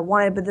Magneto would have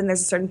wanted, but then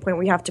there's a certain point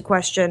where you have to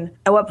question,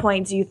 at what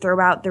point do you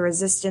throw out the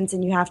resistance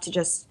and you have to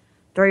just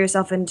throw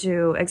yourself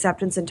into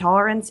acceptance and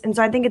tolerance? And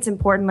so I think it's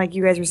important, like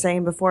you guys were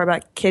saying before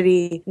about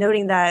Kitty,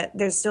 noting that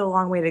there's still a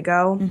long way to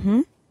go.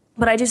 Mm-hmm.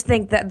 But I just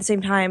think that at the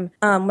same time,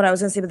 what I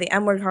was going to say about the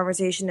M-word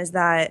conversation is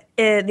that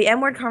the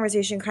M-word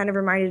conversation kind of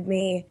reminded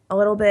me a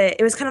little bit,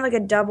 it was kind of like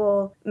a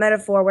double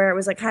metaphor where it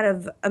was like kind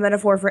of a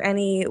metaphor for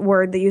any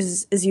word that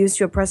is used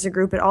to oppress a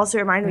group. It also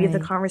reminded me of the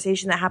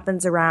conversation that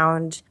happens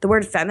around the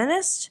word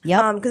feminist.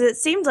 Yep. Because it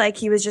seemed like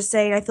he was just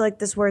saying, I feel like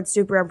this word's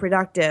super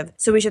unproductive,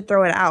 so we should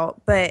throw it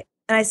out.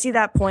 And I see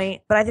that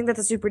point, but I think that's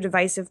a super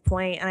divisive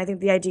point, and I think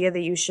the idea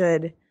that you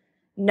should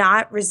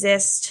not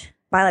resist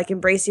by like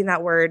embracing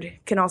that word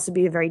can also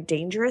be a very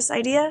dangerous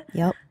idea.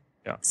 Yep.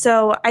 Yeah.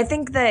 So I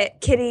think that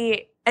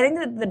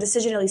the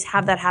decision to at least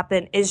have that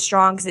happen is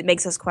strong because it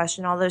makes us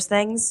question all those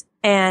things.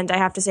 And I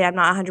have to say I'm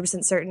not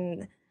 100%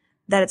 certain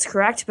that it's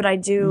correct, but I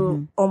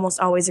do almost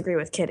always agree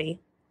with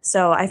Kitty.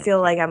 So I feel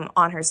like I'm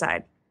on her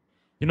side.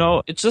 You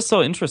know, it's just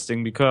so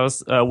interesting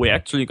because we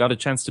actually got a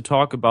chance to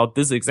talk about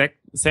this exact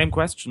same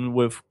question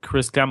with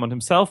Chris Claremont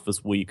himself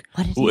this week,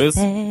 who is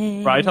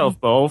writer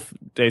of both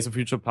Days of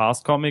Future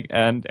Past comic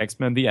and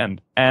X-Men The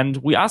End. And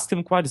we asked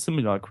him quite a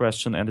similar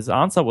question, and his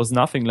answer was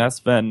nothing less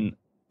than,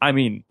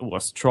 it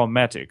was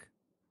traumatic.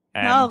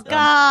 And, oh,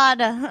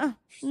 God.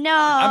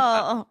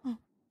 No.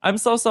 I'm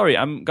so sorry.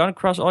 I'm gonna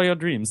crush all your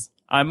dreams.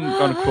 I'm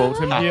gonna quote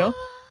him here.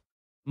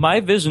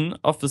 My vision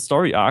of the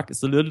story arc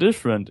is a little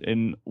different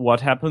in what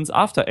happens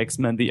after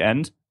X-Men The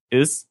End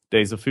is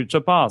Days of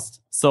Future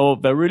Past. So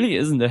there really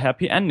isn't a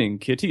happy ending.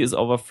 Kitty is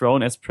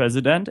overthrown as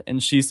president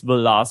and she's the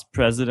last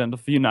president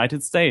of the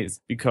United States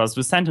because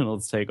the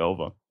Sentinels take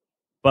over.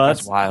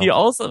 But he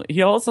also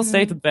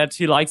stated that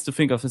he likes to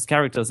think of his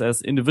characters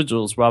as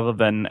individuals rather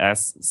than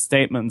as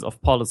statements of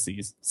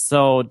policies.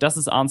 So does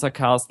his answer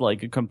cast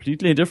like a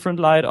completely different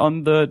light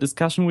on the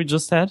discussion we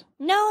just had?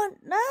 No,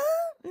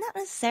 not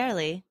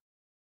necessarily.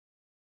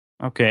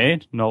 Okay,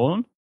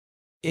 Nolan?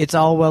 It's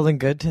all well and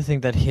good to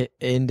think that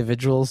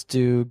individuals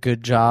do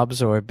good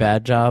jobs or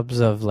bad jobs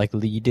of like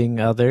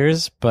leading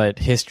others, but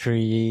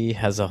history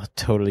has a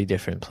totally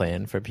different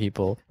plan for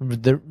people.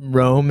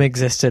 Rome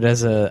existed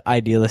as an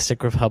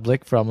idealistic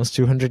republic for almost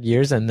 200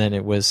 years, and then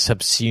it was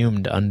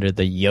subsumed under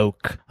the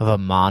yoke of a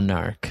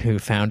monarch who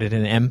founded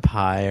an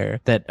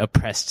empire that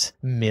oppressed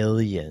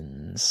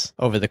millions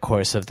over the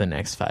course of the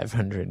next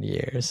 500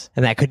 years.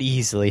 And that could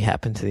easily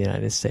happen to the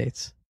United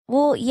States.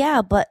 Well,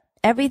 yeah, but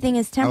everything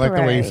is temporary. I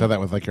like the way you said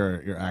that with like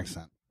your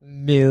accent.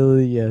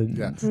 Millions.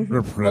 Yeah.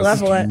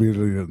 Level it.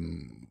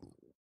 Million.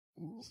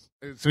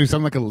 So you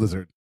sound like a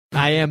lizard.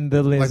 I am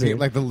the lizard.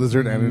 Like the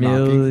lizard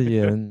Anunnaki.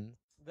 Millions.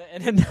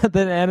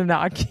 the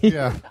Anunnaki.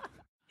 Yeah.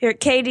 Here,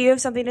 Kay, do you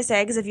have something to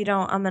say? Because if you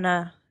don't, I'm going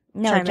to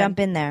jump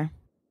in there.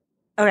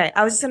 Okay,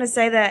 I was just going to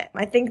say that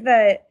I think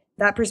that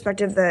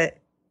perspective that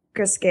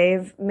Chris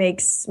gave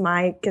makes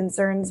my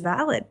concerns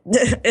valid,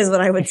 is what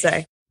I would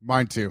say.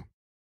 Mine too.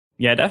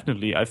 Yeah,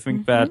 definitely. I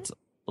think that,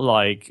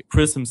 like,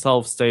 Chris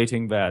himself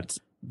stating that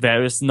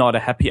there is not a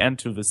happy end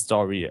to this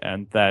story,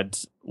 and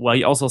that, well,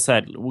 he also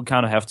said we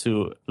kind of have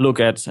to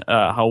look at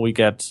how we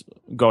get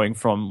going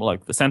from,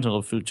 like, the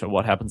Sentinel future,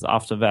 what happens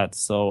after that.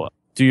 So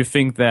do you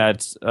think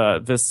that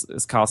this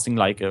is casting,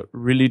 like, a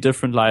really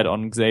different light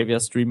on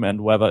Xavier's dream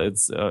and whether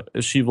it's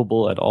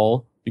achievable at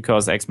all?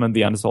 because X-Men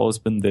The End has always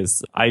been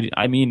this,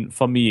 I mean,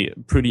 for me,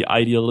 pretty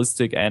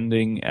idealistic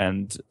ending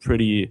and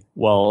pretty,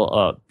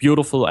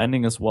 beautiful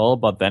ending as well.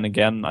 But then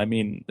again, I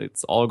mean,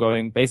 it's all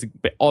going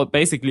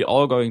basically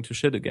all going to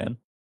shit again.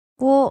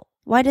 Well,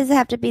 why does it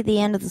have to be the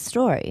end of the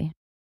story?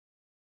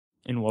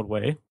 In what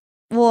way?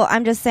 Well,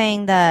 I'm just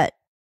saying that,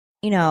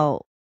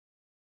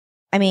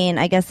 I mean,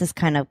 I guess this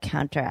kind of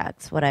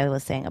counteracts what I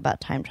was saying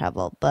about time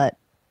travel, but,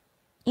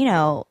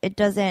 it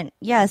doesn't,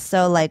 yes,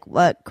 so like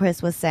what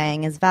Chris was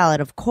saying is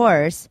valid, of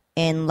course,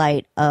 in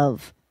light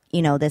of,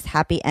 this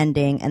happy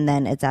ending, and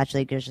then it's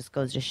actually just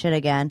goes to shit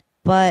again,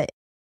 but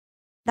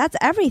that's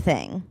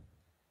everything.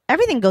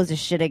 Everything goes to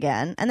shit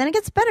again, and then it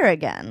gets better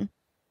again.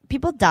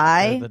 People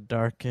die. The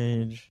Dark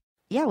Age.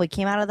 Yeah, we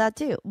came out of that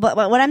too. But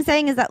what I'm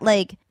saying is that,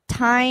 like,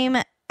 time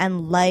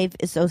and life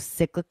is so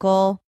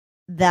cyclical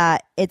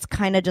that it's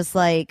kind of just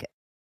like,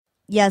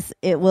 yes,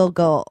 it will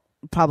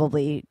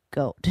probably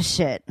go to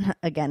shit.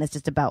 Again, it's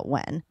just about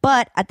when.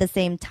 But at the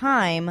same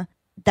time,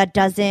 that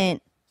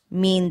doesn't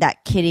mean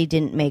that Kitty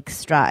didn't make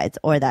strides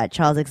or that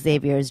Charles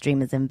Xavier's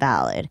dream is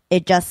invalid.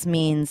 It just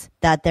means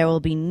that there will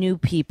be new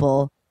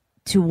people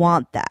to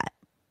want that.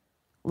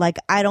 Like,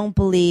 I don't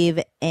believe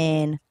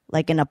in,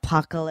 like, an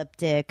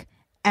apocalyptic,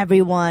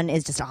 everyone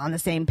is just on the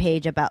same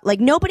page about,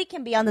 like, nobody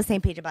can be on the same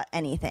page about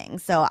anything.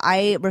 So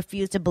I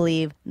refuse to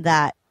believe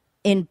that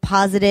in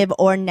positive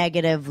or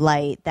negative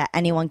light that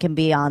anyone can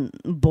be on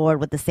board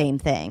with the same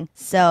thing.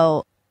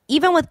 So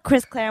even with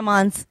Chris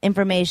Claremont's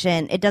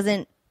information, it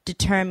doesn't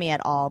deter me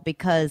at all,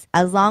 because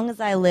as long as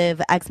I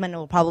live, X-Men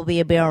will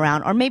probably be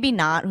around, or maybe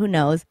not, who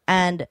knows,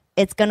 and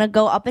it's going to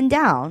go up and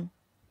down,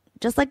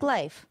 just like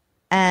life.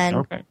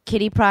 And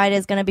Kitty Pryde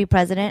is going to be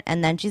president,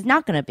 and then she's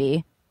not going to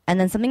be. And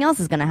then something else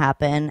is going to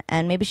happen,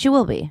 and maybe she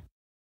will be.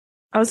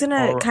 I was going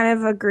to kind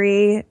of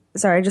agree,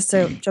 sorry, just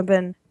to jump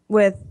in,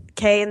 with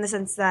Kay in the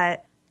sense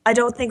that I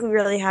don't think we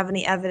really have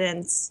any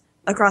evidence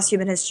across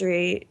human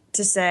history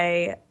to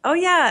say, oh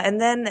yeah, and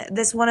then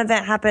this one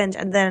event happened,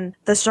 and then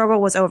the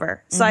struggle was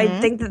over. So I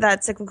think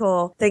that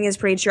cyclical thing is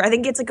pretty true. I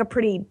think it's like a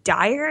pretty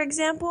dire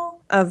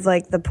example of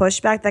like the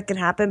pushback that can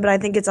happen, but I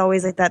think it's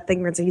always like that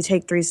thing where it's like you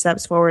take 3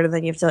 steps forward and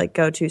then you have to like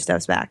go 2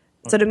 steps back.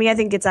 So to me, I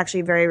think it's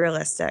actually very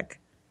realistic.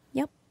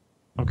 Yep.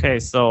 Okay,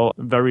 so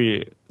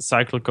very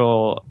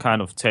cyclical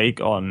kind of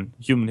take on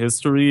human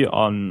history,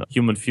 on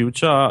human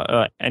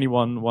future.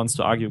 Anyone wants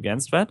to argue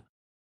against that?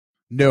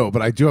 No,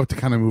 but I do have to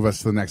kind of move us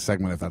to the next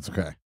segment, if that's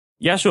okay.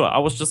 Yeah, sure. I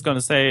was just going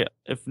to say,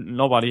 if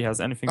nobody has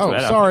anything to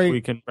add, sorry. I think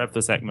we can wrap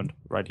the segment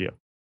right here.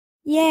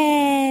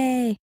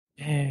 Yay!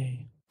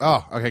 Yay.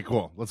 Oh, okay,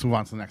 cool. Let's move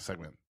on to the next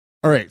segment.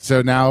 All right,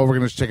 so now we're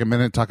going to take a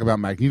minute to talk about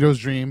Magneto's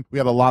dream. We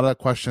had a lot of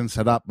questions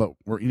set up, but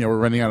we're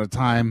running out of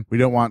time. We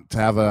don't want to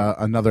have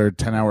another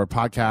 10-hour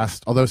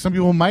podcast, although some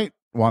people might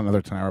want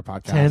another 10-hour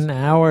podcast. 10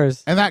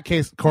 hours. In that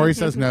case, Corey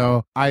says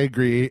no. I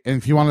agree. And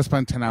if you want to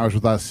spend 10 hours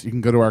with us, you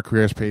can go to our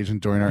careers page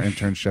and join our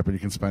internship, and you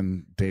can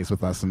spend days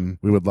with us, and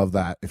we would love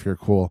that if you're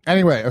cool.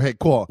 Anyway, okay,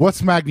 cool.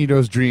 What's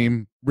Magneto's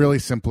dream? Really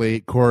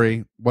simply,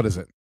 Corey, what is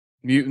it?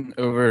 Mutant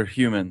over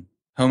human.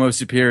 Homo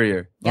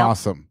superior. Yep.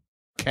 Awesome.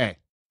 Okay.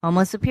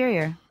 Homo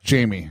superior.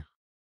 Jamie.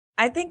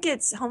 I think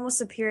it's Homo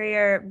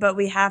superior, but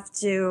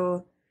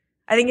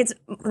I think it's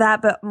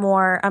that, but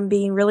more, I'm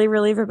being really,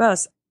 really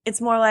verbose.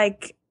 It's more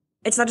like,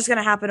 it's not just going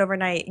to happen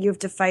overnight. You have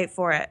to fight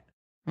for it.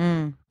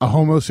 Mm. A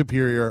Homo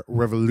superior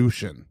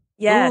revolution.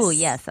 Yes. Ooh,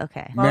 yes,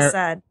 okay. Well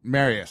said.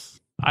 Marius.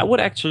 I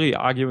would actually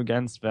argue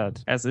against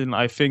that. As in,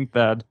 I think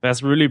that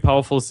there's a really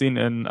powerful scene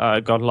in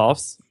God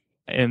Loves,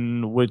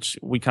 in which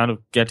we kind of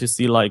get to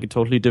see like a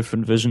totally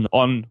different vision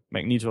on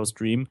Magneto's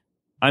dream.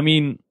 I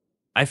mean,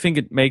 I think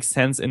it makes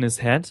sense in his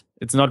head.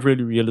 It's not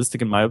really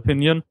realistic in my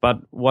opinion, but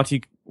what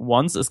he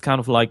wants is kind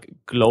of like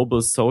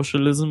global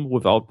socialism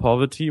without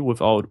poverty,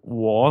 without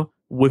war,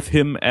 with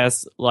him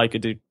as like a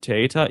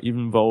dictator,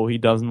 even though he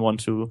doesn't want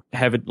to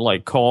have it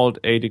like called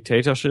a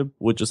dictatorship,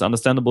 which is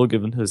understandable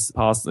given his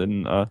past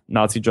in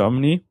Nazi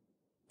Germany.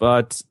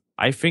 But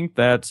I think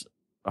that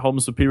Homo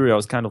superior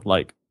is kind of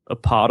like a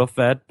part of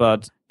that,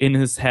 but in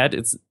his head,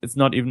 it's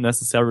not even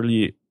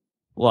necessarily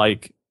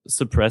like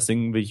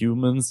suppressing the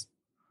humans,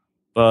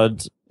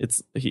 but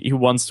he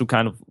wants to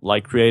kind of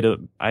like create a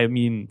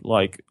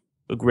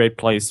great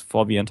place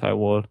for the entire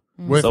world.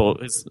 So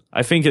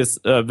I think his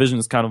vision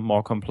is kind of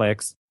more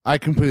complex. I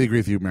completely agree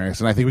with you, Marius,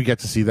 and I think we get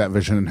to see that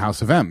vision in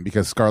House of M,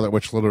 because Scarlet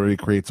Witch literally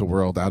creates a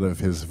world out of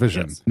his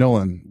vision. Yes.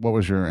 Nolan, what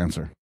was your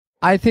answer?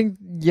 I think,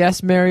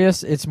 yes,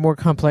 Marius, it's more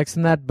complex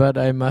than that, but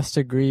I must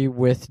agree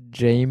with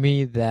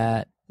Jamie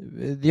that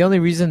the only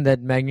reason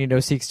that Magneto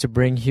seeks to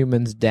bring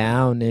humans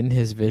down in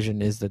his vision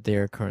is that they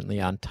are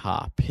currently on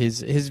top.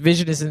 His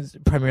vision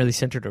isn't primarily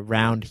centered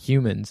around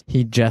humans.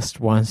 He just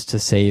wants to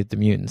save the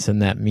mutants,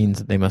 and that means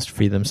that they must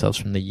free themselves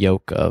from the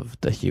yoke of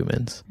the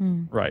humans.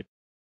 Right.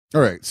 All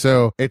right,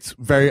 so it's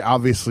very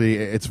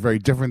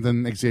different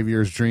than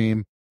Xavier's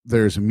dream.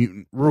 there's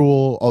mutant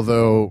rule,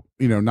 although,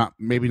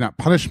 not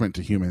punishment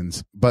to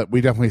humans, but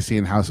we definitely see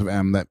in House of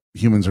M that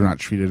humans are not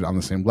treated on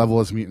the same level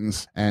as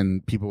mutants,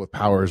 and people with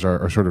powers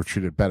are sort of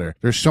treated better.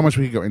 There's so much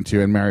we could go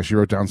into, and Marius, you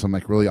wrote down some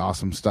really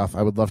awesome stuff.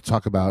 I would love to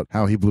talk about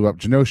how he blew up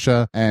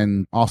Genosha,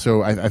 and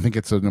also I think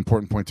it's an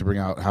important point to bring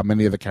out how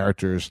many of the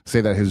characters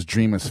say that his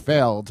dream has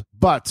failed.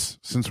 But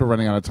since we're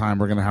running out of time,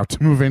 we're going to have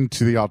to move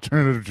into the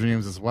alternative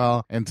dreams as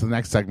well, into the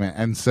next segment.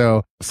 And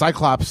so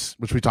Cyclops,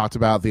 which we talked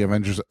about, the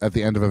Avengers at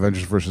the end of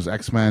Avengers versus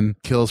X-Men,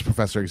 kills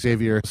Professor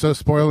Xavier. So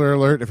spoiler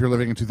alert, if you're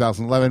living in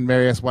 2011,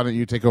 Marius, why don't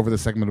you take over the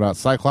segment about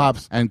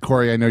Cyclops? And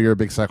Corey, I know you're a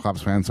big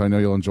Cyclops fan, so I know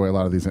you'll enjoy a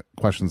lot of these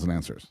questions and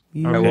answers.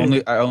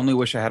 I only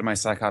wish I had my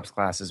Cyclops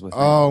glasses with me.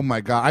 Oh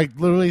my God. I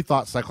literally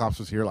thought Cyclops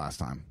was here last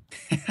time.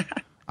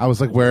 I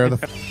was like, where are the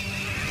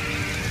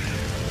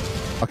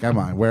fuck am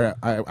I? Where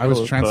I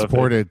was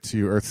transported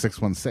to Earth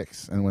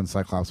 616 and when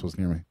Cyclops was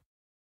near me.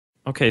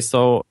 Okay,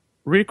 so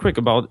real quick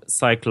about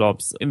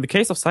Cyclops. In the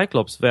case of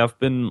Cyclops, there have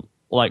been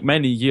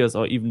many years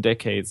or even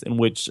decades in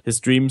which his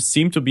dreams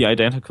seem to be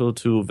identical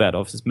to that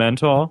of his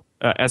mentor,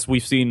 as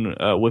we've seen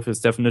with his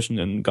definition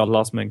in God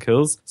Loves Man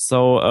Kills.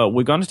 So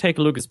we're going to take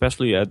a look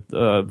especially at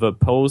the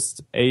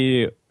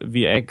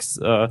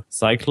post-AVX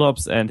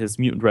Cyclops and his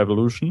mutant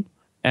revolution,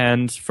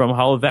 and from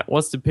how that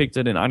was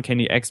depicted in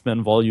Uncanny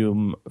X-Men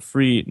Volume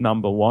 3,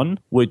 Number 1,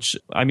 which,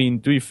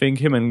 do you think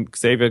him and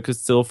Xavier could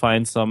still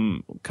find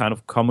some kind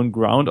of common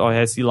ground, or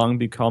has he long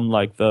become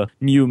the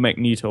new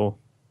Magneto?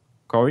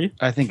 Corey?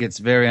 I think it's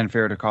very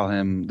unfair to call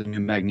him the new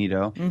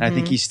Magneto. Mm-hmm. I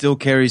think he still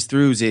carries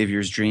through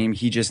Xavier's dream.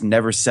 He just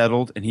never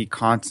settled, and he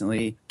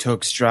constantly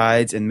took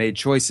strides and made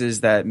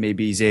choices that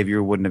maybe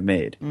Xavier wouldn't have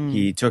made.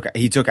 He took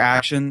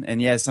action,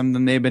 and yes, some of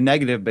them may have been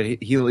negative, but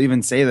he'll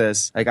even say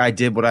this, I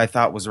did what I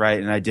thought was right,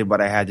 and I did what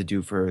I had to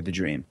do for the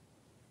dream.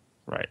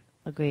 Right.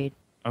 Agreed.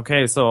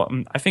 Okay, so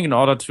I think in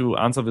order to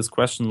answer this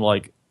question,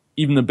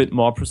 even a bit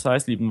more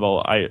precisely, even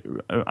though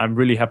I'm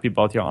really happy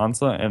about your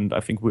answer, and I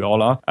think we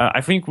all are.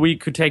 I think we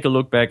could take a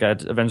look back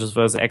at Avengers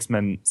vs.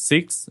 X-Men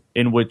 6,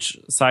 in which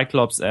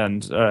Cyclops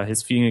and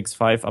his Phoenix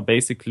 5 are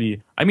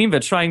basically, they're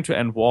trying to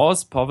end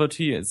wars,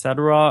 poverty,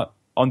 etc.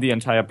 on the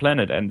entire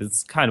planet, and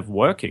it's kind of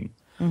working.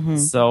 Mm-hmm.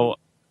 So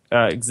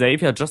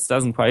Xavier just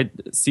doesn't quite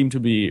seem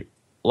to be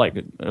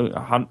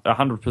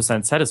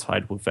 100%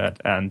 satisfied with that,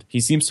 and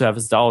he seems to have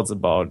his doubts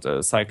about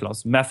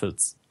Cyclops'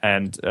 methods.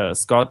 And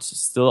Scott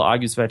still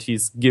argues that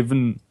he's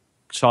given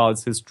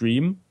Charles his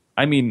dream.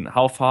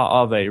 How far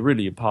are they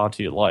really a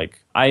party,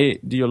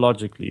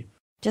 ideologically?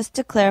 Just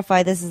to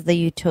clarify, this is the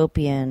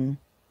utopian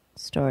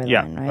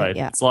storyline, right?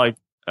 Yeah, it's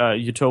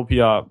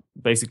Utopia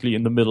basically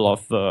in the middle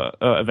of the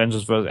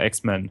Avengers vs.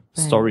 X-Men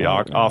story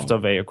arc after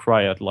they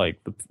acquired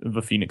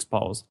the Phoenix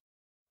powers.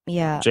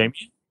 Yeah.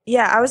 Jamie?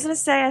 Yeah, I was going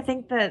to say, I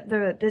think that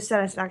the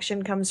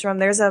dissatisfaction comes from,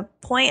 there's a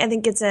point, I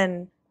think it's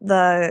in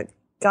the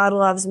God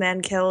Loves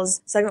Man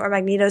Kills segment where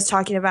Magneto's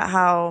talking about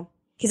how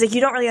he's you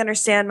don't really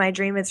understand my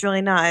dream. It's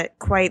really not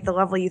quite the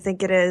level you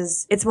think it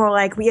is. It's more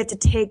we have to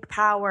take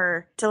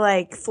power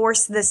to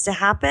force this to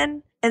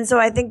happen. And so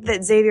I think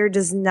that Xavier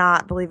does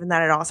not believe in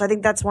that at all. So I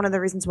think that's one of the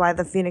reasons why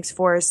the Phoenix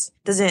Force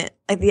doesn't,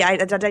 the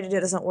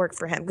idea doesn't work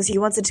for him, because he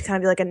wants it to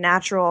kind of be a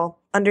natural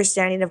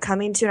understanding of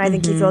coming to. And I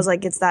think he feels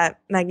it's that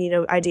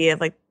Magneto idea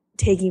of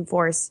taking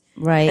force.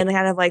 Right. And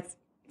kind of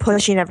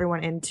pushing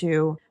everyone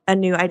into a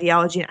new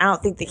ideology. And I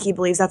don't think that he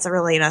believes that's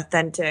really an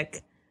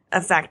authentic,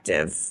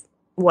 effective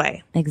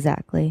way.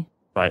 Exactly.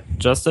 Right.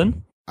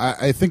 Justin?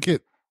 I think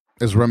it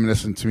is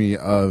reminiscent to me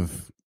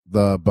of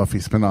the Buffy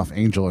spinoff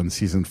Angel in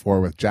season 4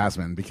 with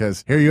Jasmine,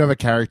 because here you have a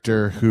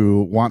character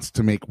who wants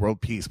to make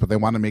world peace, but they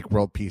want to make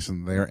world peace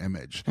in their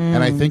image.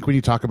 And I think when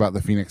you talk about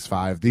the Phoenix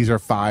 5, these are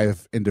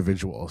 5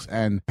 individuals,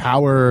 and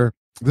power,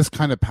 this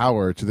kind of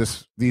power to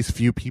these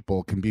few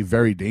people can be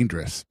very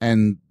dangerous.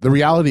 And the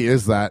reality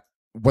is that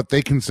what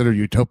they consider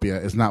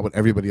utopia is not what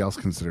everybody else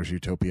considers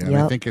utopia. And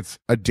I think it's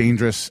a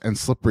dangerous and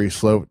slippery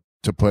slope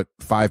to put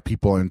 5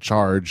 people in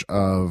charge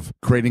of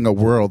creating a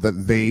world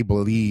that they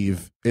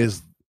believe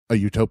is a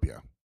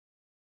utopia.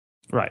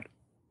 Right.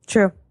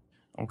 True.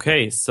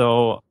 Okay,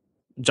 so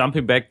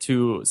jumping back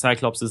to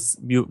Cyclops'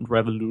 mutant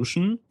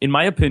revolution, in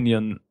my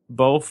opinion,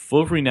 both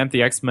Wolverine and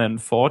the X-Men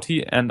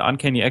 40 and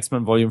Uncanny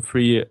X-Men Volume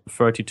 3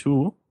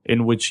 32,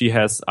 in which he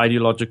has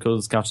ideological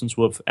discussions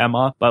with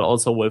Emma, but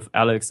also with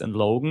Alex and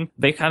Logan,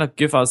 they kind of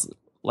give us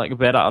a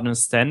better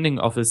understanding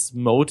of his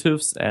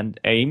motives and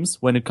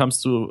aims when it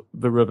comes to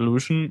the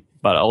revolution,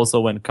 but also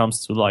when it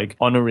comes to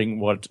honoring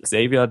what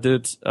Xavier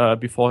did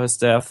before his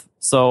death.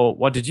 So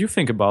what did you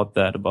think about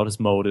that, about his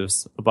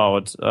motives,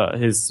 about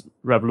his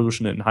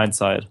revolution in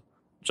hindsight?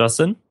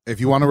 Justin?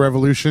 If you want a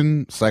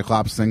revolution,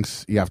 Cyclops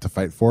thinks you have to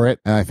fight for it.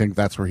 And I think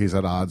that's where he's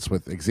at odds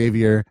with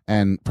Xavier.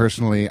 And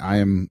personally, I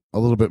am a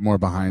little bit more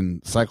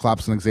behind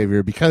Cyclops and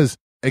Xavier, because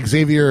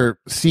Xavier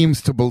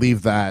seems to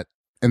believe that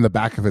in the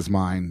back of his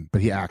mind,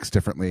 but he acts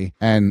differently.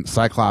 And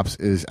Cyclops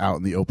is out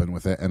in the open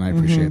with it. And I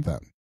appreciate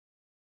that.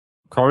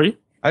 Corey?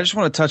 I just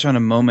want to touch on a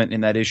moment in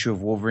that issue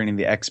of Wolverine and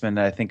the X-Men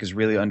that I think is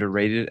really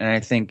underrated. And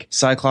I think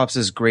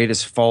Cyclops'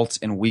 greatest fault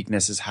and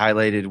weakness is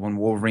highlighted when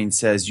Wolverine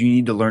says, you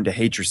need to learn to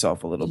hate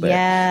yourself a little bit.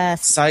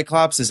 Yes.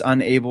 Cyclops is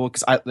unable,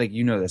 because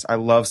this, I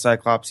love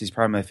Cyclops. He's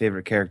probably my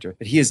favorite character.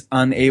 But he is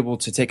unable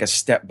to take a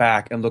step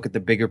back and look at the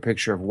bigger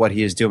picture of what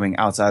he is doing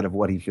outside of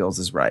what he feels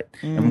is right.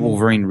 And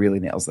Wolverine really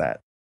nails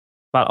that.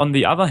 But on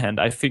the other hand,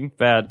 I think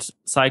that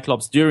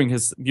Cyclops during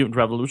his mutant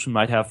revolution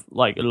might have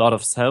like a lot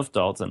of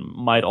self-doubts and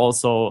might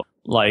also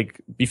like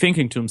be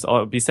thinking to himself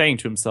or be saying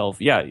to himself,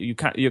 yeah,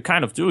 you're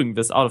kind of doing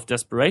this out of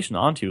desperation,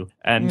 aren't you?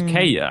 And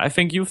Kay, I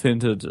think you've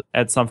hinted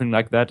at something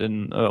like that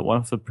in one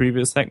of the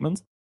previous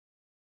segments.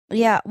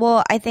 Yeah,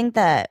 well, I think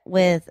that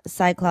with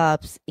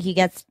Cyclops,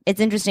 it's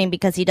interesting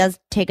because he does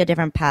take a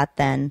different path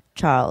than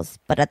Charles,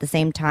 but at the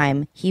same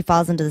time, he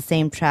falls into the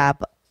same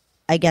trap,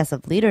 I guess,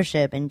 of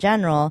leadership in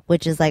general,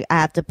 which is like, I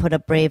have to put a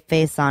brave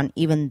face on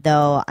even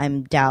though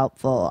I'm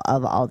doubtful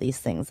of all these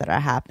things that are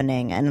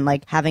happening, and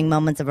like having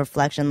moments of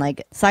reflection.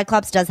 Like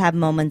Cyclops does have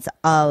moments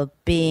of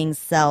being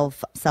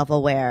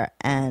self-aware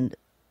and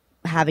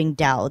having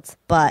doubts,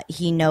 but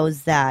he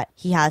knows that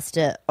he has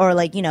to, or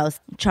like, you know,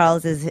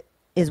 Charles is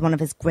one of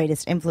his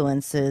greatest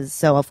influences,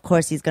 so of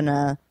course he's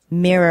gonna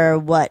mirror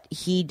what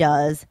he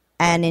does,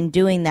 and in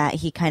doing that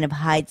he kind of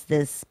hides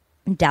this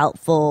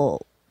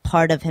doubtful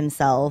part of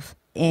himself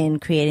in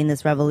creating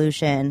this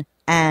revolution.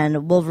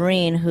 And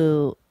Wolverine,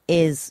 who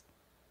is,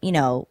 you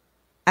know,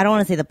 I don't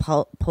want to say the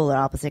polar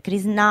opposite, because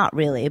he's not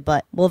really,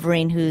 but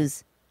Wolverine,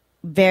 who's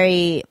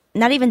very,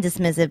 not even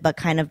dismissive, but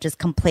kind of just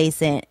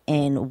complacent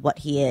in what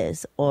he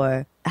is,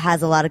 or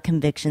has a lot of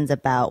convictions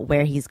about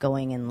where he's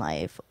going in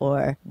life,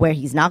 or where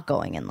he's not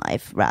going in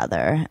life,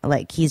 rather.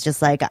 Like, he's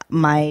just like,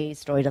 my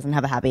story doesn't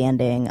have a happy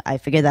ending. I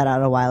figured that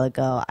out a while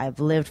ago. I've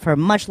lived for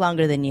much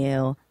longer than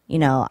you. You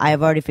know,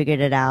 I've already figured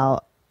it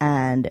out.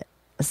 And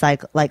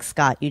like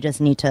Scott, you just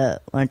need to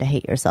learn to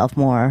hate yourself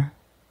more.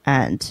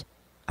 And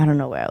I don't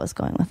know where I was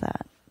going with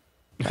that.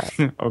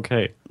 But,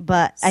 okay.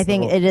 But I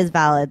think it is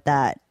valid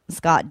that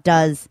Scott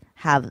does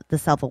have the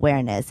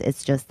self-awareness.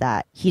 It's just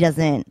that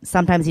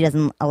sometimes he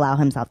doesn't allow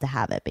himself to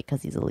have it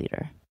because he's a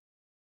leader.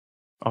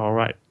 All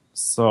right.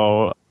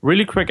 So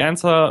really quick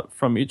answer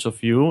from each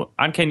of you.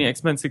 Uncanny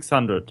X-Men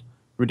 600.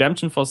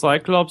 Redemption for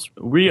Cyclops.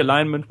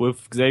 Realignment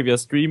with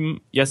Xavier's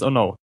dream. Yes or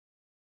no?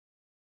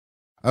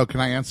 Oh, can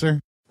I answer?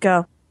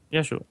 Go.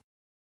 Yeah, sure.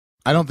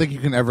 I don't think you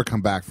can ever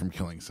come back from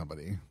killing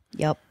somebody.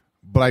 Yep.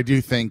 But I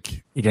do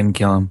think He didn't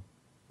kill him.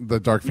 the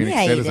Dark Phoenix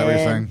Yeah, did. he Is that what you're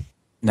did. saying?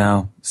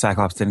 No,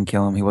 Cyclops didn't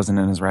kill him. He wasn't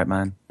in his right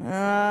mind.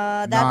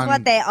 That's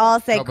what they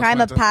all say.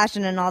 Crime of Self-explanatory.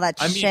 passion and all that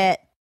shit.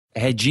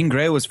 Hey, Jean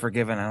Grey was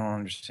forgiven. I don't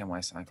understand why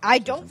Cyclops. I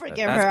don't isn't, but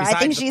forgive that's her.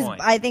 besides the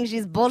point. I think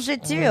she's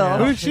bullshit too.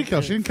 Who did she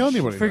kill? She didn't kill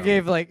anybody. though.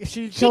 Forgave, like,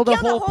 she killed a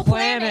whole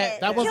planet.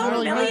 That wasn't Killed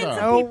really her, millions of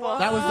though. people.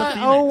 That was the Phoenix.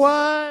 Oh,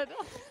 what?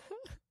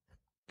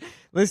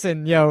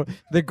 Listen, yo,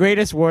 the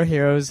greatest war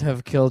heroes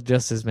have killed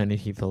just as many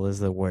people as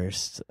the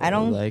worst. I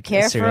don't like,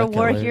 care for serial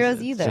war killers. heroes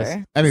It's either. just-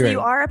 So Anyway, you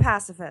are a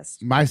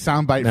pacifist. my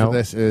soundbite No. for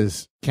this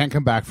is can't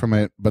come back from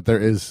it, but there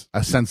is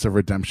a sense of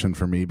redemption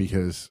for me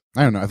because,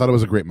 I don't know, I thought it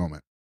was a great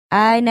moment.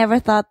 I never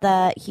thought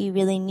that he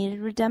really needed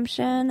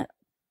redemption,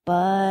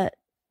 but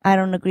I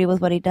don't agree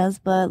with what he does,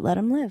 but let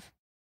him live.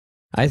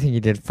 I think he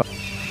did fuck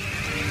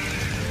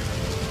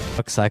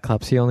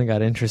Cyclops. He only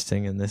got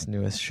interesting in this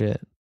newest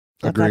shit.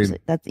 Agreed.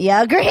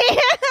 Agree.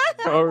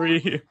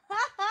 Sorry.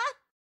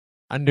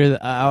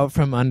 Out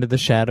from under the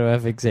shadow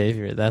of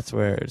Xavier. That's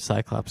where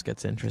Cyclops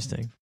gets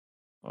interesting.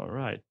 All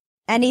right.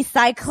 Any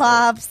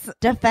Cyclops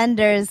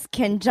defenders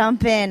can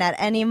jump in at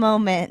any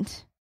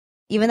moment.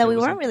 Even though we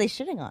weren't really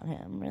shitting on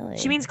him, really.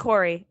 She means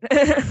Corey.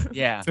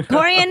 Yeah.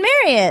 Corey and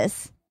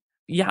Marius.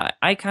 Yeah,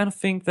 I kind of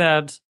think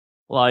that,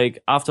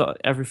 like, after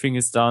everything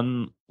is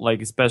done,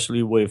 like,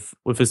 especially with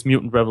his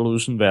mutant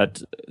revolution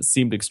that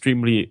seemed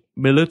extremely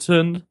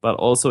militant, but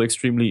also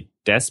extremely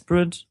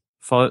desperate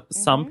for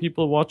some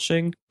people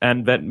watching,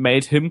 and that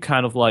made him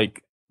kind of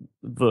like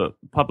the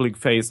public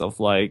face of,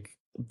 like,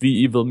 the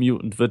evil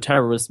mutant, the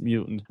terrorist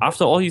mutant.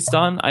 After all he's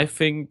done, I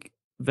think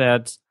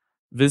that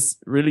this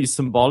really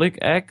symbolic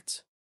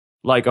act,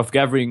 like, of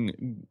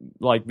gathering,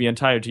 like, the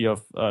entirety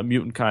of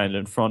mutant kind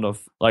in front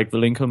of, like, the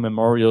Lincoln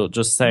Memorial,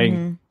 just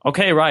saying,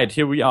 okay, right,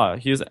 here we are.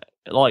 Here's,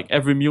 like,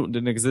 every mutant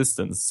in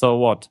existence. So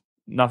what?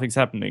 Nothing's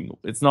happening.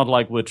 It's not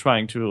like we're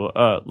trying to,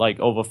 like,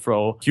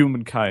 overthrow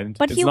humankind.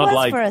 But it's he not was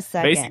like, for a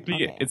second. basically,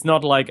 Okay. it's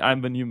not like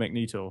I'm the new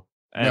Magneto.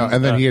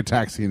 And then he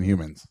attacks the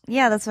Inhumans.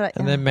 Yeah, that's what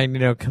And then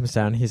Magneto comes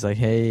down. He's like,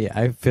 hey,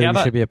 I feel Yeah, you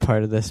but- should be a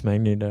part of this,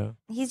 Magneto.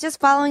 he's just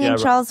following in Yeah, right.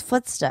 Charles'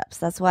 footsteps.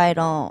 That's why I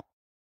don't.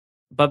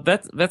 But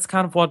that's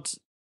kind of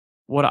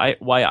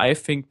why I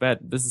think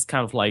that this is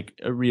kind of like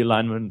a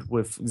realignment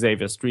with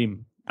Xavier's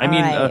dream. I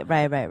mean, right.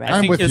 I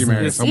I'm think with you,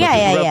 Marius. I'm with you.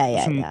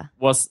 revolution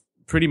was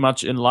pretty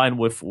much in line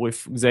with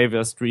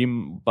Xavier's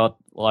dream, but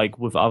like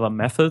with other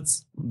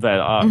methods that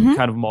are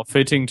kind of more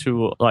fitting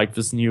to like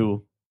this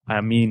new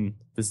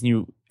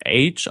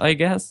age, I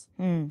guess.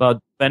 But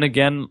Then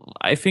again,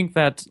 I think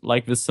that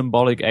like the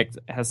symbolic act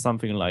has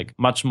something like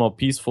much more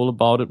peaceful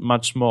about it,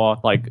 much more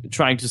like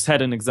trying to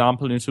set an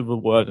example into the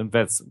world. And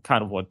that's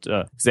kind of what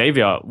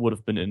Xavier would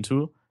have been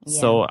into. Yeah.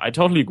 So I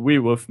totally agree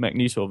with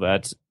Magneto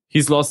that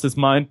he's lost his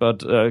mind,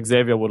 but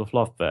Xavier would have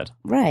loved that.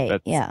 Right.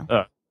 That's, yeah.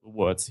 The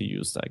words he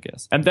used, I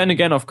guess. And then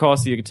again, of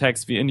course, he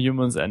attacks the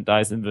Inhumans and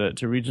dies in the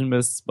Terrigen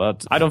Mists.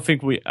 But I don't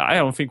think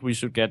we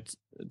should get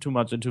too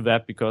much into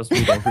that because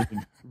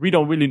we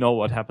don't really know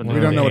what happened. We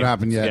don't know what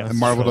happened yet, Yeah, and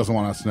Marvel sure. doesn't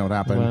want us to know what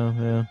happened. Well,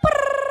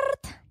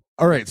 yeah.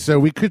 All right, so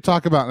we could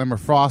talk about Emma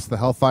Frost, the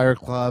Hellfire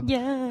Club,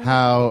 Yeah.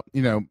 how,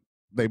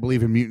 they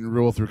believe in mutant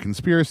rule through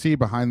conspiracy,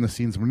 behind the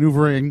scenes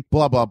maneuvering,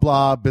 blah, blah,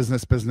 blah,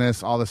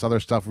 business, all this other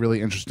stuff,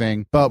 really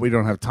interesting, but we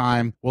don't have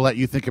time. We'll let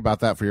you think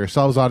about that for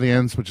yourselves,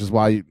 audience, which is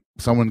why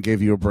someone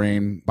gave you a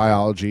brain,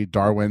 biology,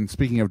 Darwin.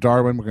 Speaking of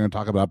Darwin, we're going to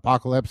talk about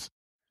Apocalypse.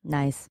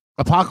 Nice.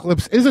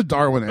 Apocalypse is a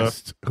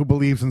Darwinist who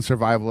believes in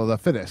survival of the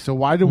fittest. So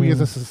why do we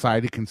as a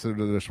society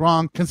consider this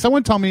wrong? Can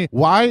someone tell me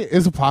why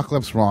is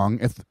Apocalypse wrong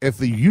if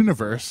the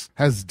universe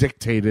has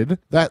dictated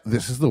that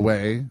this is the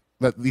way,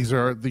 that these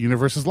are the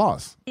universe's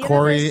laws? The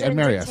Corey universe and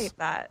didn't Marius. dictate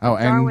that. Oh,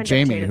 and Darwin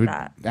Jamie, dictated who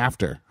that.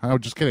 after. Oh,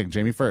 just kidding.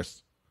 Jamie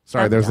first.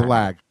 Sorry, That's there's a fine.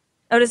 lag.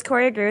 Oh, does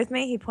Corey agree with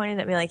me? He pointed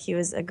at me like he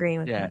was agreeing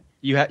with Yeah,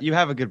 me. you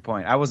have a good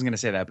point. I wasn't going to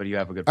say that, but you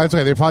have a good point. That's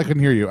okay. They probably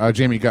couldn't hear you.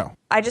 Jamie, go.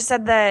 I just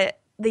said that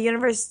the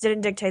universe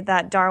didn't dictate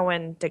that.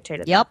 Darwin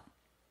dictated that.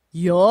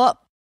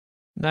 Yup.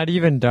 Not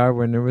even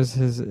Darwin. It was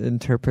his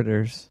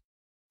interpreters.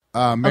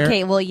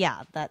 Okay, well,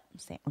 yeah, that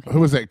same. Okay.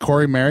 Who was it?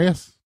 Corey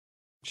Marius?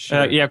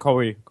 Sure. Yeah,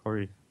 Corey.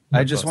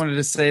 I just wanted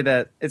to say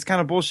that it's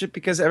kind of bullshit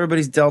because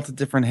everybody's dealt a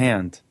different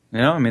hand.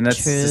 I mean,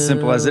 that's True. as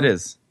simple as it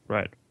is.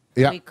 Right.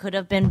 Yeah. We could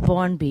have been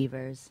born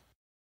beavers.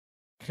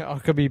 Oh,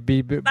 it could be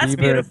That's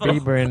beautiful.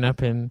 Bieber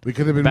up in We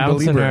could have been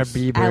bouncing our believers.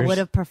 Biebers. I would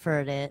have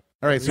preferred it.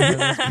 All right, so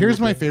here's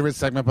my favorite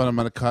segment, but I'm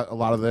going to cut a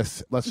lot of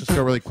this. Let's just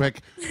go really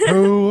quick.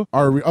 Who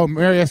are we? Oh,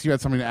 Marius, you had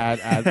something to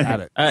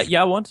add it.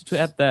 Yeah, I wanted to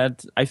add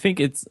that I think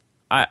it's.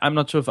 I'm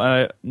not sure if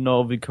I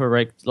know the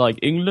correct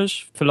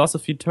English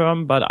philosophy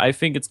term, but I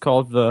think it's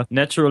called the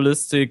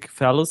naturalistic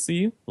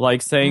fallacy,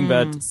 saying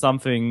that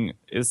something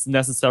is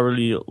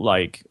necessarily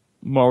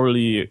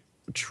morally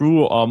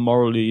true or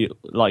morally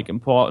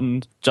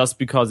important just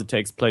because it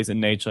takes place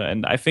in nature.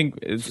 And I think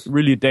it's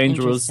really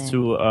dangerous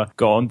to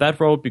go on that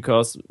road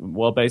because,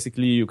 well,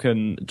 basically you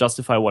can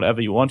justify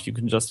whatever you want. You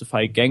can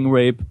justify gang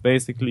rape,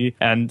 basically.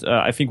 And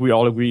I think we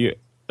all agree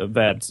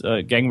that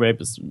gang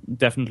rape is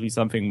definitely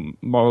something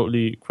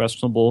morally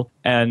questionable.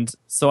 And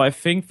so I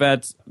think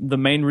that the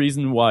main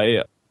reason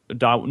why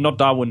not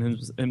Darwin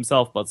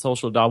himself, but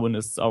social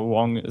Darwinists are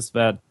wrong is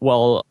that,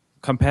 well,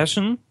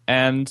 compassion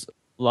and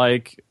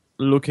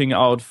looking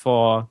out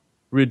for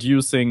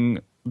reducing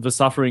the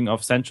suffering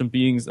of sentient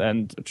beings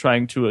and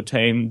trying to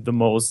attain the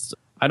most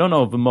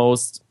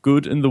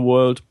good in the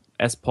world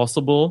as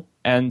possible.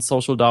 And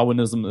social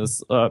Darwinism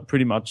is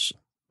pretty much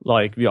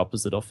the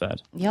opposite of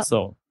that. Yep.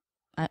 So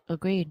I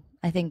agreed.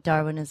 I think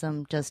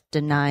Darwinism just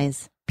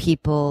denies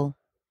people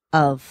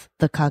of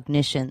the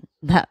cognition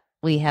that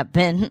we have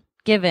been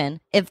given.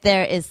 If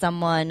there is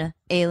someone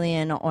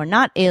alien or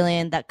not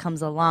alien that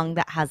comes along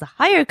that has a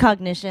higher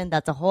cognition,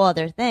 that's a whole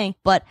other thing.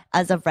 But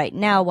as of right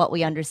now, what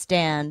we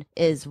understand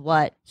is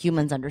what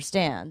humans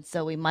understand.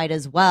 So we might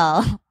as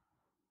well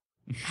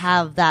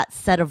have that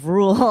set of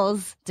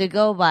rules to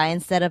go by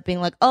instead of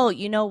being like, oh,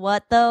 you know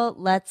what though?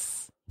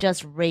 Let's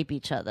just rape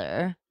each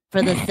other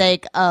for the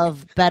sake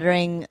of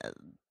bettering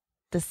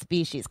the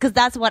species, because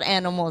that's what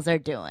animals are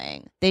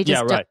doing. They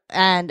just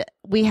and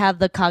we have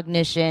the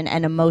cognition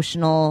and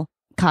emotional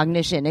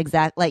cognition,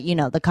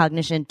 the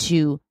cognition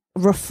to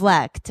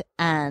reflect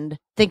and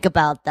think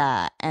about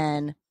that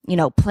and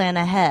plan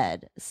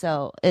ahead.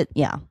 So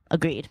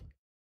agreed.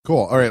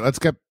 Cool. All right, let's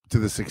get to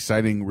this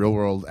exciting real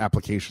world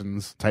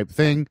applications type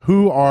thing.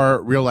 Who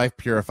are real life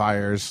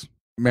purifiers?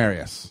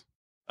 Marius.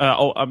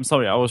 I'm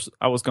sorry. I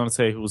was going to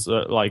say who's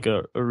a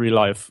real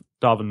life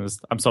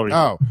Darwinist. I'm sorry.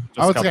 Oh,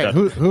 I would say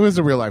who is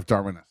a real life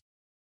Darwinist?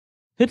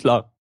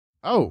 Hitler.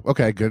 Oh,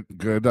 okay,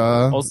 good.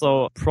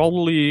 Also,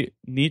 probably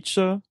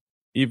Nietzsche,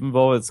 even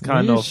though it's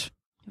kind of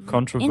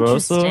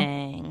controversial.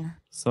 Interesting.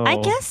 So I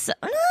guess.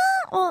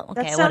 Well,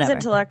 okay, That sounds whatever.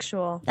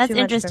 intellectual. That's Too much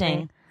for interesting.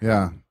 me.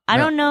 Yeah. I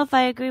don't know if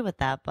I agree with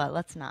that, but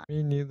let's not.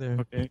 Me neither.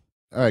 okay.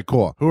 All right,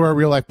 cool. Who are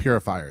real life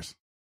purifiers?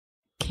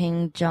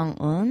 Kim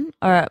Jong-un,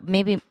 or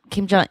maybe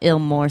Kim Jong-il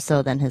more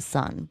so than his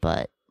son,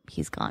 but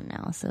he's gone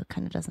now, so it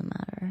kind of doesn't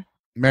matter.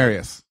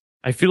 Marius.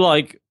 I feel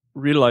like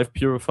real life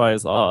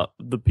purifiers are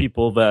the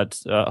people that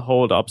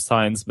hold up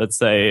signs that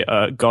say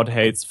God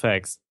hates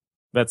facts.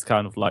 That's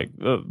kind of like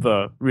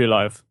the real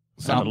life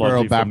Southborough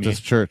analogy for me.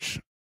 Baptist Church,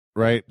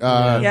 right?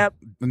 Yep.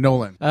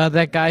 Nolan.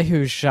 That guy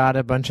who shot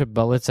a bunch of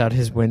bullets out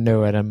his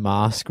window at a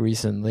mosque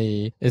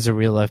recently is a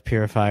real life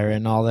purifier,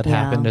 and all that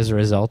happened as a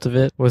result of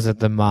it was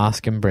that the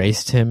mosque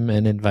embraced him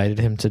and invited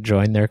him to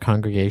join their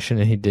congregation,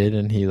 and he did,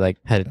 and he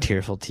had a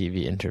tearful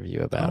TV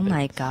interview about it. Oh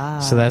my god!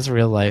 So that's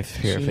real life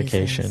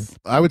purification. Jesus.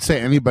 I would say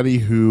anybody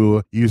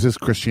who uses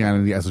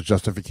Christianity as a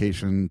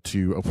justification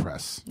to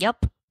oppress.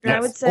 Yep. And I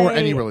would say, or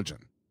any religion.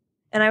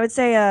 And I would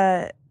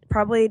say,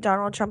 probably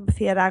Donald Trump if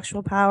he had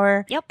actual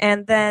power. Yep.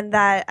 And then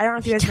I don't know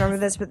if you guys remember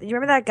this, but you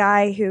remember that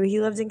guy who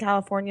he lived in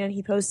California and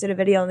he posted a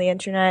video on the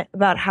internet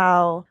about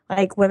how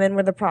like women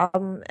were the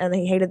problem and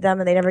he hated them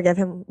and they never gave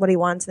him what he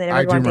wants and they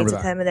never go on dates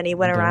with him and then he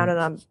went around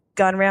on a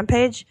gun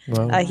rampage.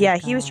 Yeah,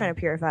 he was trying to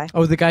purify.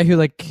 Oh, the guy who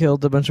like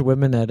killed a bunch of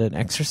women at an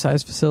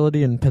exercise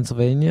facility in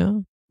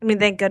Pennsylvania? I mean,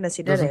 thank goodness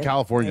he did it. in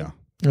California.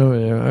 Oh,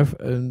 yeah,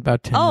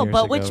 about 10 years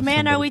but ago, which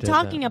man are we somebody did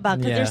talking that. about?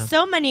 Because Yeah. there's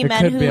so many There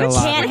men could who be a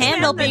lot. can't Which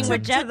handle man being took to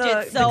rejected,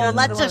 the so guns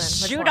let's of the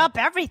just women? shoot Which up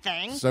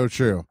everything. So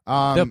true.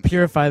 They'll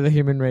purify the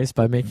human race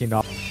by making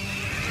all.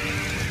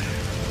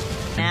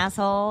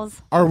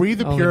 Assholes. Are we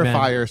the Only men.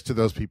 purifiers to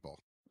those people?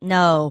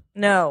 No.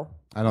 No.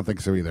 I don't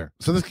think so either.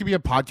 So this could be a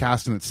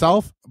podcast in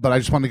itself, but I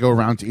just want to go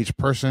around to each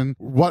person.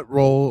 What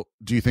role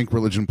do you think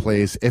religion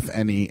plays, if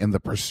any, in the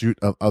pursuit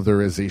of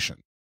otherization?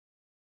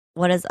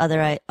 What is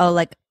other? Oh,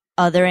 like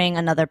othering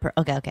another.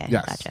 Okay.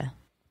 Yes. Gotcha.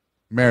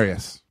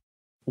 Marius.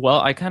 Well,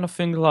 I kind of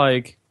think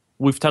like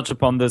we've touched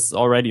upon this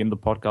already in the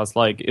podcast.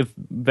 Like if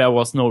there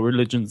was no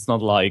religion, it's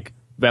not like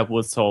that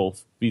would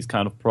solve these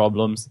kind of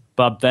problems.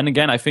 But then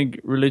again, I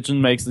think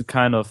religion makes it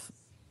kind of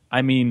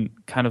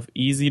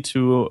easy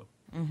to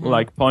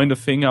like point a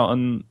finger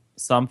on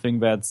something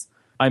that's,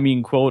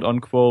 quote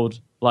unquote,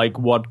 like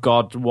what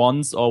God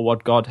wants or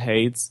what God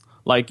hates.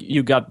 Like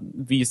you got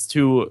these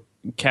two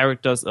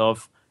characters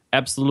of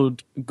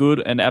absolute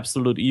good and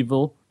absolute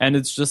evil, and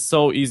it's just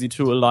so easy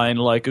to align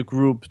like a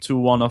group to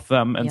one of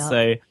them and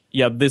say,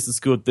 yeah, this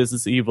is good, this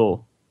is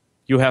evil.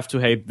 You have to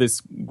hate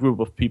this group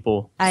of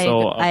people.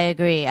 I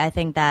agree. I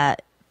think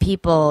that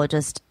people,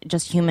 just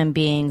human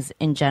beings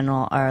in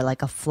general, are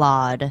like a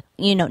flawed,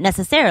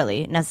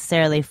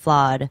 necessarily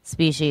flawed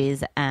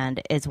species,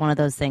 and it's one of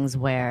those things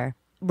where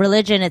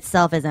religion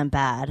itself isn't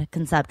bad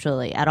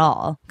conceptually at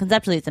all.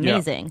 Conceptually, it's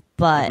amazing,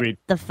 but Agreed.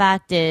 The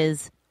fact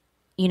is,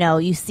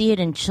 you see it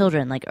in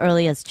children, like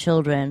early as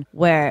children,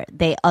 where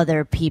they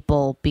other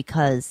people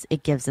because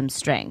it gives them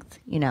strength,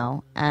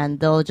 and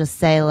they'll just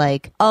say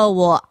like, oh,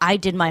 well, I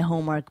did my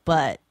homework,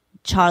 but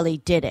Charlie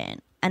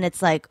didn't. And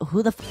it's like,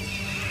 who the fuck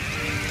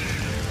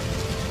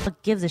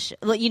gives a shit?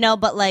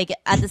 But like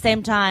at the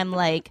same time,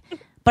 like,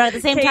 but at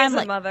the same time,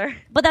 like, mother.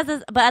 but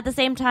at the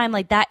same time,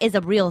 like that is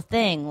a real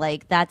thing.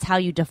 Like that's how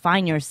you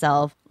define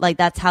yourself. Like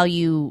that's how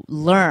you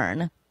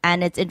learn.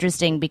 And it's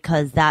interesting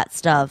because that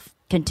stuff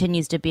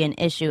continues to be an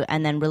issue,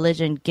 and then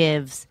religion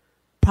gives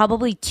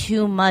probably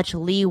too much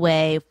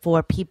leeway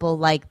for people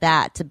like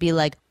that to be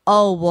like,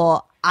 oh,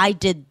 well, I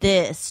did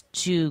this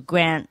to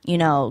grant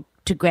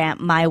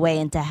my way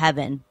into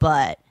heaven,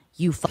 but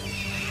you fucked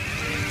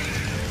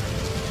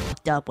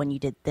up when you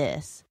did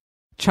this.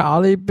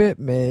 Charlie bit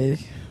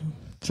me.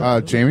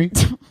 Jamie?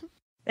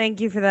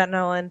 Thank you for that,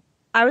 Nolan.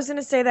 I was going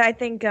to say that I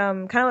think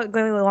kind of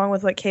going along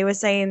with what Kay was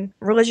saying,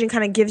 religion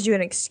kind of gives you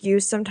an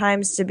excuse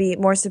sometimes to be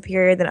more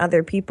superior than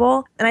other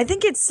people. And I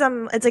think it's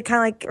like kind of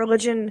like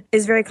religion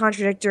is very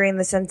contradictory in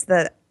the sense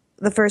that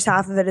the first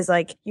half of it is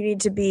like, you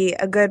need to be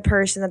a good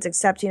person that's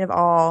accepting of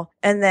all.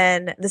 And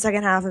then the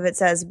second half of it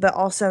says, but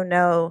also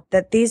know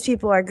that these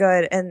people are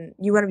good and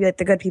you want to be like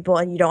the good people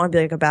and you don't want to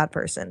be like a bad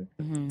person.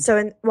 Mm-hmm.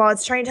 So while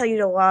it's trying to tell you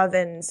to love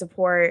and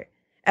support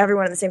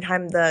everyone, at the same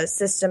time, the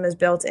system is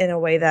built in a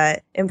way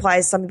that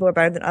implies some people are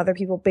better than other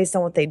people based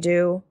on what they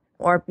do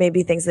or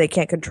maybe things that they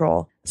can't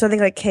control. So I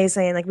think like Kay's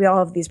saying, like we all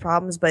have these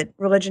problems, but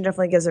religion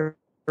definitely gives a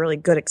really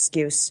good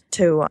excuse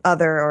to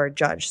other or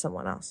judge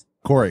someone else.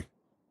 Corey.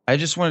 I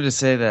just wanted to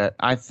say that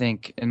I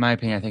think, in my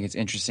opinion, I think it's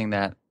interesting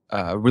that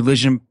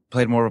religion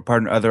played more of a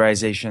part in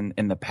otherization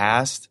in the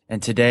past.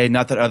 And today,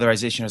 not that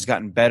otherization has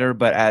gotten better,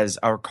 but as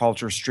our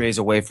culture strays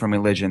away from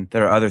religion,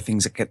 there are other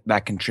things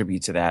that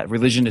contribute to that.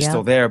 Religion is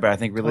still there, but I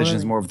think religion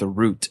is more of the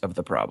root of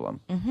the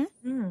problem. Mm-hmm.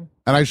 Mm.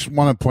 And I just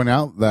want to point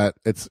out that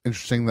it's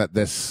interesting that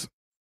this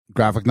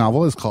graphic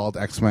novel is called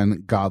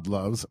X-Men God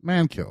Loves,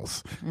 Man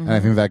Kills. Mm-hmm. And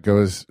I think that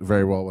goes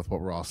very well with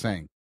what we're all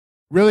saying.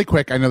 Really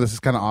quick, I know this is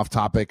kind of off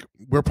topic.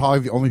 We're probably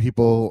the only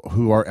people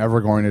who are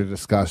ever going to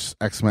discuss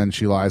X-Men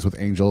She Lies with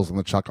Angels and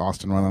the Chuck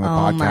Austin run on the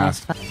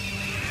podcast.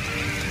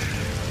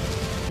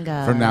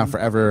 From now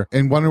forever.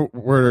 In one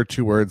word or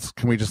two words,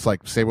 can we just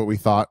like say what we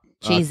thought?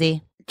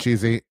 Cheesy.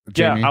 Cheesy.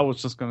 Jamie? Yeah, I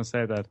was just going to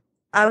say that.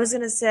 I was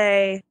going to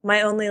say,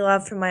 my only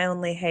love for my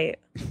only hate.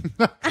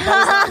 That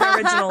was not the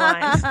original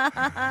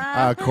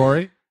line.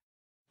 Corey?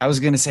 I was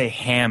going to say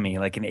hammy,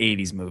 like an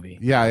 80s movie.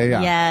 Yeah.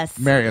 Yes.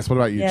 Marius, what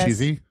about you? Yes.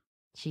 Cheesy?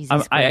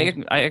 I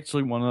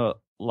actually want to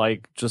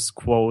like just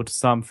quote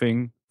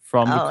something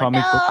from the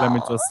comic book. Let me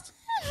just.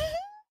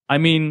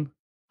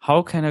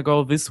 How can I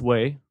go this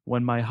way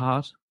when my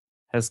heart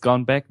has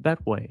gone back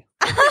that way?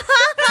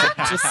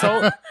 It's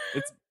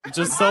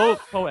just so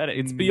poetic.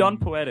 It's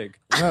beyond poetic.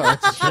 No,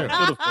 that's true.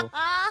 Beautiful.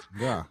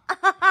 Yeah.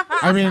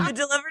 You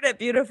delivered it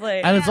beautifully.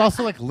 And it's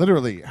also like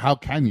literally, how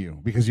can you?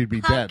 Because you'd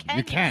be dead.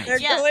 You can't.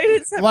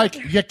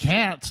 Like, you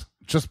can't.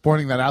 Just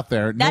pointing that out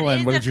there. That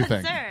Nolan, is what a did you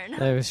think? concern.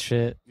 That was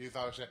shit. You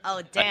thought it was shit?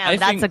 Oh, damn. I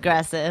That's think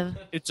aggressive.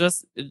 It's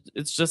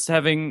just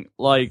having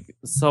like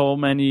so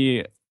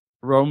many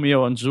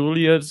Romeo and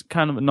Juliet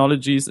kind of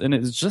analogies in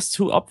it. It's just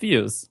too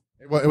obvious.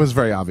 Well, it was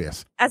very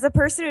obvious. As a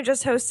person who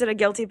just hosted a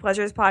Guilty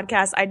Pleasures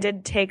podcast, I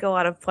did take a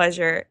lot of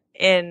pleasure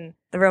in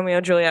the Romeo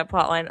and Juliet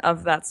plotline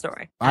of that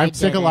story. I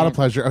take a lot of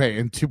pleasure. Okay,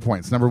 in 2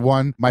 points. Number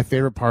one, my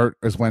favorite part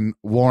is when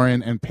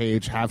Lauren and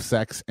Paige have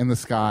sex in the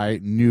sky,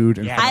 nude.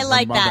 In front I of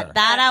like her that. mother.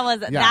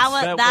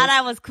 That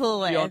I was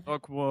cool with.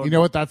 You know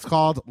what that's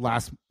called?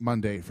 Last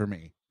Monday for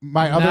me.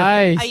 My other.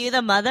 Nice. Are you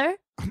the mother?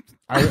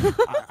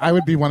 I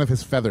would be one of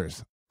his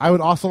feathers. I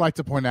would also like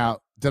to point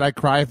out, did I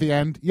cry at the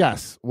end?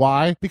 Yes.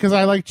 Why? Because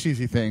I like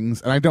cheesy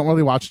things, and I don't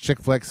really watch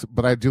chick flicks,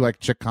 but I do like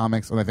chick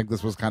comics, and I think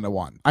this was kind of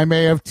one. I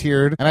may have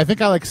teared, and I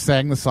think I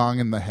sang the song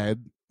in the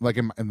head, like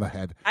in the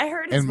head. I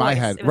heard his in my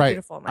voice. head, It was right?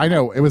 beautiful in my I head.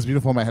 know it was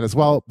beautiful in my head as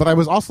well, but I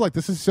was also like,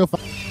 this is so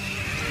fucking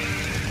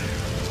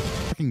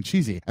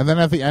cheesy. And then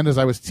at the end, as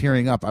I was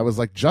tearing up, I was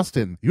like,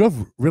 Justin, you have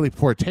really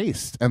poor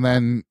taste. And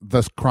then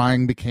the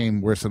crying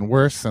became worse and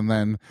worse, and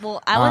then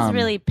I was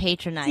really He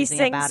patronizing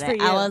sings about for it.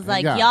 you. I was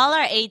like, Yeah. y'all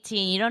are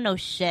 18. You don't know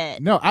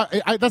shit. no,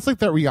 I that's like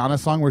that Rihanna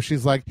song where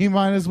she's like, he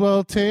might as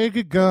well take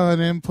a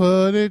gun and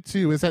put it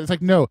to his head. It's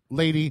like, no,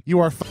 lady, you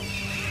are fucking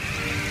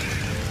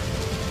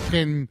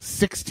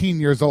 16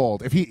 years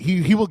old. If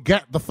he will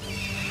get the fuck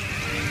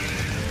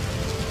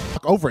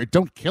over it.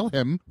 Don't kill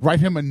him.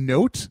 Write him a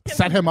note.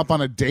 Set him up on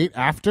a date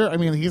after. I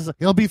mean,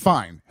 he'll be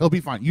fine. He'll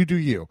be fine. You do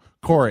you,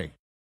 Corey.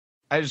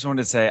 I just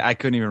wanted to say I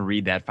couldn't even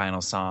read that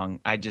final song.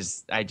 I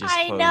just I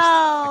closed know.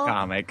 the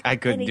comic. I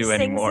And couldn't he do sings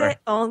anymore. it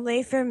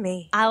only for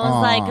me. I was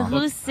Aw. like,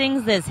 who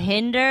sings this?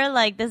 Hinder?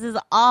 Like, this is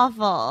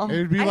awful. It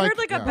would be I like, heard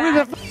like a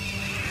yeah. bad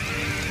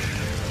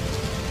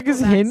Is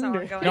song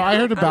Hinder? going No, I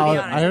heard a on, ballad.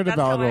 I'll be I heard a honest.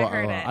 ballad. That's how I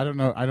heard it.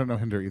 I don't know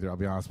Hinder either. I'll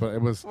be honest, but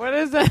it was. What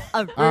is that?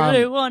 I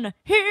really want to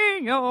hear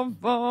your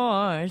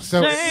voice.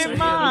 So- Say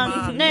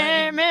my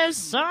name is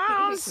so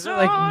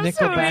Like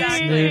Nickelback's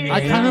sweet. new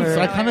I kind of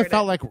Yeah.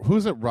 felt like,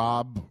 who's it?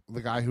 Rob,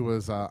 the guy who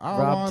was Rob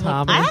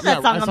Thomas. I have that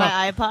Yeah, song I on saw-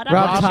 my iPod. I'm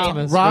Rob not ashamed.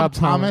 Thomas. Rob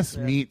Thomas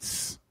yeah.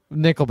 meets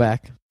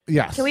Nickelback.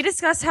 yes. Can we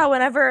discuss how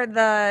whenever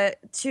the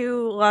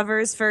two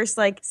lovers first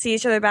like see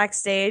each other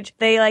backstage,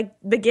 they like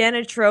begin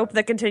a trope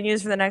that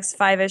continues for the next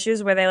 5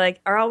 issues where they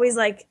like are always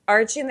like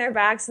arching their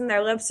backs and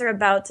their lips are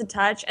about to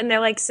touch and they're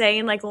like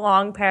saying like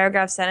long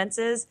paragraph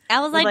sentences. I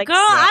was With, like, like, girl,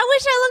 I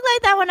wish I looked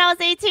like that when I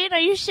was 18. Are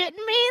you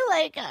shitting me?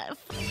 Like,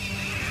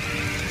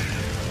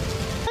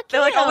 fuck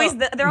They're like you. always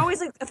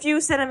like a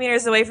few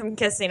centimeters away from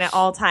kissing at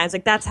all times.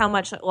 Like that's how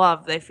much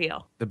love they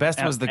feel. The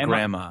best was the Emma-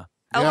 grandma.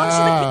 Oh, Yeah. she's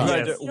like,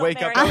 Like, "You'll wake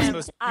up, marry that was the him.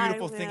 most I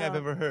beautiful thing will." I've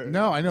ever heard.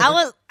 No, I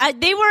know.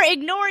 They were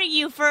ignoring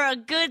you for a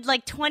good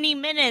like 20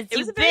 minutes. It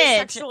was you a very bitch.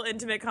 sexual,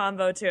 intimate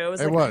convo too. It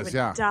was It like, was, I would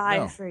yeah. die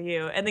No. for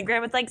you. And then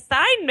Grandma's like,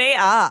 sign me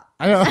up.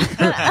 I know.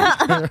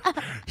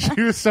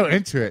 She was so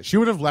into it. She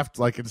would have left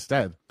like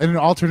instead. In an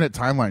alternate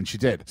timeline, she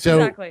did. So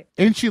Exactly.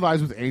 in She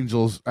Lies with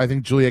Angels, I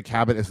think Julia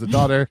Cabot is the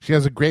daughter. She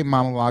has a great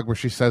monologue where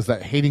she says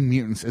that hating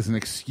mutants is an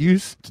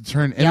excuse to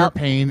turn inner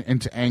pain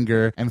into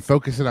anger and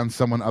focus it on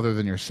someone other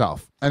than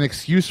yourself. An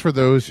excuse for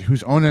those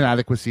whose own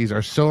inadequacies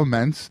are so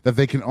immense that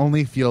they can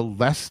only feel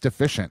less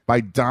deficient by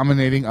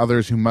dominating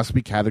others who must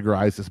be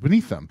categorized as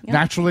beneath them.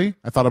 Naturally,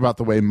 I thought about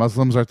the way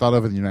Muslims are thought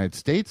of in the United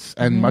States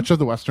and much of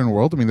the Western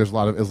world. I mean, there's a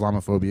lot of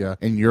Islamophobia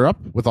in Europe,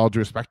 with all due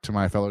respect to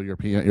my fellow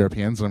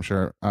Europeans, and I'm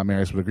sure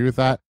Marius would agree with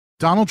that.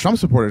 Donald Trump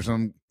supporters,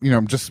 and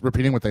I'm just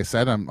repeating what they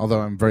said.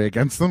 Although I'm very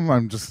against them,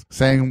 I'm just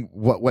saying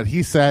what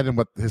he said and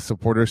what his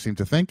supporters seem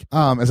to think.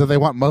 Is that they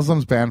want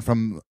Muslims banned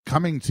from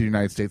coming to the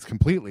United States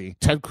completely.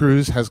 Ted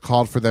Cruz has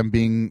called for them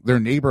being their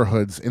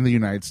neighborhoods in the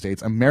United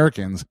States,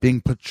 Americans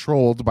being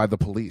patrolled by the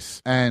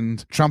police.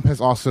 And Trump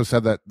has also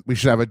said that we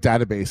should have a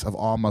database of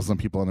all Muslim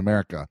people in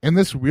America. In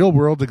this real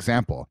world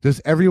example,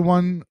 does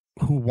everyone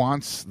who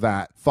wants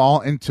that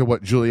fall into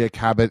what Julia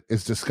Cabot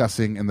is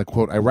discussing in the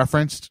quote I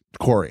referenced?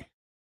 Corey.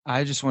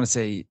 I just want to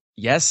say,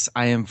 yes,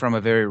 I am from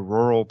a very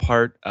rural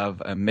part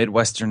of a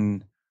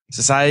Midwestern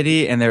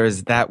society, and there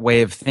is that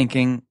way of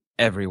thinking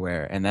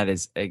everywhere, and that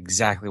is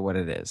exactly what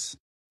it is.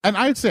 And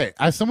I'd say,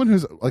 as someone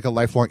who's like a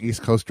lifelong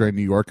East Coaster and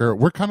New Yorker,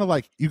 we're kind of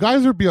like, you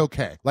guys will be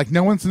okay. Like,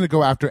 no one's going to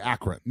go after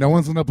Akron. No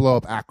one's going to blow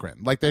up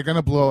Akron. Like, they're going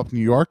to blow up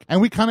New York.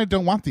 And we kind of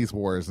don't want these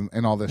wars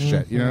and all this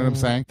shit. You know what I'm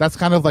saying? That's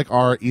kind of like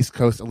our East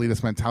Coast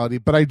elitist mentality.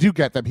 But I do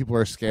get that people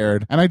are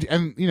scared. And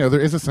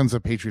there is a sense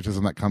of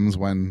patriotism that comes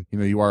when,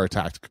 you are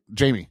attacked.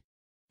 Jamie.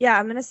 Yeah,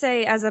 I'm gonna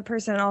say as a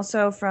person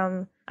also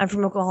I'm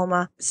from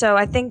Oklahoma, so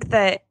I think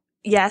that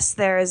yes,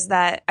 there is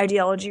that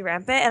ideology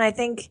rampant, and I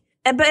think,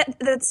 but at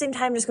the same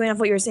time, just going off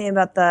what you were saying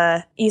about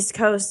the East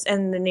Coast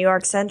and the New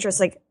York centrist,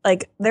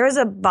 like there was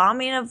a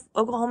bombing of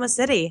Oklahoma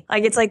City,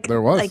 like it's like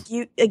There was. like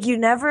you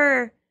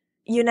never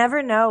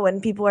know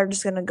when people are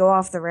just gonna go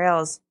off the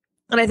rails.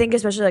 And I think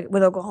especially like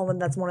with Oklahoma,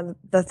 that's one of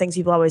the things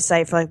people always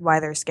cite for like why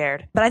they're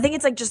scared. But I think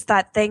it's like just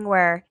that thing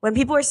where when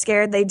people are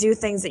scared, they do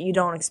things that you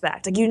don't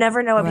expect. Like you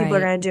never know what people are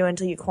Right. going to do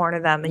until you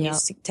corner them and you Yep.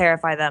 just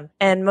terrify them.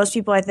 And most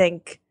people, I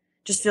think,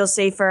 just feel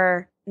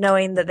safer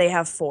knowing that they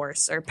have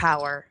force or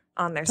power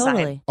on their side.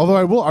 Totally. Although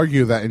I will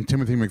argue that in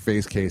Timothy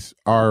McVeigh's case,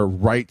 our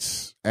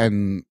rights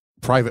and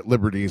private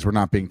liberties were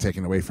not being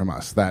taken away from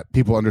us, that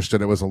people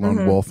understood it was a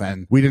lone wolf,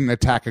 and we didn't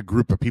attack a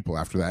group of people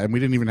after that, and we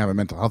didn't even have a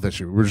mental health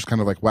issue. We were just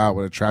kind of like, wow,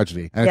 what a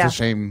tragedy. And it's a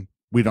shame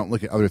we don't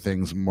look at other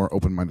things more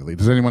open-mindedly.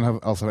 Does anyone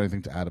else have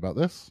anything to add about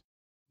this?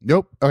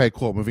 Nope. Okay,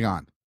 cool. Moving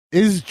on.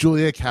 Is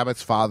Julia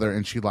Cabot's father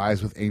in She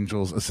Lies with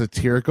Angels a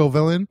satirical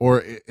villain,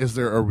 or is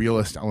there a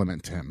realist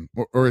element to him?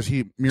 Or is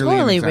he merely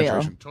Totally an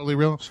exaggeration? real. Totally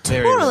real?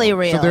 Totally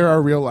real. So there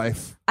are real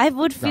life. I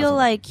would feel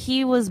like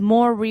he was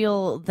more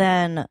real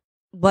than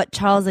what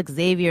Charles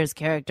Xavier's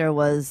character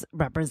was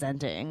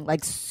representing.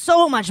 Like,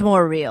 so much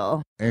more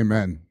real.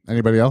 Amen.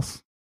 Anybody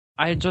else?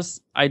 I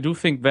do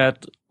think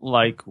that,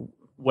 like,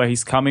 where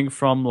he's coming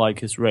from,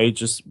 like, his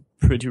rage is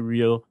pretty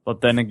real.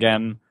 But then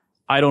again,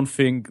 I don't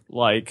think,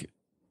 like,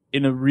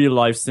 in a real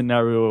life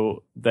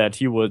scenario that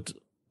he would,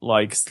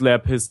 like,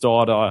 slap his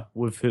daughter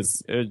with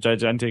his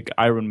gigantic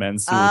Iron Man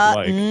suit.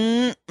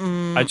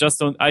 I just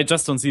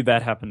don't see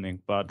that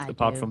happening. But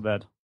apart from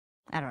that,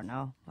 I don't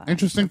know.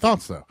 Interesting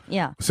thoughts, though.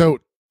 Yeah. So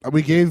I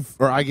gave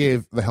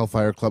the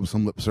Hellfire Club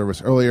some lip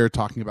service earlier,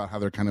 talking about how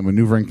they're kind of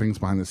maneuvering things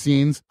behind the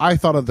scenes. I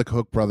thought of the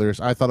Koch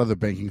brothers. I thought of the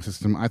banking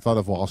system. I thought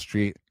of Wall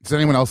Street. Does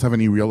anyone else have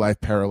any real life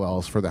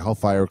parallels for the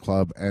Hellfire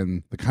Club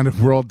and the kind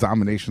of world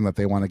domination that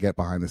they want to get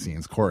behind the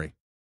scenes? Corey.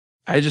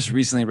 I just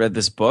recently read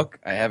this book.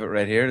 I have it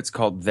right here. It's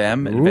called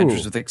Them,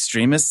 Adventures with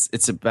Extremists.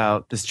 It's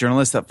about this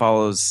journalist that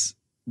follows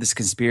this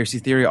conspiracy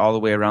theory all the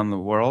way around the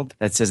world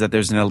that says that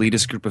there's an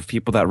elitist group of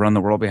people that run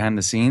the world behind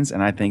the scenes.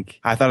 And I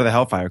thought of the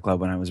Hellfire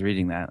Club when I was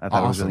reading that. I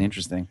thought it was really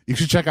interesting. You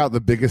should check out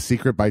The Biggest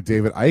Secret by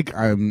David Icke.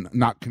 I'm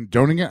not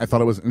condoning it. I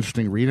thought it was an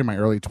interesting read in my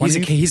early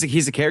 20s.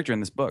 He's a character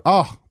in this book.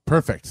 Oh,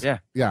 perfect. Yeah.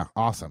 Yeah,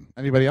 awesome.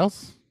 Anybody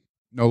else?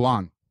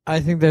 Nolan. I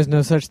think there's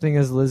no such thing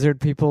as lizard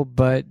people,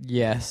 but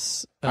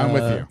yes. I'm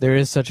with you. There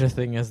is such a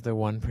thing as the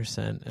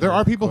 1%. There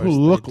are people who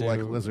look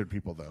like lizard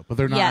people, though, but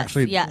they're not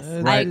actually. Yes,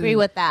 I agree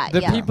with that.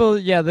 The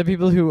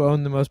people who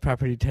own the most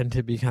property tend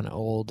to be kind of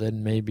old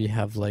and maybe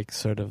have like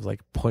sort of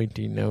like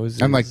pointy noses.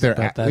 And like they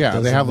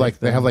have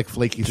like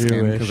flaky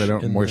skin because they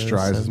don't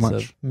moisturize as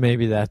much.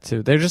 Maybe that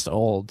too. They're just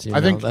old.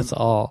 I think that's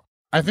all.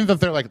 I think that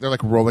they're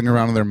like rolling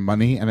around in their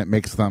money, and it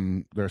makes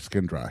their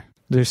skin dry.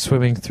 They're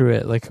swimming through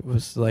it like it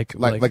was like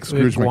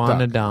Scrooge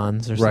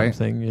iguanodons or right?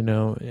 something,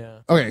 yeah.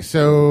 Okay,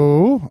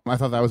 so I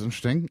thought that was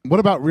interesting. What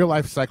about real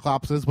life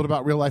Cyclopses? What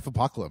about real life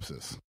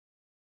apocalypses?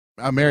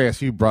 Marius,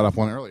 you brought up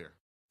one earlier.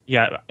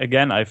 Yeah,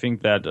 again, I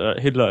think that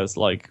Hitler is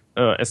like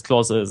as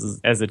close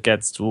as it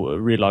gets to a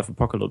real life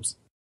apocalypse.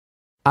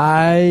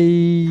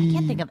 I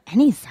can't think of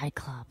any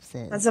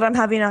Cyclopses. That's what I'm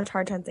having a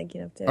hard time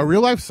thinking of too. A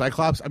real life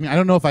Cyclops. I mean, I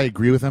don't know if I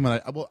agree with him.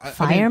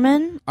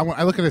 Fireman.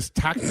 I look at his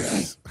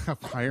tactics.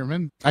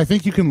 Fireman. I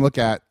think you can look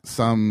at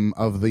some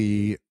of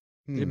the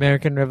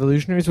American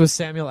Revolutionaries. Was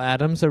Samuel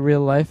Adams a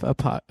real life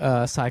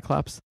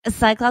Cyclops? A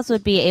Cyclops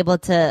would be able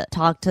to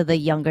talk to the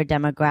younger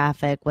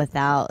demographic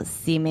without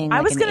seeming.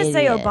 I was going to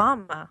say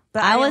Obama,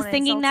 but I was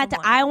thinking that.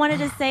 I wanted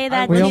to say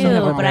that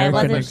too, but I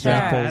wasn't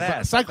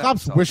sure.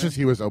 Cyclops wishes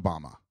he was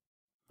Obama.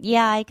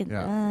 Yeah, I can.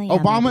 Yeah.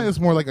 Obama maybe. Is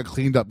more like a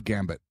cleaned up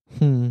Gambit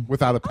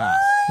without a past.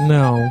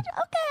 No.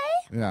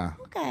 Okay. Yeah.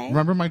 Okay.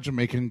 Remember my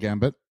Jamaican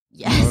Gambit?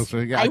 Yes,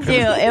 I do.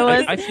 It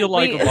was. I feel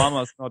like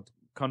Obama's not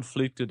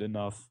conflicted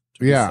enough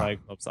to be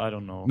Cyclops. I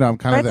don't know. No, I'm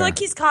kind of. I feel like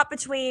he's caught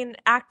between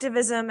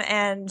activism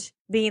and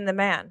being the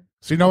man.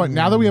 So you know what?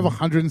 Now that we have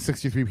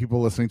 163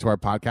 people listening to our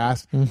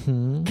podcast,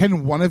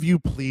 can one of you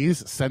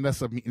please send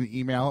us an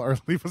email or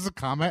leave us a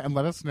comment and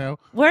let us know?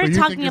 We're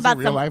talking about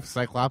real life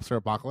Cyclops or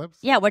Apocalypse.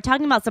 Yeah, we're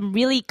talking about some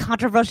really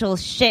controversial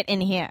shit in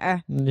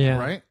here. Yeah,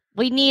 right.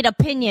 We need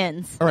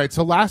opinions. All right,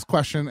 so last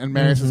question, and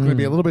Marius is going to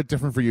be a little bit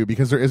different for you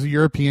because there is a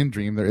European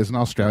dream, there is an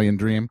Australian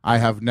dream. I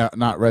have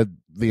not read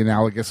the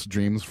analogous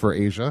dreams for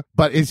Asia,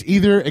 but it's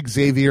either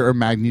Xavier or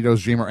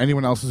Magneto's dream or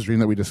anyone else's dream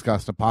that we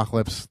discussed,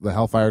 Apocalypse, the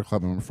Hellfire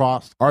Club, and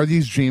Frost. Are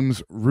these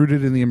dreams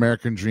rooted in the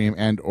American dream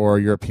and or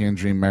European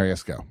dream?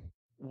 Marius, go.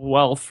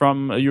 Well,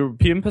 from a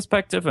European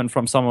perspective and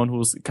from someone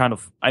who's kind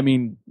of,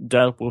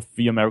 dealt with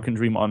the American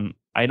dream on,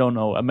 I don't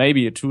know,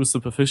 maybe a too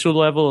superficial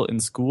level in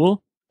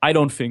school, I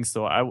don't think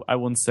so. I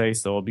wouldn't say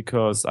so,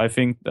 because I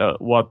think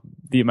what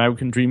the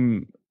American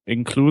dream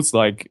includes,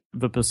 like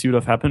the pursuit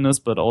of happiness,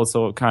 but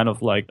also kind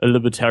of like a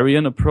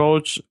libertarian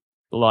approach,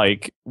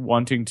 like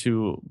wanting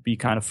to be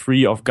kind of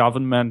free of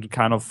government,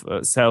 kind of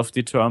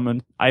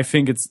self-determined. I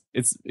think it's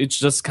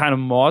just kind of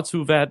more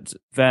to that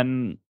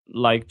than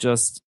like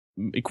just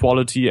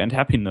equality and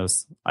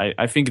happiness.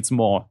 I think it's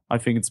more. I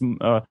think it's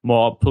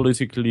more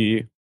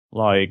politically,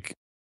 like,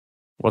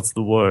 what's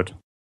the word?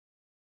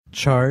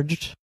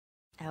 Charged.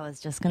 I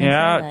was just going to say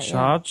that.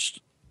 Charged,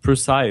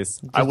 precise.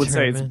 Determined. I would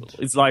say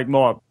it's like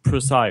more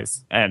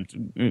precise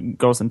and it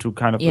goes into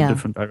kind of a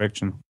different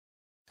direction.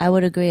 I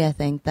would agree. I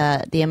think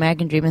that the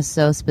American dream is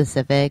so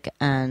specific,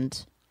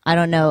 and I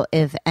don't know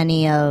if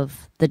any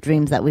of the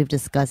dreams that we've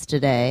discussed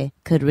today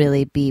could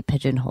really be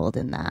pigeonholed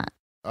in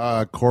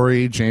that.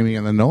 Corey, Jamie,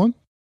 and then Nolan?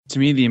 To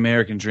me, the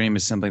American dream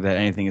is simply that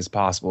anything is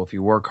possible. If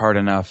you work hard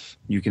enough,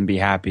 you can be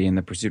happy in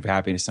the pursuit of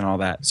happiness and all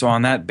that. So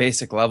on that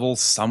basic level,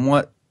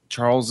 somewhat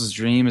Charles's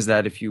dream is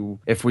that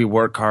if we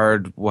work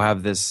hard, we'll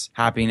have this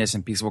happiness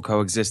and peaceful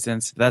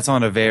coexistence. That's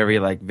on a very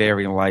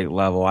light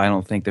level. I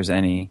don't think there's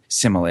any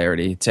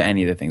similarity to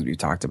any of the things we've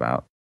talked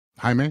about.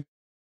 Jaime?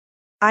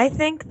 I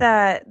think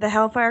that the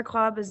Hellfire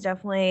Club is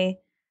definitely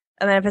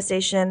a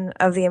manifestation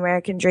of the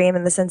American dream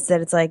in the sense that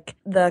it's like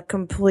the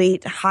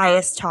complete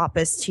highest,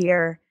 toppest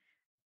tier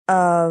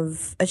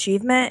of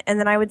achievement. And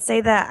then I would say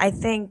that I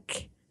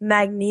think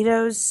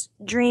Magneto's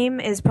dream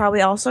is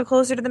probably also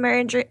closer to the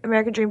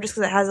American dream just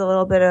because it has a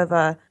little bit of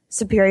a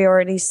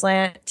superiority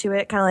slant to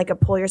it, kind of like a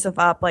pull yourself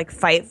up, like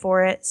fight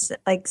for it,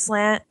 like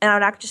slant. And I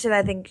would actually say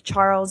that I think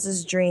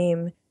Charles's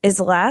dream is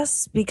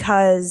less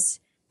because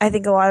I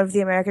think a lot of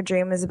the American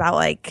dream is about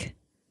like,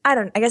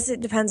 I guess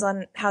it depends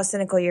on how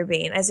cynical you're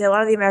being. I say a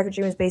lot of the American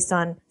dream is based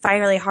on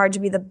fighting really hard to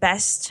be the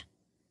best.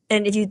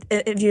 And if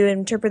you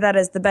interpret that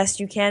as the best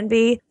you can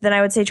be, then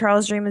I would say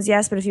Charles' dream is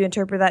yes. But if you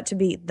interpret that to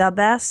be the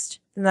best,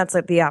 then that's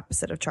like the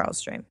opposite of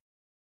Charles' dream.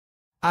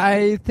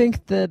 I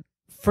think that,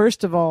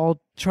 first of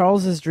all,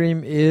 Charles's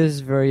dream is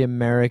very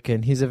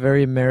American. He's a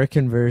very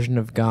American version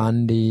of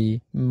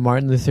Gandhi.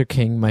 Martin Luther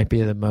King might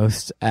be the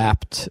most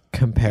apt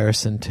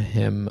comparison to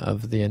him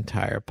of the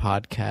entire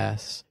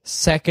podcast.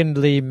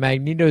 Secondly,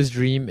 Magneto's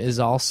dream is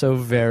also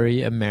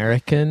very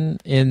American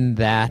in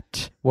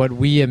that what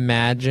we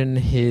imagine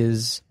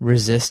his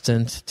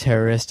resistant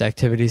terrorist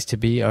activities to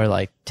be are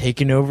like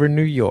taking over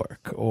New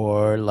York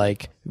or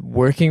like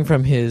working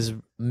from his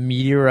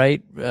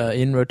meteorite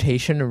in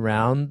rotation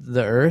around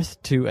the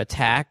Earth to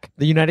attack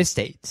the United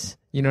States.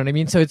 You know what I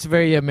mean? So it's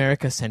very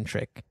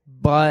America-centric.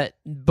 But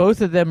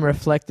both of them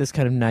reflect this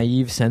kind of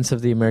naive sense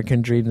of the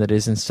American dream that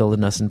is instilled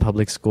in us in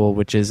public school,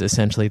 which is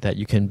essentially that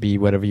you can be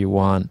whatever you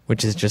want,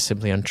 which is just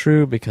simply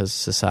untrue because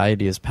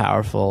society is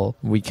powerful.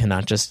 We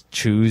cannot just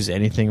choose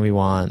anything we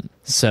want.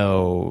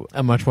 So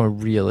a much more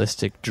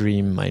realistic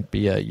dream might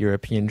be a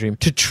European dream.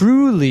 To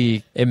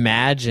truly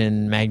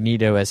imagine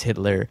Magneto as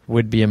Hitler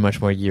would be a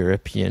much more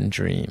European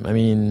dream. I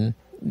mean,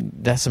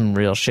 that's some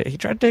real shit. He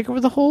tried to take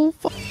over the whole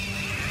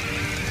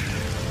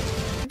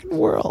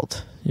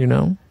world. You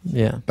know?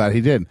 Yeah. That he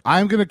did.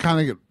 I'm going to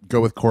kind of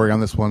go with Corey on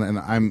this one, and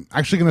I'm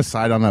actually going to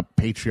side on a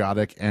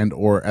patriotic and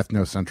or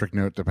ethnocentric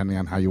note, depending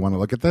on how you want to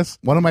look at this.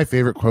 One of my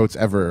favorite quotes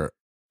ever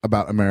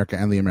about America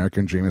and the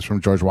American dream is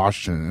from George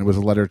Washington, and it was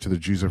a letter to the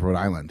Jews of Rhode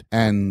Island.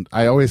 And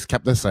I always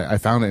kept this. I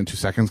found it in 2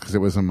 seconds because it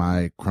was in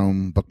my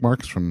Chrome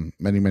bookmarks from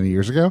many, many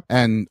years ago.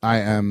 And I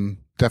am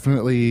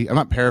definitely, I'm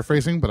not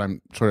paraphrasing, but I'm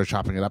sort of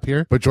chopping it up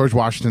here. But George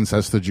Washington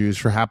says to the Jews,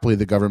 "For happily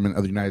the government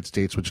of the United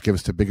States, which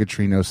gives to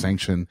bigotry no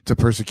sanction, to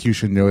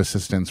persecution no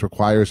assistance,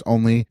 requires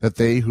only that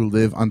they who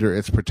live under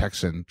its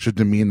protection should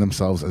demean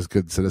themselves as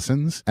good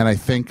citizens." And I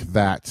think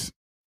that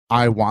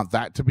I want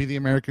that to be the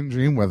American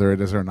dream, whether it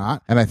is or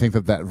not. And I think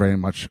that that very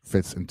much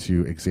fits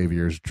into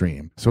Xavier's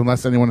dream. So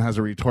unless anyone has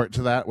a retort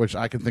to that, which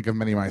I can think of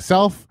many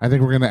myself, I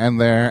think we're going to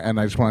end there. And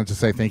I just wanted to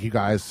say thank you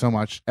guys so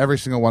much, every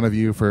single one of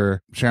you,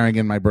 for sharing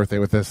in my birthday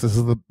with this. This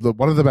is the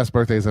one of the best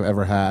birthdays I've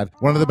ever had.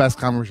 One of the best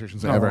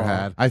conversations I've ever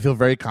had. I feel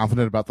very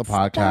confident about the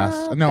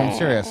podcast. No, I'm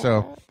serious.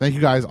 So thank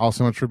you guys all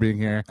so much for being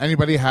here.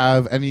 Anybody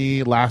have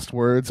any last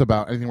words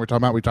about anything we're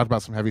talking about? We talked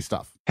about some heavy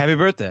stuff. Happy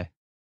birthday.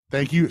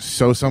 Thank you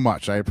so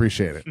much. I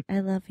appreciate it. I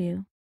love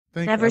you.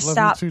 Never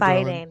stop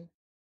fighting.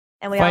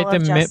 And we all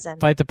love Justin.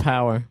 Fight the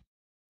power.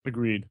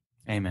 Agreed.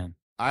 Amen.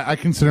 I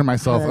consider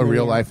myself a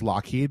real life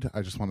Lockheed.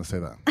 I just want to say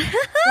that.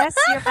 Yes,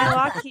 you're my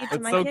Lockheed to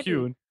It's my so kitty.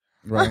 cute.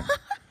 Right.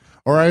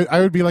 Or I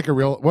would be like a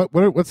real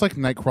what's like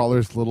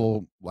Nightcrawler's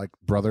little like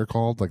brother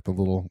called, like the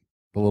little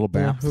Yeah,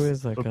 bamf. who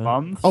is that The guy?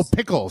 bums? Oh,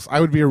 Pickles.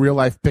 I would be a real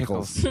life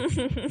Pickles.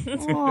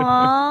 Aww,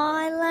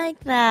 I like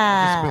Just be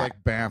that.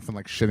 like bamf and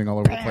like shitting all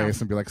over the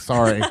place and be like,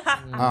 sorry.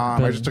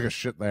 I just took a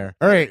shit there.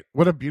 All right.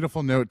 What a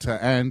beautiful note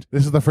to end.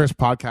 This is the first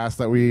podcast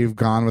that we've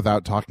gone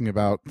without talking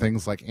about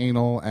things like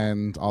anal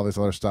and all this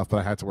other stuff, but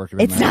I had to work it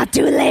in It's there. not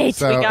too late.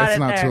 So We got it's it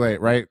not there. too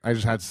late, right? I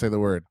just had to say the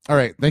word. All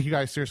right. Thank you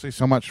guys seriously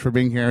so much for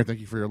being here.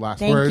 Thank you for your last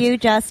Thank words. you,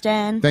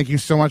 Justin. Thank you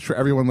so much for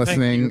everyone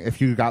listening. you. If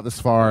you got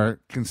this far,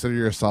 consider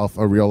yourself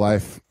a real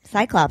life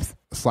Cyclops.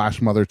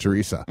 / Mother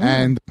Teresa.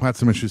 And I had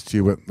some issues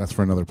too, but that's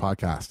for another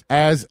podcast.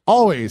 As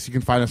always, you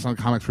can find us on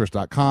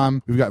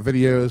comicsverse.com. We've got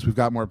videos. We've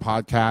got more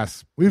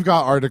podcasts. We've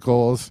got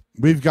articles.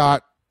 We've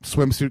got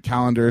swimsuit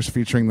calendars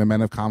featuring the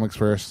men of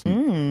ComicsVerse.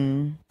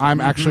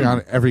 I'm actually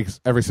on every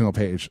single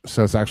page,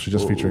 so it's actually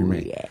just featuring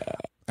me. Yeah.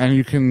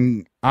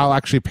 And I'll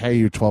actually pay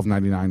you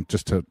 $12.99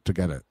 just to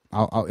get it.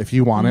 I'll if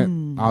you want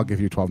it, I'll give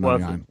you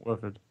 $12.99.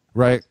 Worth it.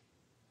 Right?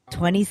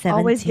 2017.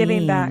 Always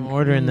giving back. I'm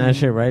ordering that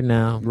shit right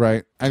now.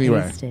 Right.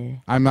 Anyway,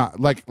 Tasty. I'm not,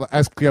 like,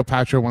 as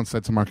Cleopatra once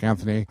said to Mark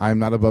Antony, I'm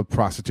not above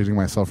prostituting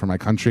myself for my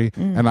country,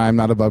 and I'm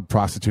not above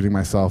prostituting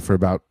myself for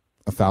about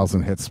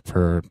 1,000 hits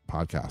per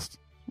podcast.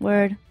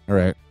 Word. All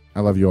right.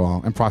 I love you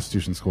all. And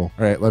prostitution's cool.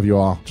 All right. Love you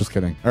all. Just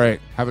kidding. All right.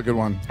 Have a good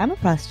one. I'm a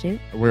prostitute.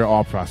 We're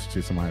all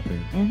prostitutes, in my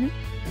opinion.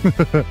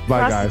 Mm-hmm.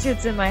 Bye, guys.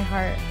 Prostitutes in my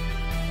heart.